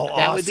me. Oh,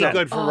 that would be awesome.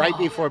 good for right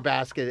before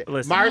basket.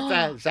 Listen.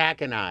 Martha,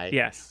 Zach, and I.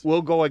 Yes.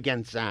 We'll go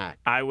against Zach.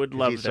 I would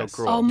love He's this.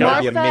 so cool. Oh,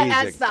 That would Martha be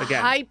amazing. as the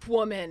Again. hype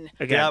woman.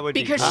 Again. That would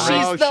be Because great.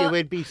 she's the... she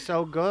would be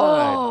so good.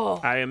 Oh,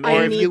 I am. I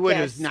Or if need you would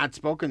this. have not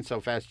spoken so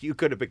fast, you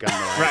could have become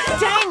the Right.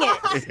 Dang it.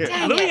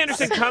 Dang Louie it.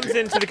 Anderson comes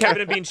into the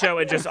Kevin and Bean show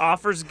and just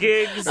offers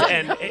gigs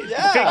and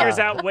figures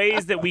out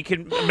ways that we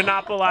can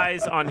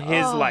monopolize on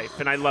his life,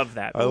 and I love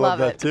that. I love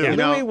that too. Yeah.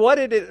 Louie, what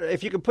did it,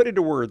 if you could put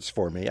into words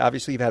for me,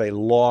 obviously you've had a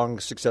long,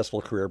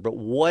 successful career, but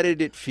what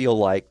did it feel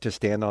like to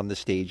stand on the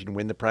stage and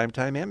win the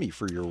Primetime Emmy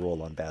for your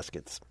role on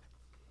Baskets?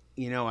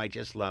 I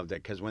just loved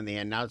it because when they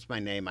announced my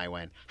name, I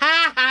went,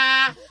 ha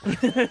ha!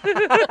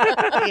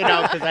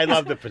 Because I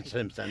love the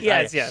Simpsons.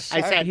 Yes.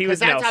 I said, He because was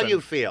that's how Nelson. you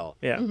feel.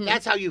 Yeah.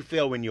 That's how you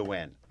feel when you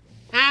win.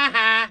 Ha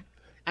ha!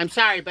 I'm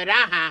sorry, but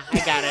I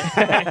got it.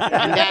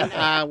 And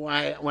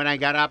then when I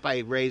got up, I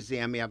raised the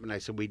Emmy up and I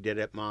said, "We did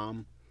it,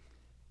 Mom."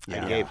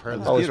 Yeah. I gave her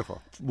That's the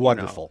beautiful.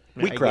 Wonderful.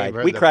 I We gave cried.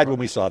 her We the cried when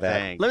we saw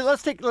that. Thanks.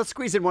 Let's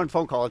squeeze in one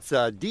phone call. It's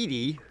Dee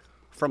Dee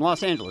from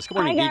Los Angeles. Good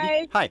morning, Hi, Dee Dee.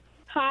 guys. Hi.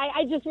 Hi,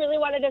 I just really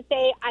wanted to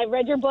say I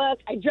read your book.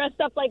 I dressed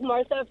up like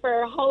Martha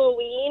for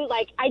Halloween.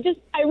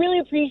 I really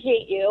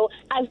appreciate you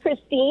as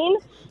Christine.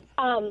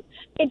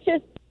 It's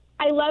just,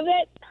 I love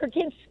it. Her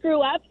kids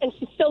screw up and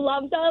she still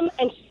loves them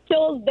and she's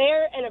still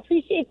there and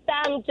appreciates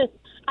them.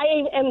 I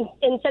am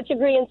in such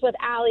agreement with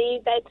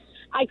Allie that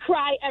I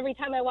cry every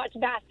time I watch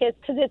Baskets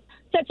because it's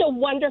such a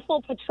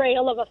wonderful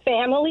portrayal of a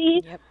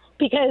family. Yep.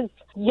 Because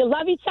you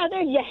love each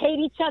other, you hate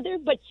each other,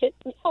 but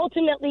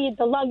ultimately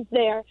the love's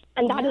there,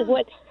 and that is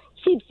what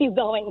keeps you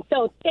going.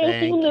 So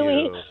thank you,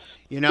 Louie.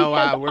 We're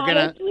because gonna.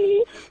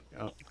 honestly,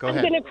 Go I'm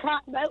ahead. gonna cry,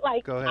 but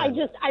Go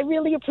ahead. I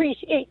really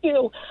appreciate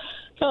you.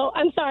 So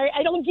I'm sorry,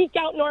 I don't geek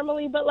out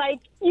normally, but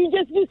you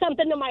just do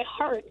something to my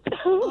heart.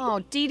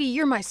 Oh, Dee Dee,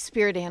 you're my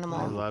spirit animal.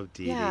 I love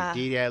Dee Dee. Yeah.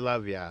 Dee Dee, I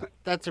love you.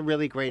 That's a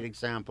really great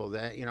example.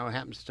 That it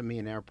happens to me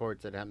in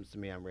airports. It happens to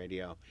me on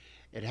radio.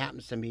 It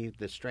happens to me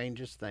the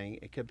strangest thing.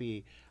 It could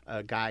be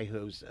a guy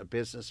who's a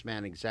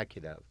businessman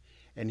executive,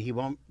 and he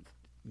won't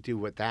do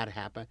what that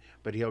happened,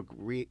 but he'll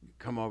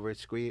come over,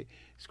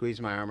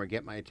 squeeze my arm or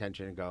get my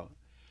attention and go,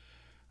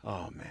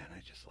 "Oh man, I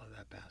just love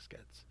that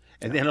Baskets,"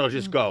 and then it'll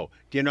just go.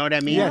 Do you know what I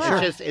mean? Yeah,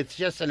 sure. It's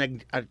just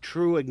a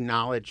true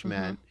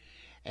acknowledgement.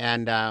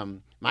 And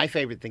my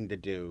favorite thing to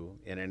do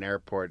in an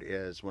airport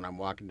is when I'm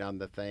walking down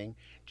the thing,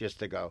 just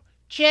to go,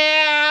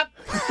 "Chip,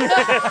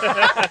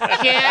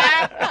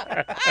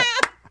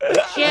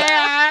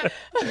 Chip,"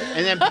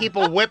 and then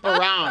people whip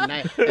around,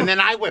 and then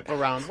I whip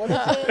around. What is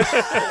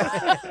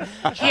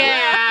it?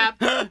 Chip.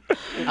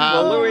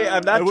 Well, Louie,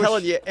 I'm not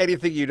telling you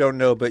anything you don't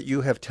know, but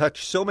you have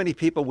touched so many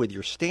people with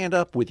your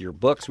stand-up, with your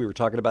books. We were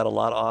talking about a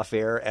lot off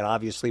air, and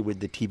obviously with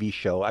the TV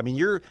show. I mean,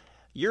 you're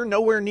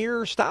nowhere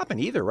near stopping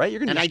either, right? You're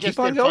going to And I just just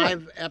keep on did going.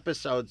 5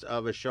 episodes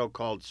of a show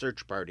called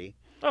Search Party.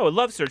 Oh, I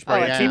love Search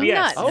Party yeah. on TBS.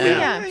 Nuts. Oh,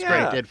 yeah. It's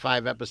great. Did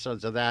 5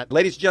 episodes of that.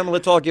 Ladies and gentlemen,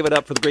 let's all give it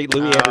up for the great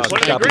Louie Anderson.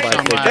 thank stopping you by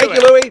so today. much. Thank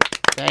you, Louie.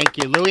 Thank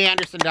you.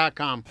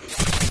 LouieAnderson.com.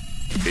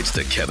 It's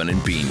the Kevin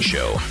and Bean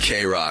Show.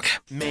 K-Rock.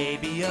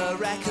 Maybe a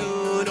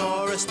raccoon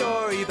or a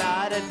story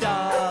about a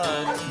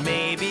dog.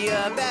 Maybe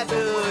a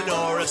baboon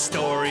or a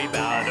story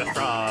about a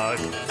frog.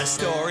 A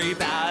story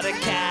about a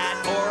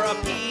cat or a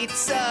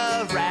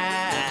pizza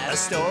rat. A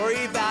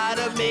story about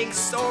a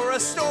minx or a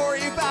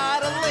story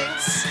about a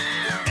lynx.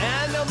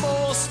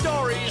 Animal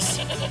stories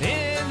in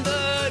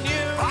the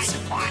news.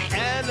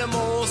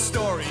 Animal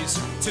stories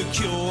to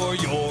cure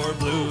your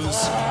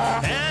blues.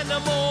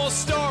 Animal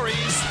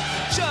stories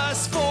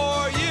just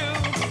for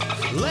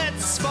you.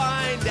 Let's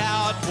find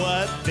out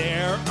what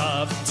they're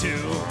up to.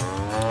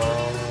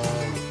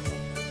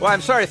 Well,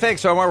 I'm sorry.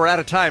 Thanks, Omar. We're out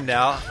of time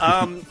now.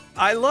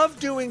 I love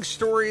doing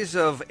stories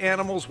of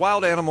animals,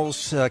 wild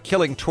animals,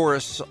 killing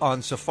tourists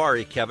on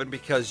safari, Kevin,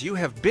 because you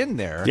have been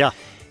there. Yeah.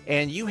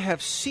 And you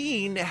have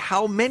seen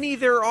how many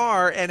there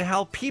are and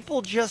how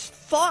people just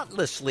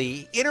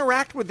thoughtlessly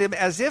interact with them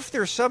as if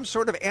they're some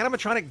sort of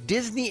animatronic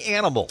Disney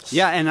animals.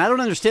 Yeah, and I don't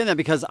understand that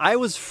because I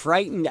was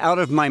frightened out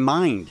of my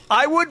mind.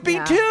 I would be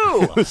too.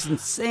 It was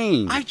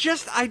insane.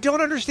 I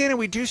don't understand it.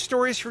 We do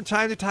stories from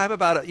time to time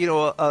about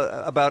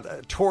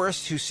about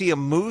tourists who see a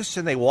moose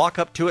and they walk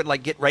up to it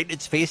and get right in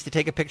its face to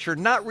take a picture,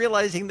 not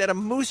realizing that a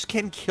moose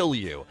can kill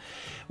you.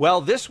 Well,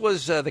 this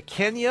was the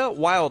Kenya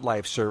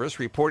Wildlife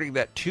Service reporting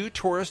that 2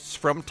 tourists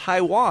from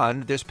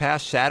Taiwan this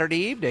past Saturday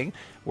evening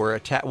were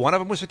attacked. One of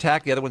them was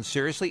attacked, the other one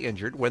seriously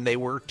injured when they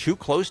were too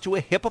close to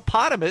a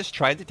hippopotamus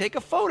trying to take a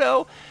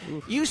photo.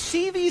 You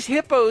see these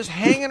hippos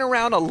hanging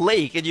around a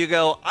lake and you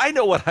go, I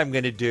know what I'm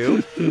going to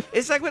do.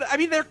 It's like,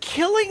 they're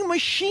killing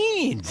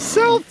machines.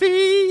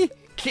 Selfie!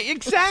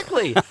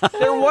 Exactly.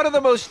 They're one of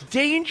the most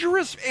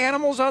dangerous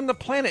animals on the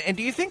planet. And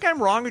do you think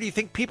I'm wrong, or do you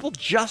think people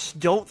just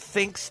don't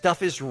think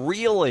stuff is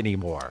real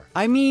anymore?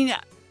 I mean,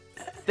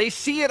 they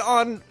see it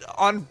on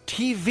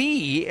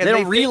TV and they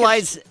don't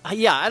realize.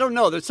 Yeah, I don't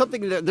know. There's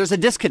something. There's a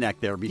disconnect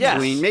there between.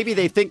 Yes. Maybe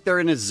they think they're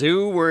in a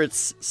zoo where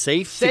it's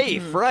safe.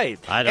 Right.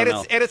 I don't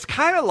know. And it's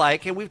kind of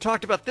like, and we've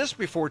talked about this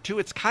before too.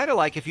 It's kind of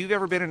like if you've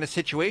ever been in a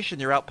situation,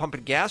 you're out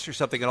pumping gas or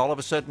something, and all of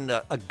a sudden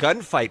a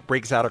gunfight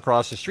breaks out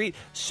across the street.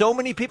 So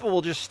many people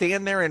will just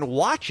stand there and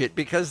watch it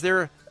because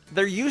they're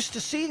used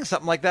to seeing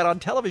something like that on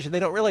television. They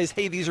don't realize,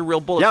 hey, these are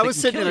real bullets. Yeah, I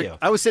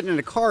was sitting in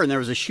a car, and there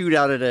was a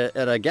shootout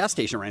at a gas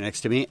station right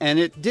next to me, and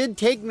it did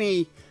take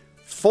me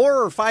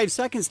 4 or 5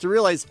 seconds to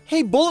realize,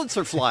 hey, bullets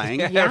are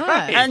flying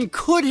and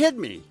could hit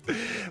me.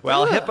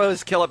 Well,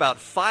 hippos kill about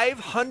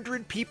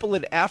 500 people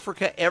in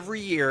Africa every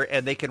year,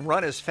 and they can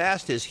run as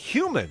fast as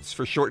humans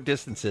for short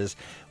distances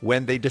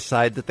when they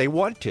decide that they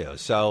want to.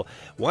 So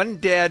 1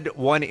 dead,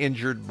 1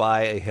 injured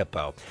by a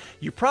hippo.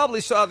 You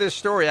probably saw this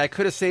story. I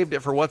could have saved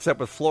it for What's Up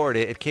with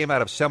Florida. It came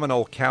out of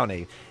Seminole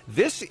County.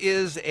 This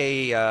is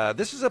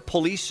a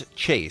police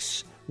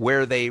chase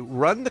where they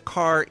run the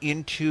car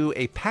into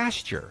a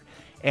pasture.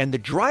 And the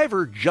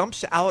driver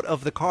jumps out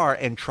of the car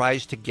and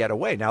tries to get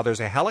away. Now, there's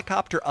a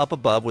helicopter up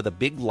above with a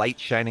big light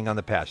shining on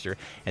the pasture.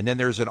 And then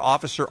there's an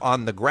officer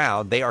on the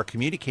ground. They are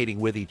communicating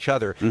with each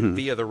other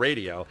via the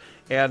radio.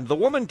 And the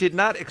woman did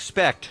not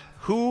expect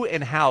who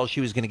and how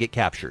she was going to get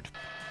captured.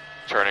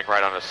 Turning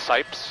right onto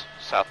Sipes,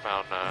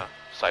 southbound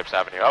Sipes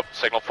Avenue. Oh,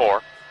 signal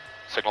 4.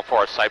 Signal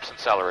 4 at Sipes and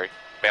Celery.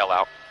 Bail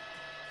out.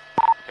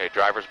 Okay,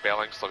 driver's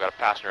bailing. Still got a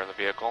passenger in the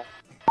vehicle.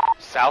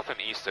 South and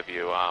east of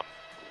you,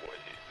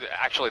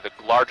 actually, the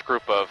large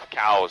group of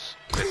cows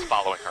is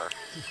following her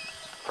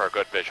for a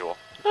good visual.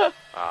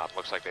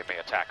 Looks like they may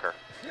attack her.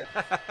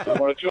 I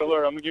want to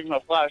alert. I'm going to give you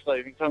my flashlight.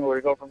 You can tell me where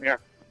to go from here.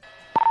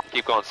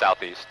 Keep going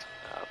southeast.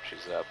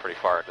 She's pretty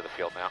far into the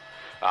field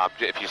now.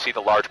 If you see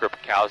the large group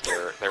of cows,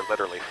 they're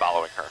literally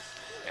following her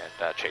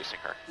and chasing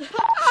her.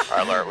 All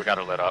right, alert. We got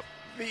her lit up.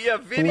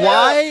 The video.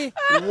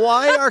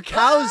 Why are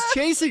cows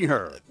chasing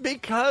her?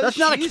 Because that's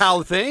not a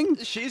cow thing.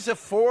 She's a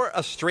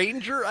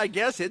stranger, I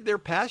guess, in their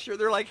pasture.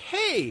 They're like,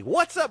 hey,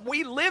 what's up?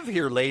 We live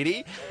here,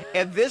 lady.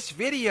 And this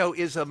video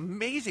is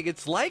amazing.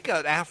 It's like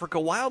an Africa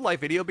wildlife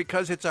video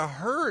because it's a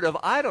herd of,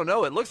 I don't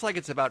know, it looks like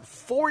it's about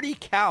 40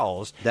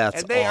 cows.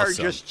 That's And they awesome.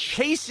 are just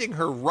chasing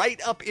her right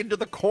up into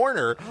the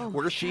corner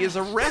where she is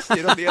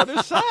arrested on the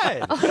other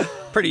side.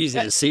 Pretty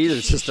easy to see.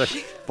 There's just a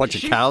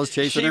bunch of cows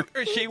chasing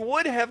her. She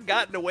would have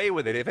gotten away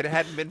with it if it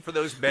hadn't been for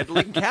those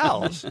meddling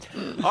cows.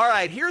 All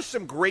right, here's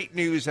some great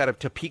news out of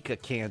Topeka,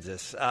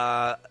 Kansas.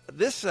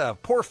 This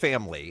poor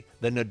family,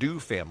 the Nadeau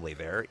family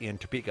there in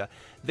Topeka,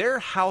 their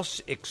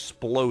house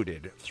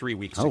exploded 3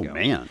 weeks ago. Oh,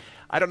 man.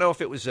 I don't know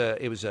if it was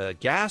a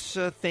gas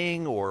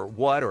thing or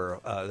what, or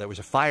there was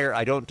a fire.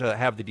 I don't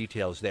have the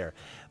details there.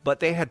 But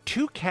they had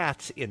 2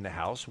 cats in the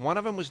house. One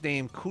of them was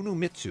named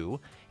Kunumitsu,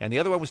 and the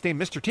other one was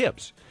named Mr.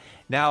 Tibbs.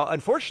 Now,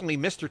 unfortunately,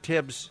 Mr.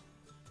 Tibbs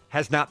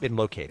has not been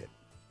located.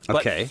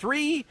 Okay. But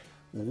 3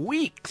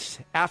 weeks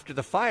after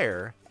the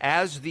fire,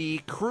 as the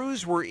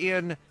crews were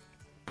in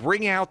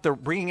bringing out the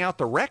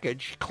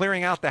wreckage,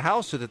 clearing out the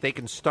house so that they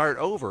can start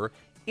over,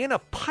 in a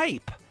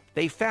pipe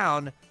they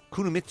found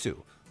Kunumitsu,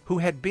 who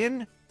had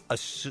been,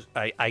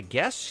 I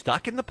guess,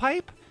 stuck in the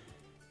pipe.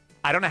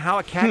 I don't know how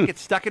a cat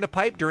gets stuck in a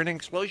pipe during an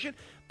explosion,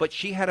 but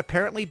she had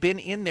apparently been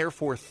in there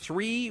for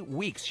 3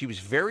 weeks. She was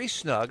very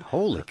snug.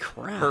 Holy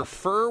crap. Her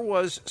fur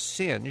was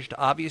singed.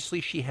 Obviously,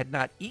 she had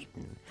not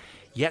eaten.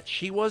 Yet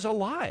she was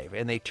alive,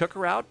 and they took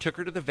her out, took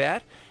her to the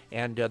vet,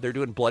 and they're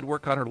doing blood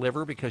work on her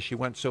liver because she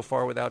went so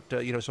far without,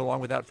 so long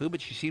without food.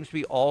 But she seems to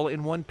be all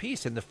in one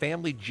piece, and the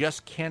family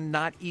just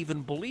cannot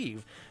even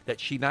believe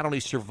that she not only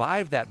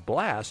survived that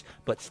blast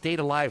but stayed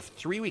alive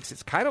 3 weeks.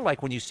 It's kind of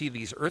like when you see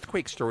these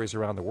earthquake stories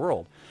around the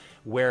world,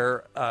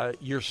 where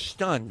you're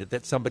stunned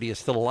that somebody is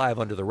still alive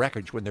under the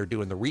wreckage when they're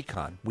doing the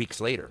recon weeks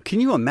later.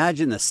 Can you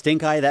imagine the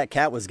stink eye that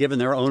cat was giving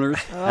their owners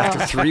after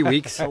 3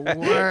 weeks?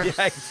 Yeah,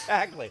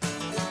 exactly.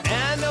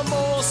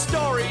 Animal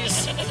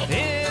stories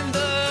in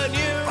the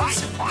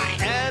news.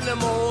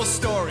 Animal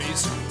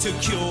stories to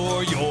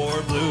cure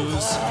your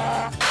blues.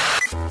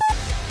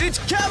 It's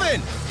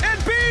Kevin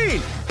and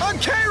Bean on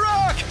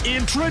K-Rock.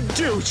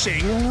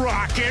 Introducing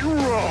rock and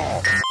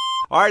roll.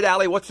 All right,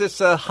 Allie, what's this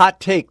hot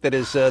take that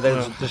is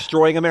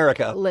destroying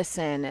America?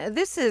 Listen,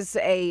 this is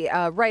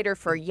a writer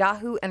for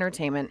Yahoo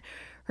Entertainment.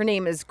 Her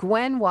name is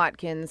Gwen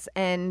Watkins,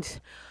 and,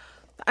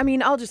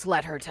 I'll just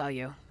let her tell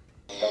you.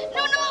 No,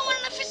 I want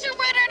an official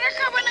red under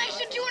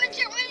carbonation 200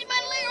 jet range by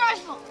Lee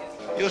rifle.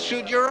 You'll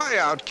shoot your eye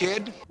out,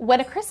 kid. When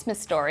A Christmas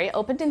Story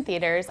opened in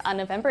theaters on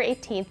November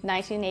 18th,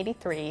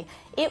 1983,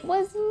 it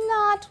was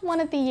not one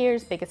of the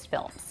year's biggest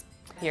films.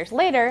 Years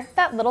later,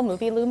 that little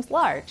movie looms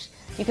large.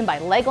 You can buy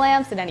leg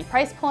lamps at any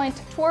price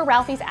point, tour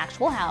Ralphie's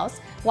actual house,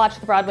 watch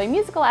the Broadway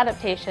musical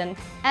adaptation,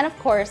 and of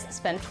course,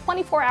 spend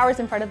 24 hours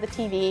in front of the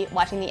TV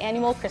watching the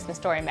annual Christmas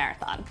Story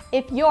Marathon.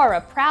 If you're a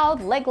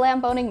proud leg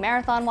lamp-owning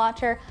marathon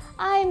watcher,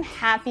 I'm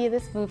happy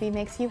this movie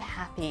makes you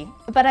happy.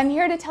 But I'm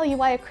here to tell you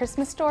why A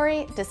Christmas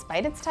Story,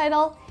 despite its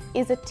title,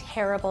 is a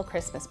terrible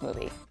Christmas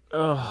movie.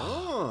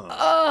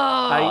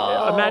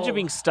 I imagine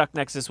being stuck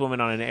next to this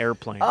woman on an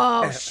airplane.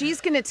 Oh,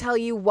 she's going to tell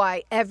you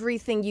why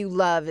everything you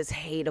love is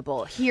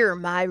hateable. Here are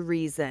my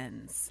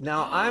reasons.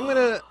 Now,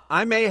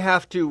 I may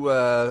have to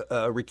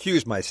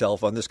recuse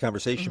myself on this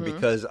conversation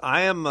because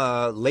I am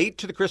late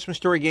to the Christmas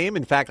Story game.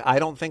 In fact, I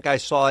don't think I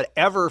saw it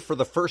ever for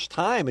the first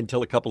time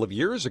until a couple of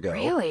years ago.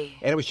 Really?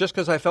 And it was just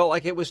because I felt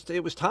like it was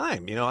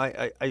time. You know,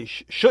 I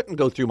shouldn't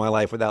go through my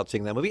life without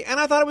seeing that movie, and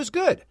I thought it was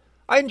good.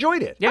 I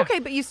enjoyed it. Yeah. Okay,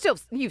 but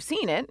you've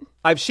seen it.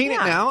 I've seen it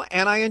now,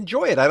 and I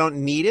enjoy it. I don't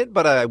need it,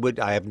 but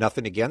I have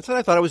nothing against it.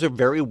 I thought it was a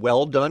very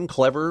well done,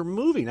 clever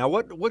movie. Now,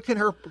 what can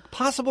her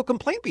possible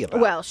complaint be about?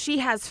 Well, she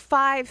has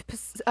 5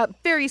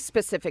 very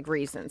specific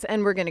reasons,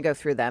 and we're going to go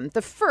through them.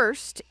 The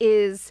first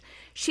is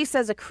she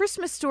says A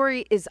Christmas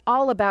Story is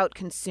all about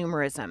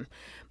consumerism.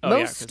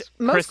 Most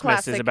Christmas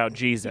classic, is about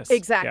Jesus.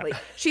 Exactly. Yeah.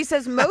 She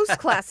says most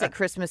classic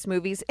Christmas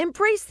movies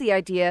embrace the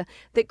idea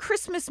that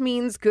Christmas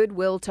means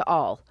goodwill to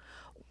all.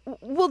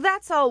 Well,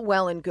 that's all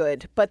well and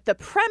good, but the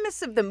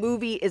premise of the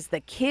movie is the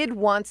kid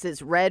wants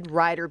his Red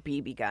Ryder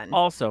BB gun.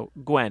 Also,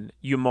 Gwen,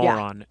 you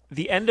moron.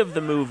 The end of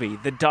the movie,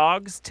 the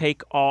dogs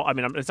take all... I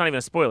mean, it's not even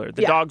a spoiler.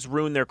 The dogs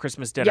ruin their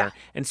Christmas dinner,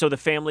 and so the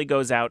family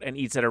goes out and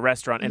eats at a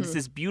restaurant, and it's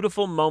this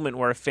beautiful moment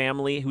where a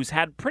family who's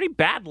had pretty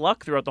bad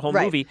luck throughout the whole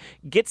movie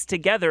gets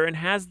together and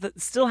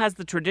still has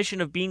the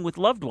tradition of being with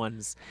loved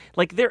ones.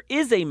 Like, there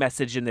is a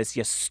message in this,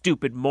 you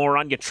stupid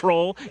moron, you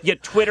troll, you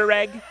Twitter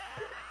egg.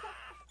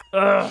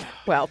 Ugh.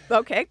 Well,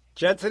 okay.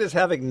 Jensen is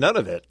having none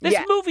of it. This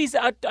movie's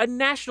a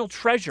national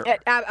treasure.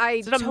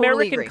 It's an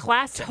American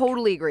classic.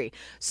 Totally agree.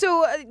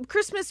 So,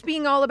 Christmas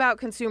being all about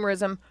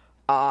consumerism,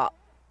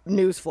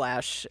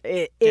 newsflash,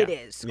 it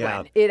is,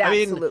 Gwen. It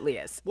absolutely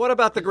is. What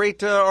about the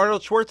great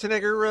Arnold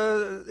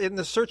Schwarzenegger in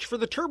the search for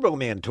the Turbo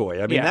Man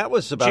toy? I mean, that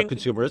was about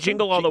consumerism.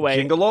 Jingle All the Way.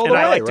 Jingle All the and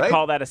Way, I like right? to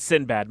call that a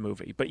Sinbad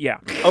movie, but yeah.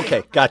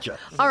 Okay, gotcha.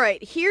 All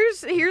right,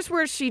 here's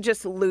where she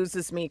just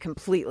loses me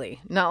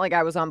completely. Not like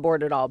I was on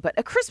board at all, but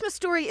A Christmas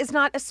Story is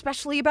not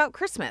especially about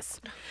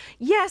Christmas.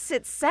 Yes,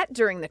 it's set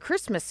during the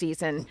Christmas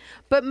season,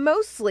 but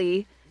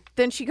mostly,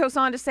 then she goes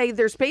on to say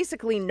there's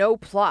basically no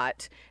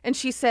plot, and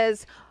she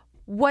says...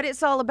 What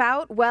it's all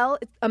about? Well,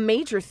 a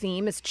major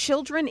theme is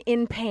children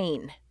in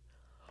pain.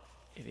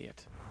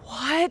 Idiot.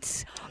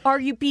 What? Are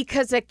you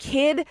because a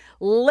kid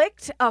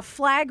licked a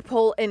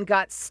flagpole and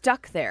got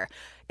stuck there?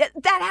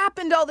 That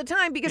happened all the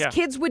time because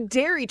kids would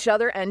dare each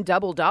other and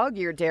double dog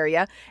ear dare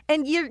you,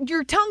 and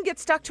your tongue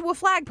gets stuck to a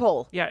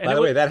flagpole. Yeah. By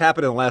the way, that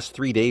happened in the last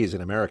 3 days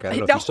in America. I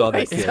don't know if you saw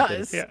that.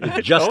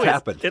 It just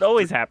happened. It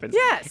always happens.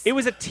 Yes. It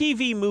was a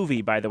TV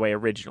movie, by the way,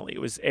 originally.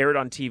 It was aired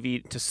on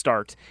TV to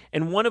start.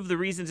 And one of the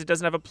reasons it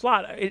doesn't have a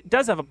plot, it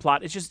does have a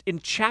plot, it's just in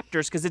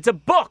chapters because it's a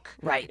book.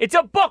 Right. It's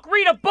a book.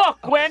 Read a book,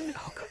 Gwen.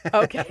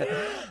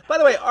 Okay. By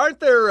the way, aren't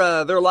there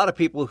are a lot of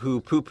people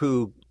who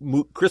poo-poo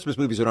Christmas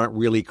movies that aren't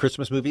really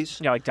Christmas movies?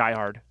 Yeah, like Die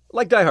Hard.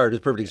 Like Die Hard is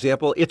a perfect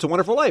example. It's a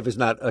Wonderful Life is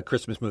not a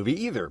Christmas movie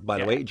either, by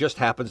the way. It just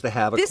happens to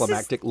have a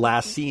climactic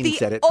last scene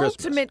set at Christmas.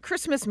 The ultimate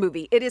Christmas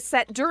movie. It is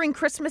set during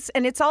Christmas,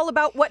 and it's all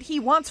about what he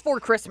wants for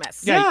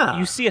Christmas. Yeah.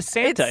 You see a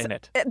Santa in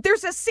it.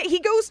 He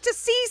goes to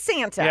see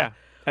Santa. Yeah,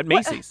 at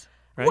Macy's.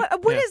 Right?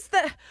 What is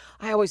the...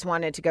 I always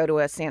wanted to go to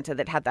a Santa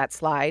that had that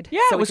slide.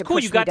 Yeah, so it was cool.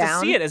 You got to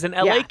see it. As an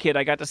LA kid,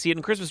 I got to see it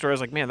in Christmas Story. I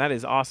was like, man, that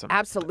is awesome.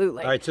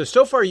 Absolutely. All right,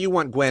 so far you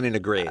want Gwen in a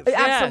grave.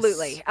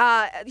 Absolutely.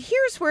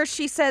 Here's where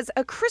she says,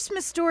 A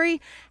Christmas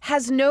Story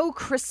has no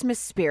Christmas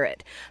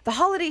spirit. The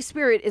holiday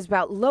spirit is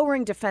about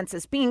lowering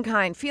defenses, being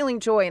kind, feeling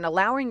joy, and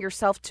allowing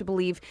yourself to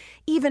believe,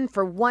 even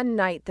for one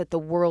night, that the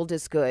world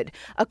is good.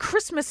 A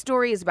Christmas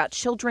Story is about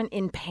children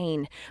in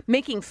pain,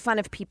 making fun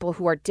of people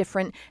who are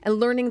different, and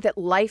learning that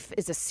life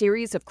is a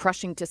series of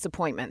crushing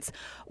disappointments.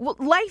 Well,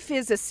 life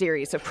is a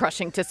series of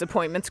crushing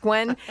disappointments,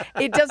 Gwen.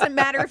 It doesn't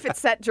matter if it's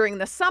set during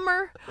the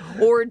summer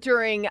or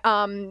during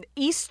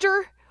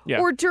Easter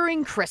or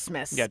during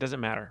Christmas. Yeah, it doesn't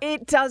matter.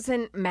 It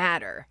doesn't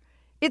matter.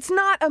 It's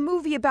not a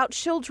movie about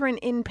children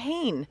in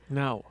pain.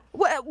 No.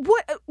 What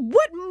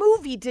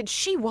movie did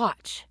she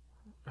watch?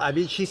 I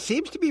mean, she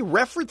seems to be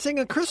referencing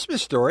A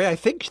Christmas Story. I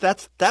think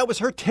that was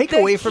her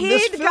takeaway from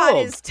this film. The kid got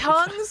his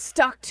tongue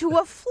stuck to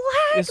a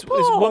flagpole. This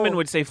woman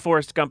would say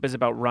Forrest Gump is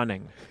about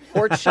running.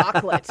 Or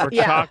chocolate.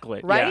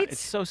 Chocolate. Right? Yeah, it's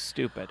so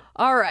stupid.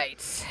 All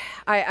right.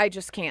 I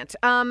just can't.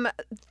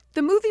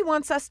 The movie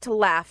wants us to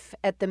laugh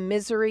at the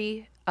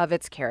misery of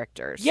its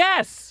characters.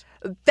 Yes.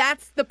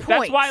 That's the point.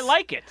 That's why I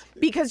like it.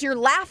 Because you're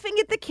laughing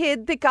at the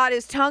kid that got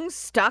his tongue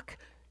stuck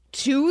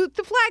to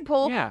the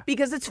flagpole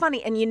because it's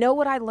funny. And you know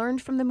what I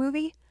learned from the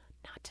movie?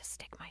 Not to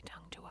stick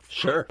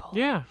Sure.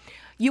 Yeah.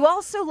 You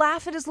also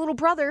laugh at his little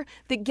brother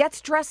that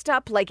gets dressed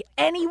up like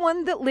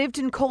anyone that lived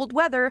in cold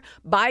weather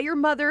by your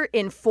mother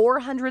in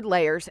 400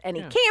 layers, and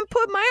he can't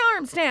put my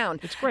arms down.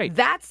 It's great.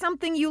 That's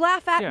something you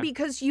laugh at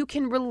because you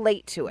can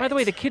relate to it. By the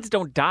way, the kids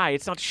don't die.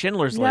 It's not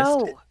Schindler's No.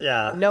 List.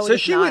 Yeah. No, so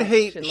it's she not would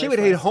hate Schindler's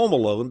hate List. Home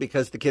Alone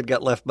because the kid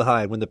got left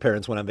behind when the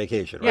parents went on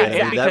vacation. Yeah,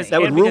 Right? and because- that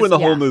would and ruin because- the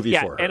whole movie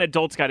yeah, for her. and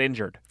adults got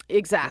injured.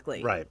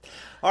 Exactly. Right.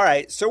 All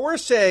right. So we're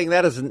saying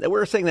that is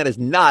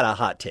not a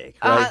hot take,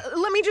 right?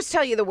 Let me just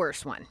tell you the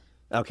worst one.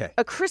 Okay.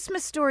 A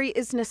Christmas Story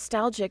is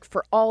nostalgic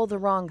for all the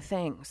wrong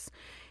things.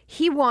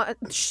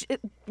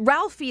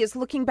 Ralphie is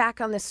looking back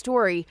on this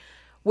story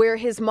where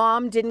his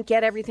mom didn't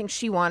get everything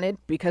she wanted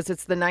because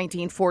it's the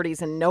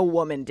 1940s and no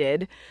woman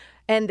did.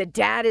 And the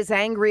dad is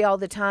angry all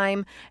the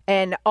time.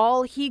 And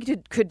all he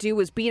could do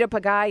was beat up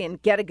a guy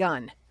and get a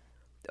gun.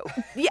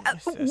 Yeah,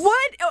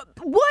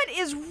 what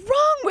is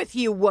wrong with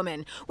you,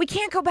 woman? We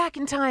can't go back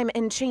in time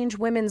and change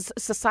women's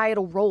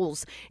societal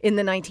roles in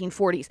the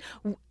 1940s.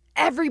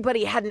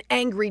 Everybody had an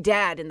angry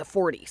dad in the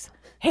 40s.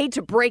 Hate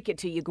to break it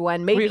to you,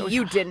 Gwen. Maybe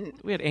you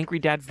didn't. We had angry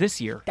dads this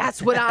year.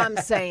 That's what I'm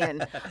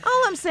saying.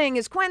 All I'm saying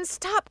is, Gwen,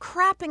 stop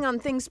crapping on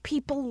things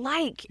people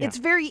like. Yeah. It's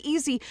very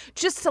easy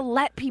just to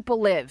let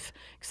people live.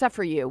 Except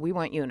for you. We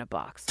want you in a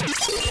box.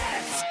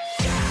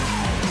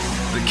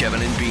 The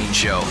Kevin and Bean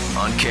Show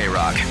on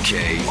K-Rock.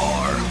 KROQ.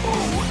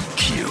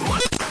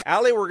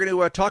 Allie, we're going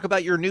to talk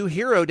about your new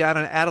hero down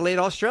in Adelaide,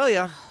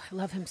 Australia. Oh, I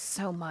love him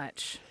so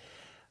much.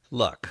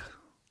 Look.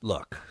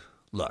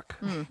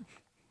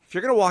 If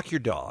you're going to walk your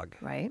dog,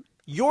 right,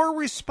 you're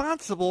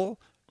responsible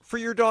for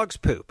your dog's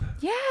poop.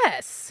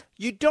 Yes.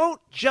 You don't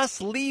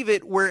just leave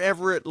it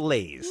wherever it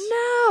lays.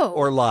 No.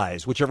 Or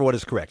lies, whichever one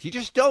is correct. You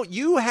just don't.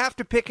 You have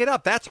to pick it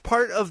up. That's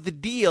part of the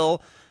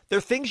deal. There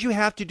are things you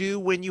have to do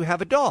when you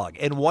have a dog.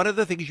 And one of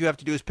the things you have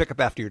to do is pick up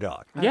after your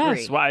dog.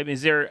 Yes. Well,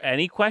 is there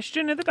any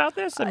question about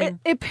this? I mean,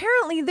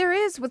 apparently there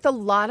is with a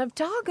lot of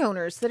dog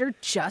owners that are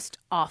just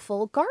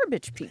awful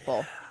garbage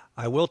people.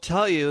 I will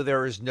tell you,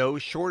 there is no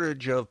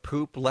shortage of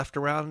poop left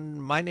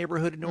around my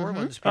neighborhood in New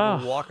Orleans.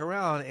 People walk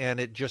around, and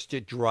it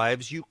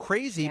drives you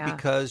crazy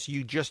because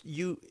you just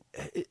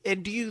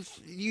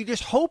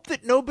hope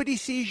that nobody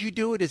sees you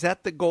do it? Is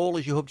that the goal?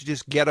 Is you hope to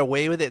just get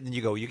away with it, and then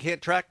you go, you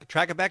can't track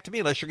it back to me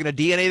unless you're going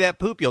to DNA that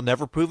poop. You'll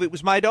never prove it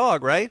was my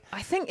dog, right?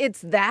 I think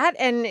it's that,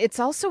 and it's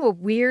also a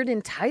weird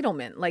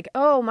entitlement. Like,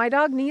 oh, my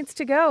dog needs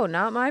to go,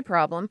 not my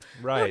problem.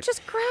 Right. No,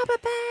 just grab a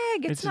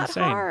bag. It's not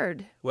insane.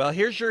 hard. Well,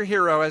 here's your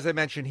hero. As I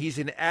mentioned, he's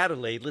in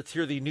Adelaide. Let's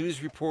hear the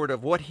news report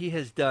of what he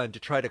has done to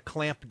try to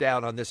clamp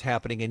down on this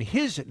happening in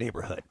his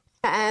neighborhood.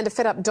 And a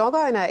fed-up dog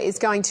owner is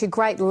going to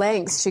great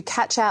lengths to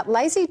catch out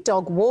lazy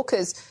dog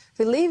walkers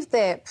who leave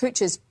their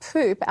pooch's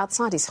poop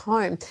outside his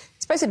home.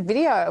 He's posted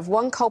video of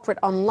one culprit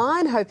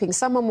online, hoping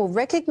someone will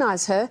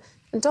recognise her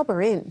and dob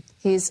her in.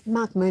 Here's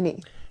Mark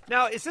Mooney.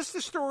 Now, is this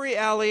the story,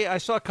 Allie? I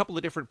saw a couple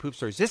of different poop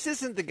stories. This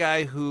isn't the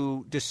guy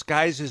who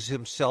disguises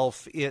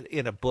himself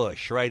in a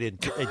bush, right, and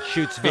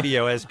shoots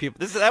video as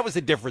people. That was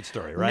a different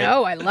story, right?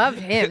 No, I love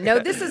him. No,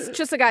 this is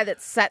just a guy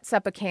that sets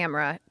up a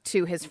camera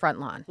to his front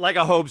lawn. Like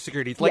a home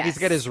security. It's like Yes.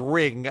 he's got his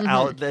ring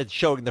out that's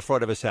showing the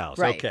front of his house.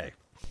 Right. Okay.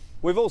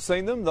 We've all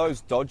seen them,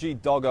 those dodgy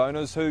dog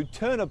owners who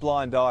turn a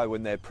blind eye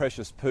when their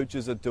precious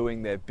pooches are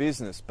doing their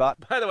business.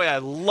 But by the way, I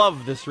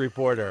love this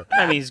reporter.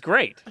 I mean, he's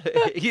great.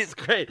 He's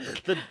great.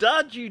 The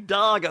dodgy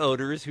dog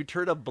owners who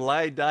turn a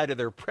blind eye to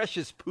their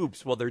precious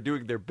poops while they're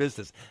doing their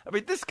business. I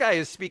mean, this guy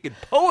is speaking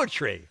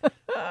poetry.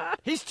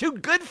 He's too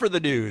good for the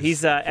news.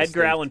 He's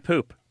Edgar Allan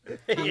Poop.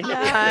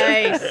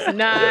 Nice.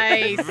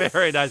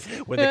 Very nice.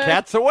 When the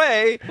cat's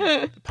away,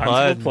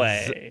 puns will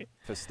play.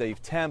 For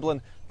Steve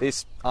Tamblin,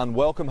 this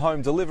unwelcome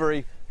home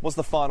delivery was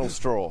the final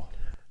straw.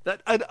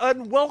 That an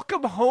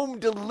unwelcome home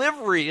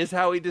delivery is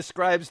how he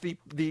describes the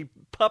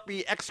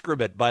puppy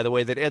excrement, by the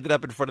way, that ended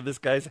up in front of this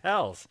guy's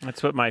house.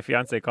 That's what my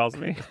fiance calls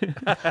me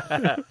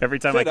every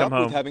time I Fed come up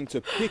home. with having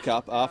to pick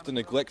up after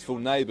neglectful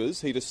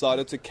neighbours, he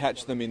decided to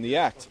catch them in the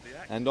act.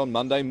 And on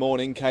Monday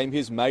morning came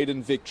his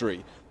maiden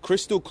victory.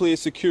 Crystal clear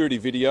security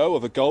video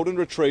of a golden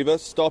retriever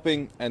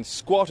stopping and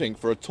squatting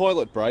for a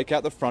toilet break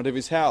out the front of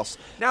his house.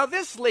 Now,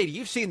 this lady,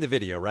 you've seen the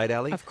video, right,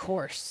 Allie? Of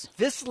course.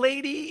 This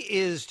lady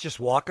is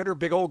just walking her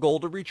big old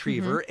golden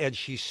retriever, and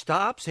she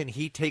stops, and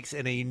he takes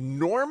an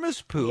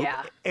enormous poop,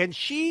 and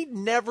she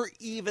never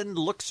even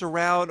looks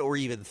around or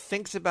even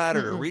thinks about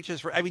it or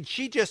reaches for. I mean,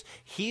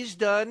 he's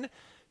done.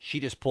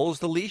 She just pulls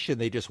the leash, and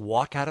they just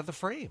walk out of the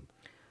frame.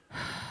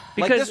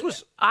 Because this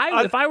was,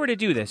 if I were to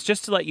do this,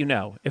 just to let you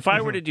know, if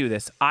I were to do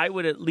this, I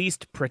would at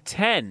least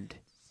pretend,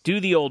 do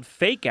the old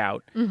fake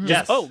out.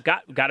 Yes.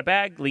 Got a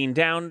bag, lean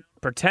down,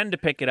 pretend to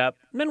pick it up,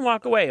 and then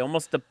walk away.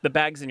 Almost the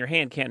bags in your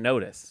hand can't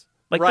notice.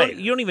 Like, Right.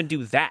 you don't even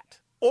do that.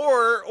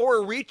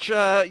 Or reach,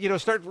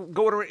 start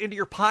going into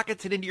your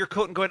pockets and into your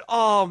coat and going,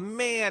 oh,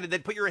 man, and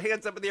then put your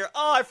hands up in the air.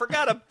 Oh, I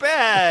forgot a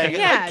bag.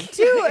 Yeah,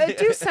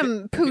 do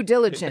some poo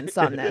diligence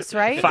on this,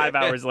 right? 5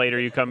 hours later,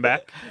 you come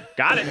back.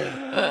 Got it.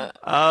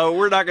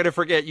 We're not going to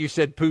forget you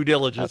said poo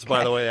diligence,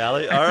 by the way,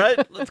 Allie. All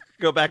right, let's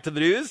go back to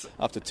the news.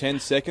 After 10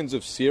 seconds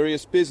of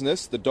serious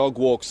business, the dog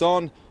walks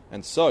on,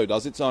 and so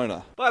does its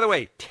owner. By the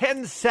way,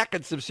 10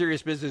 seconds of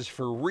serious business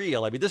for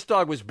Rreal. I mean, this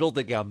dog was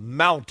building a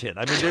mountain.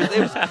 I mean,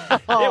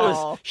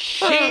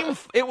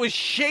 it was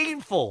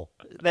shameful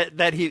that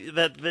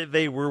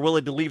they were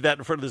willing to leave that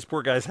in front of this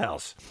poor guy's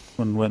house.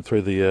 And went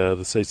through the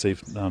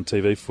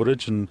CCTV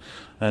footage and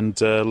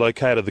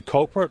located the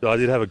culprit. I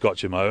did have a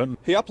gotcha moment.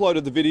 He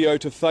uploaded the video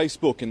to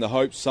Facebook in the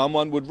hope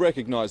someone would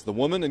recognise the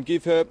woman and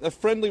give her a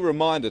friendly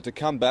reminder to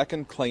come back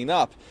and clean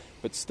up.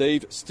 But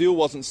Steve still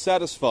wasn't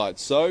satisfied,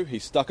 so he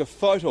stuck a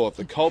photo of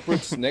the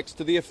culprits next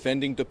to the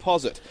offending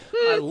deposit.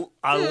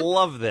 I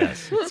love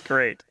this. It's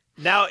great.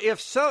 Now, if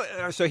so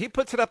he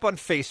puts it up on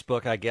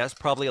Facebook, I guess.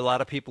 Probably a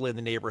lot of people in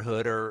the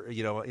neighborhood or,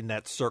 in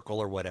that circle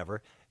or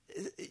whatever.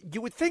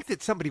 You would think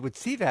that somebody would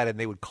see that and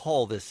they would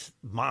call this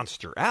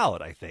monster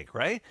out, I think,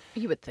 right?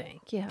 You would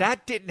think, yeah.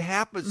 That didn't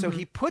happen. So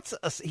he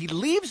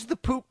leaves the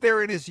poop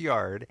there in his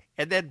yard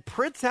and then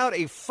prints out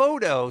a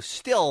photo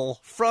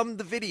still from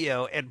the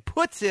video and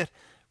puts it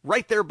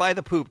right there by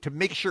the poop to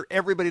make sure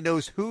everybody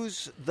knows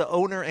who's the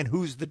owner and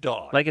who's the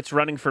dog. Like it's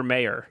running for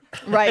mayor.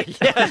 Right.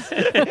 Yes,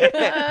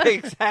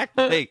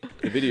 exactly.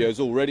 The video's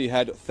already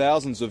had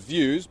thousands of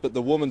views, but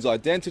the woman's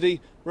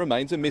identity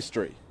remains a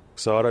mystery.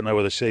 So I don't know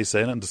whether she's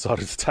seen it and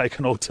decided to take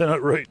an alternate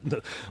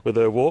route with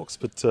her walks.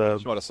 But she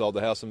might have sold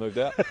the house and moved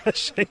out.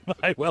 She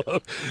may well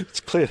have.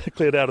 It's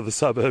cleared out of the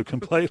suburb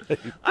completely.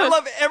 I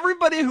love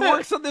everybody who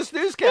works on this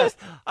newscast.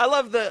 I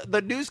love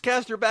the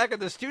newscaster back in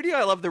the studio.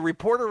 I love the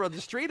reporter on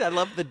the street. I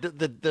love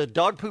the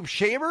dog poop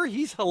shamer.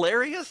 He's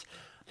hilarious.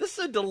 This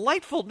is a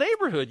delightful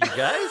neighborhood, you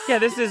guys. Yeah,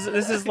 this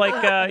is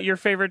like your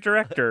favorite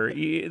director.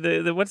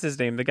 The what's his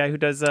name? The guy who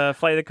does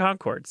Flight of the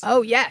Conchords.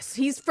 Oh yes,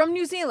 he's from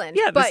New Zealand.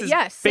 Yeah, but this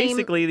is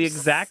basically the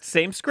exact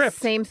same script.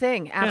 Same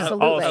thing,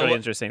 absolutely. All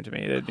Australians are the same to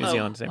me. New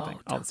Zealand, same thing.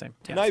 All the same.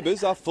 Yeah.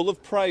 Neighbours are full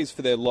of praise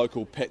for their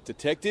local pet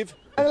detective.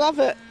 I love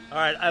it. All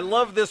right, I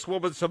love this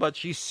woman so much.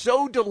 She's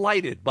so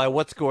delighted by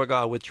what's going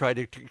on with trying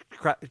to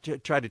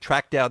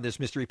track down this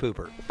mystery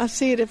pooper. I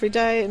see it every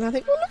day, and I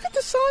think, well, look at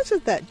the size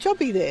of that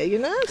jobby there.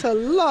 It's a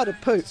lot of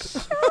poop.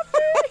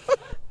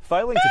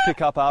 Failing to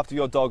pick up after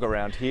your dog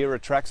around here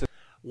attracts.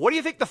 What do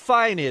you think the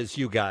fine is,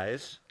 you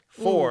guys,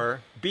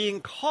 for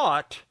being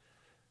caught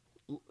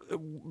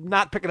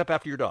not picking up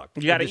after your dog?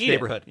 You got to eat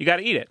neighborhood? You got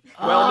to eat it.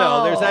 Well,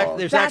 no,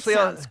 there's actually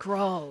sounds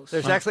gross.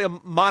 There's actually a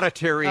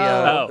monetary fee.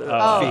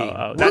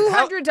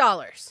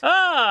 $200.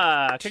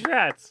 Ah,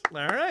 congrats.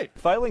 All right.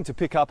 Failing to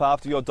pick up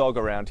after your dog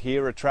around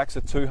here attracts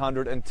a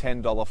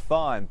 $210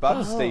 fine,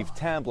 but Steve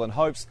Tamblyn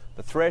hopes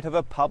the threat of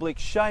a public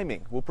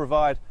shaming will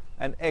provide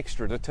an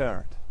extra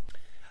deterrent.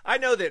 I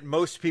know that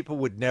most people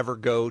would never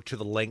go to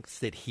the lengths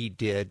that he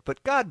did,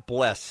 but God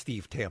bless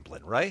Steve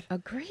Tamblyn, right?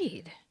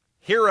 Agreed.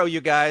 Hero,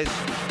 you guys.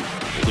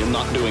 You're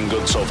not doing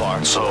good so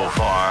far. So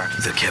far.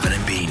 The Kevin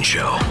and Bean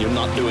Show. You're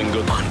not doing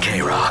good on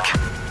K-Rock.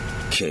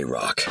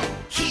 K-Rock.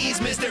 He's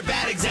Mr.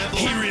 Bad Example.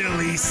 He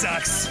really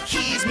sucks.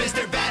 He's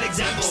Mr. Bad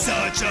Example.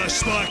 Such a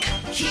schmuck.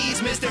 He's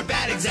Mr.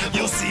 Bad Example.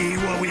 You'll see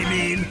what we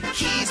mean.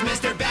 He's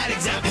Mr. Bad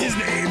Example. His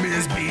name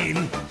is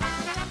Bean.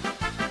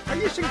 Are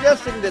you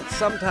suggesting that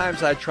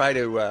sometimes I try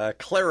to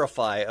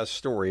clarify a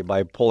story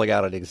by pulling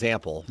out an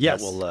example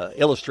that will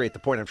illustrate the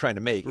point I'm trying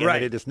to make?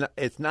 Right. And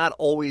it's not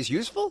always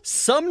useful?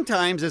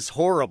 Sometimes it's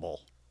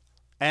horrible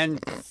and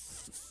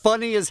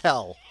funny as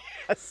hell.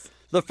 Yes.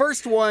 The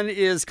first one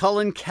is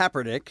Colin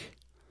Kaepernick.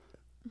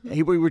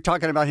 We were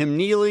talking about him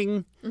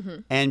kneeling,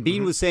 and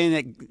Bean was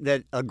saying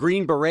that a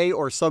Green Beret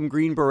or some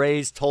Green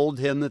Berets told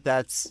him that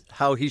that's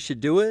how he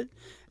should do it.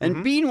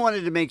 And Bean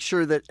wanted to make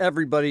sure that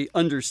everybody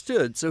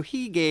understood, so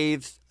he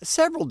gave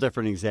several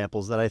different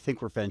examples that I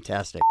think were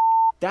fantastic.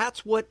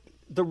 That's what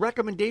the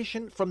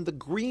recommendation from the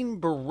Green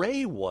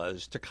Beret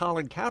was to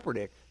Colin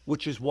Kaepernick,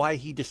 which is why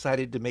he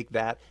decided to make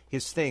that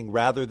his thing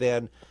rather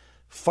than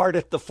fart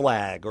at the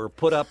flag or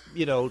put up,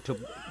 to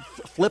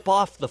flip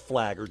off the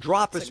flag or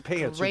drop his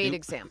pants. Great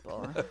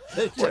example.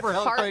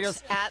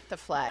 Farts at the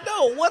flag.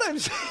 No, what I'm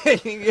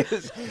saying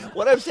is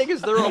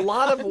there are a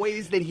lot of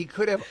ways that he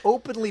could have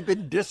openly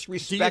been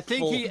disrespectful.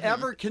 Do you think he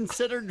ever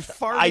considered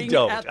farting I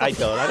don't. at the I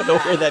don't know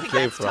where that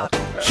came from.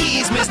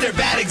 He's Mr.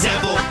 Bad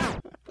Example.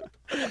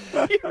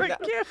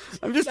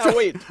 I'm just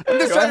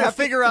trying to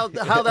figure out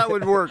how that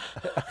would work.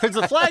 Because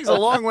the flag's a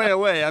long way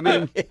away. I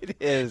mean, it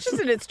is. Just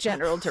in its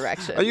general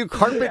direction. Are you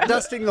carpet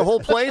dusting the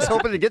whole place,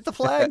 hoping to get the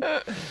flag?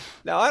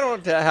 Now, I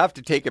don't have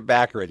to take it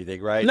back or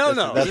anything, right? No.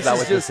 That's not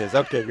what this is.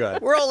 Okay,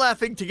 good. We're all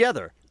laughing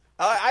together.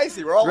 I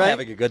see. We're all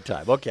having a good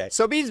time. Okay.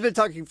 So Bean's been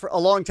talking for a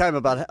long time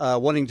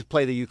about wanting to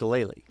play the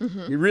ukulele.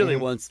 He really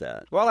wants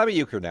that. Well, I'm a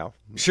euchre now.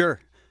 Sure.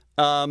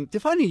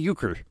 Define a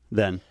euchre,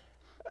 then.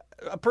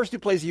 A person who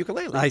plays the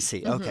ukulele. I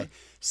see. Okay.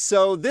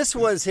 So this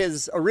was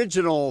his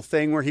original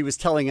thing where he was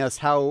telling us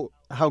how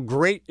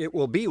great it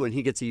will be when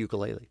he gets a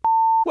ukulele.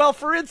 Well,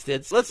 for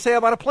instance, let's say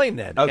I'm on a plane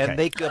then, Okay. and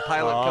the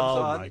pilot comes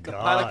on. The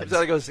pilot comes on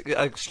and goes,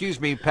 "Excuse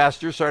me,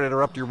 Pastor, sorry to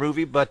interrupt your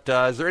movie, but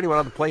is there anyone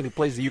on the plane who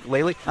plays the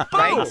ukulele?"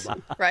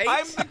 Boom! Right?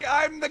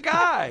 I'm the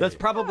guy. That's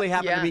probably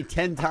happened to me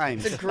 10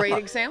 times. It's a great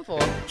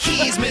example.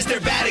 He's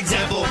Mr. Bad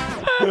Example.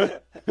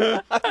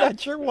 I'm not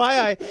sure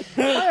why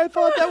I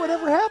thought that would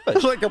ever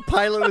happen. Like a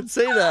pilot would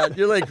say that.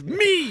 You're like,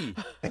 me!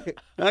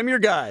 I'm your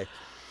guy.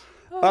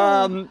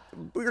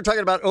 We were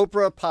talking about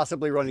Oprah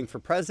possibly running for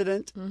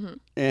president,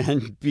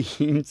 and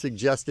being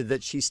suggested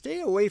that she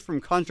stay away from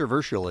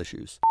controversial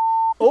issues.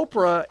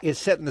 Oprah is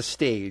setting the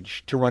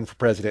stage to run for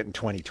president in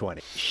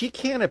 2020. She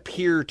can't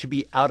appear to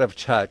be out of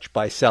touch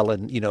by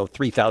selling,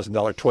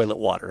 $3,000 toilet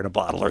water in a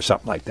bottle or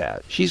something like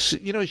that. She's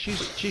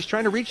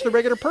trying to reach the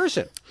regular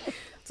person.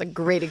 It's a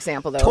great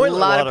example, though. Toilet a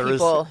lot water of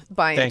people is-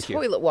 buying Thank you.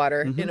 toilet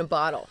water in a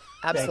bottle.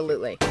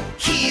 Absolutely.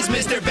 He's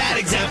Mr. Bad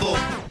Example.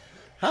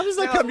 How does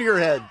that come to your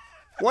head?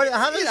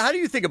 How do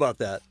you think about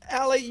that?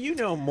 Allie, you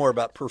know more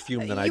about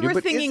perfume than I do. You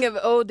were thinking of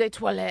eau de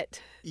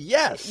toilette.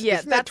 Yes. Yes,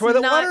 Isn't that that's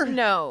toilet not, water?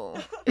 No.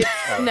 It's,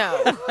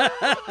 no.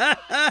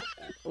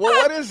 Well,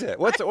 what is it?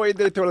 What's eau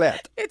de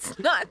toilette? It's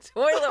not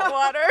toilet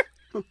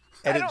water.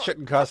 And it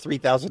shouldn't cost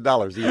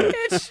 $3,000 either.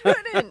 It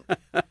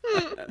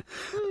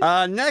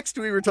shouldn't. Next,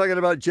 we were talking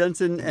about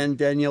Jensen and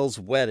Danielle's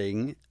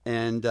wedding.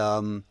 And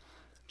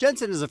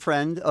Jensen is a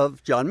friend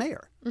of John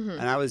Mayer.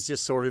 And I was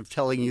just sort of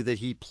telling you that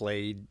he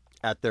played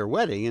at their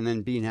wedding, and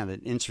then Bean had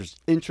an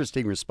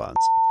interesting response.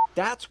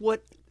 That's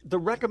what the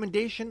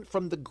recommendation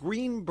from the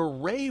Green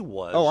Beret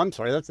was. Oh, I'm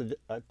sorry.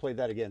 I played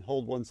that again.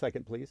 Hold 1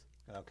 second, please.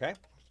 Okay.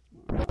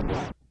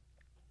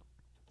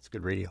 It's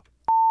good radio.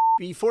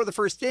 Before the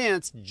first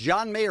dance,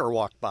 John Mayer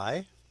walked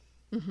by,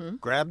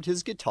 grabbed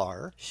his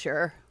guitar.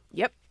 Sure.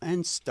 Yep.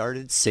 And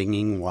started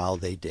singing while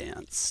they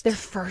danced. Their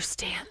first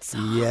dance.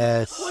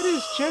 Yes. What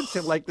is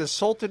Jensen, like the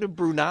Sultan of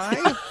Brunei?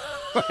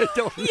 I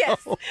don't know.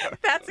 Yes,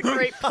 that's a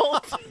great pull,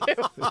 too.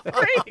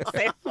 Great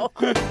example.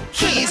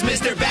 He's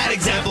Mr. Bad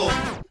Example.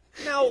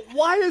 Now,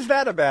 why is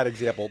that a bad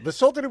example? The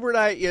Sultan of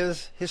Brunei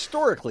is,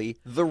 historically,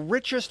 the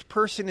richest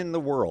person in the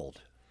world.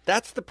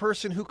 That's the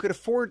person who could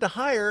afford to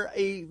hire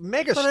a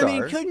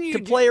megastar to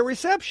play a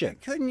reception.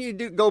 Couldn't you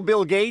go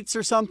Bill Gates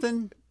or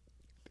something?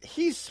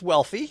 He's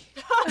wealthy.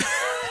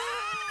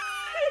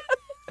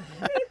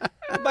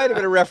 It might have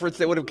been a reference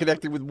that would have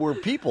connected with more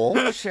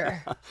people.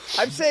 Sure.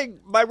 I'm saying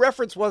my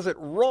reference wasn't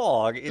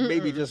wrong. It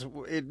maybe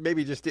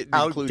just didn't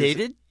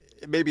Outdated?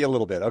 Maybe a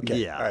little bit. Okay.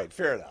 Yeah. All right.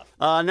 Fair enough.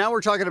 Now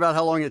we're talking about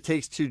how long it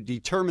takes to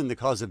determine the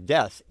cause of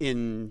death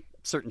in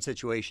certain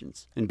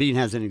situations. And Bean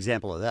has an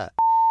example of that.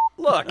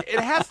 Look, it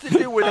has to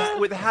do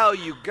with how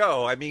you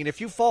go. I mean,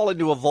 if you fall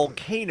into a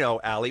volcano,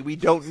 Allie, we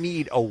don't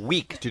need a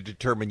week to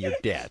determine you're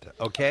dead,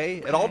 okay?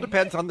 It all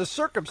depends on the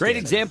circumstances. Great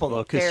example,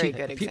 though, because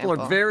people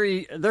are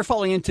they're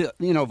falling into,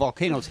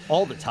 volcanoes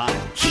all the time.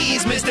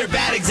 He's Mr.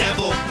 Bad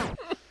Example.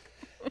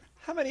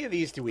 How many of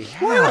these do we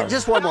have?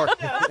 Just one more.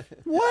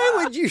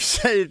 Why would you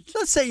say,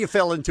 let's say you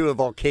fell into a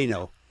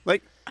volcano.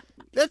 Like,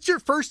 that's your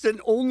first and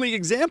only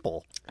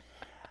example.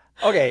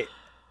 Okay,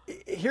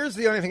 here's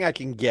the only thing I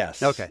can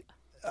guess. Okay.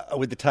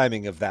 With the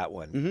timing of that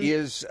one,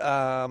 is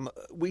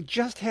we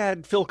just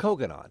had Phil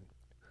Kogan on,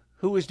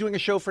 who was doing a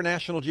show for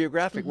National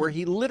Geographic where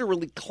he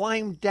literally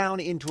climbed down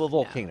into a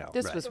volcano.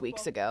 This was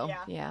weeks ago.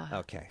 Yeah.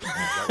 Okay.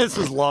 This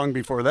was long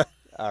before that.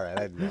 All right.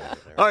 I didn't know that.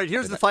 All right,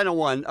 here's the final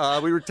one.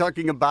 We were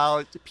talking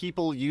about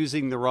people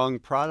using the wrong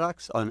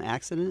products on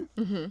accident,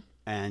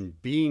 and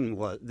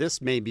this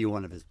may be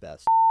one of his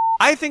best.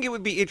 I think it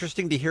would be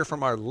interesting to hear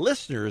from our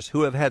listeners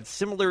who have had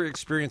similar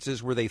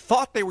experiences where they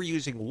thought they were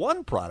using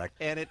one product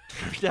and it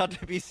turned out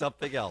to be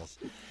something else.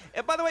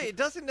 And by the way, it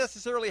doesn't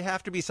necessarily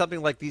have to be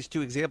something like these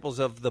two examples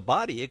of the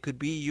body. It could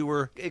be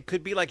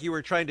like you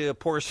were trying to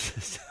pour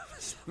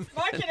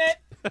Watching it.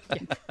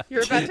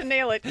 You're about to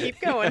nail it. Keep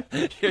going.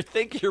 You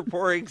think you're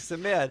pouring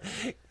cement,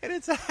 and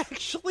it's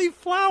actually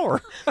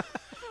flour.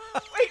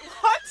 Wait,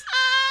 what?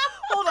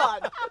 Hold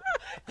on.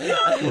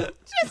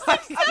 I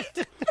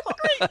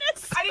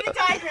need to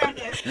diagram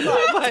this.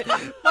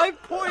 My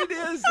point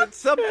is that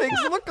some things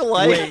look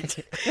alike. Wait.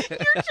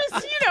 You're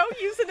just,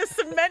 using a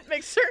cement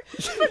mixer.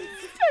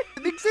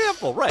 An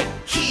example, right.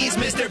 He's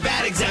Mr.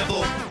 Bad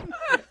Example.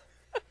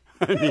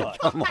 I mean,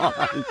 come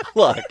on.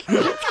 Look.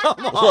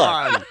 Come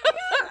on.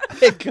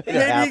 It could Maybe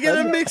happen. you get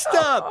them mixed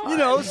up.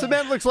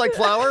 Cement looks like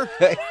flour.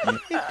 It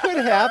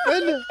could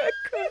happen.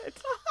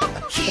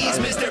 He's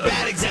Mr.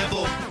 Bad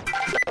Example.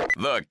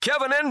 The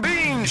Kevin and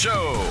Bean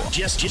Show.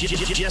 Just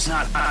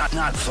not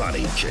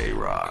funny.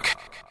 K-Rock.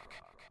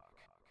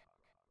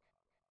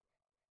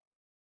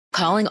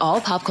 Calling all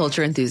pop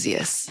culture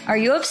enthusiasts. Are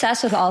you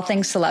obsessed with all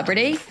things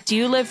celebrity? Do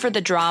you live for the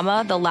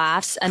drama, the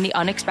laughs, and the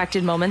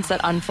unexpected moments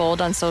that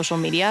unfold on social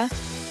media?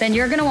 Then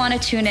you're going to want to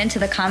tune in to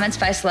the Comments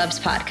by Celebs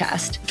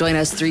podcast. Join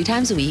us 3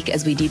 times a week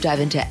as we deep dive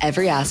into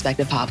every aspect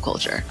of pop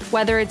culture.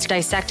 Whether it's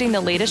dissecting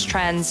the latest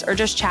trends or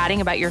just chatting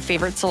about your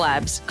favorite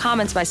celebs,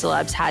 Comments by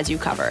Celebs has you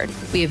covered.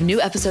 We have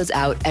new episodes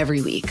out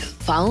every week.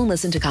 Follow and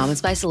listen to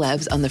Comments by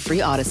Celebs on the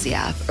free Odyssey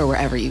app or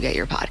wherever you get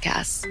your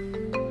podcasts.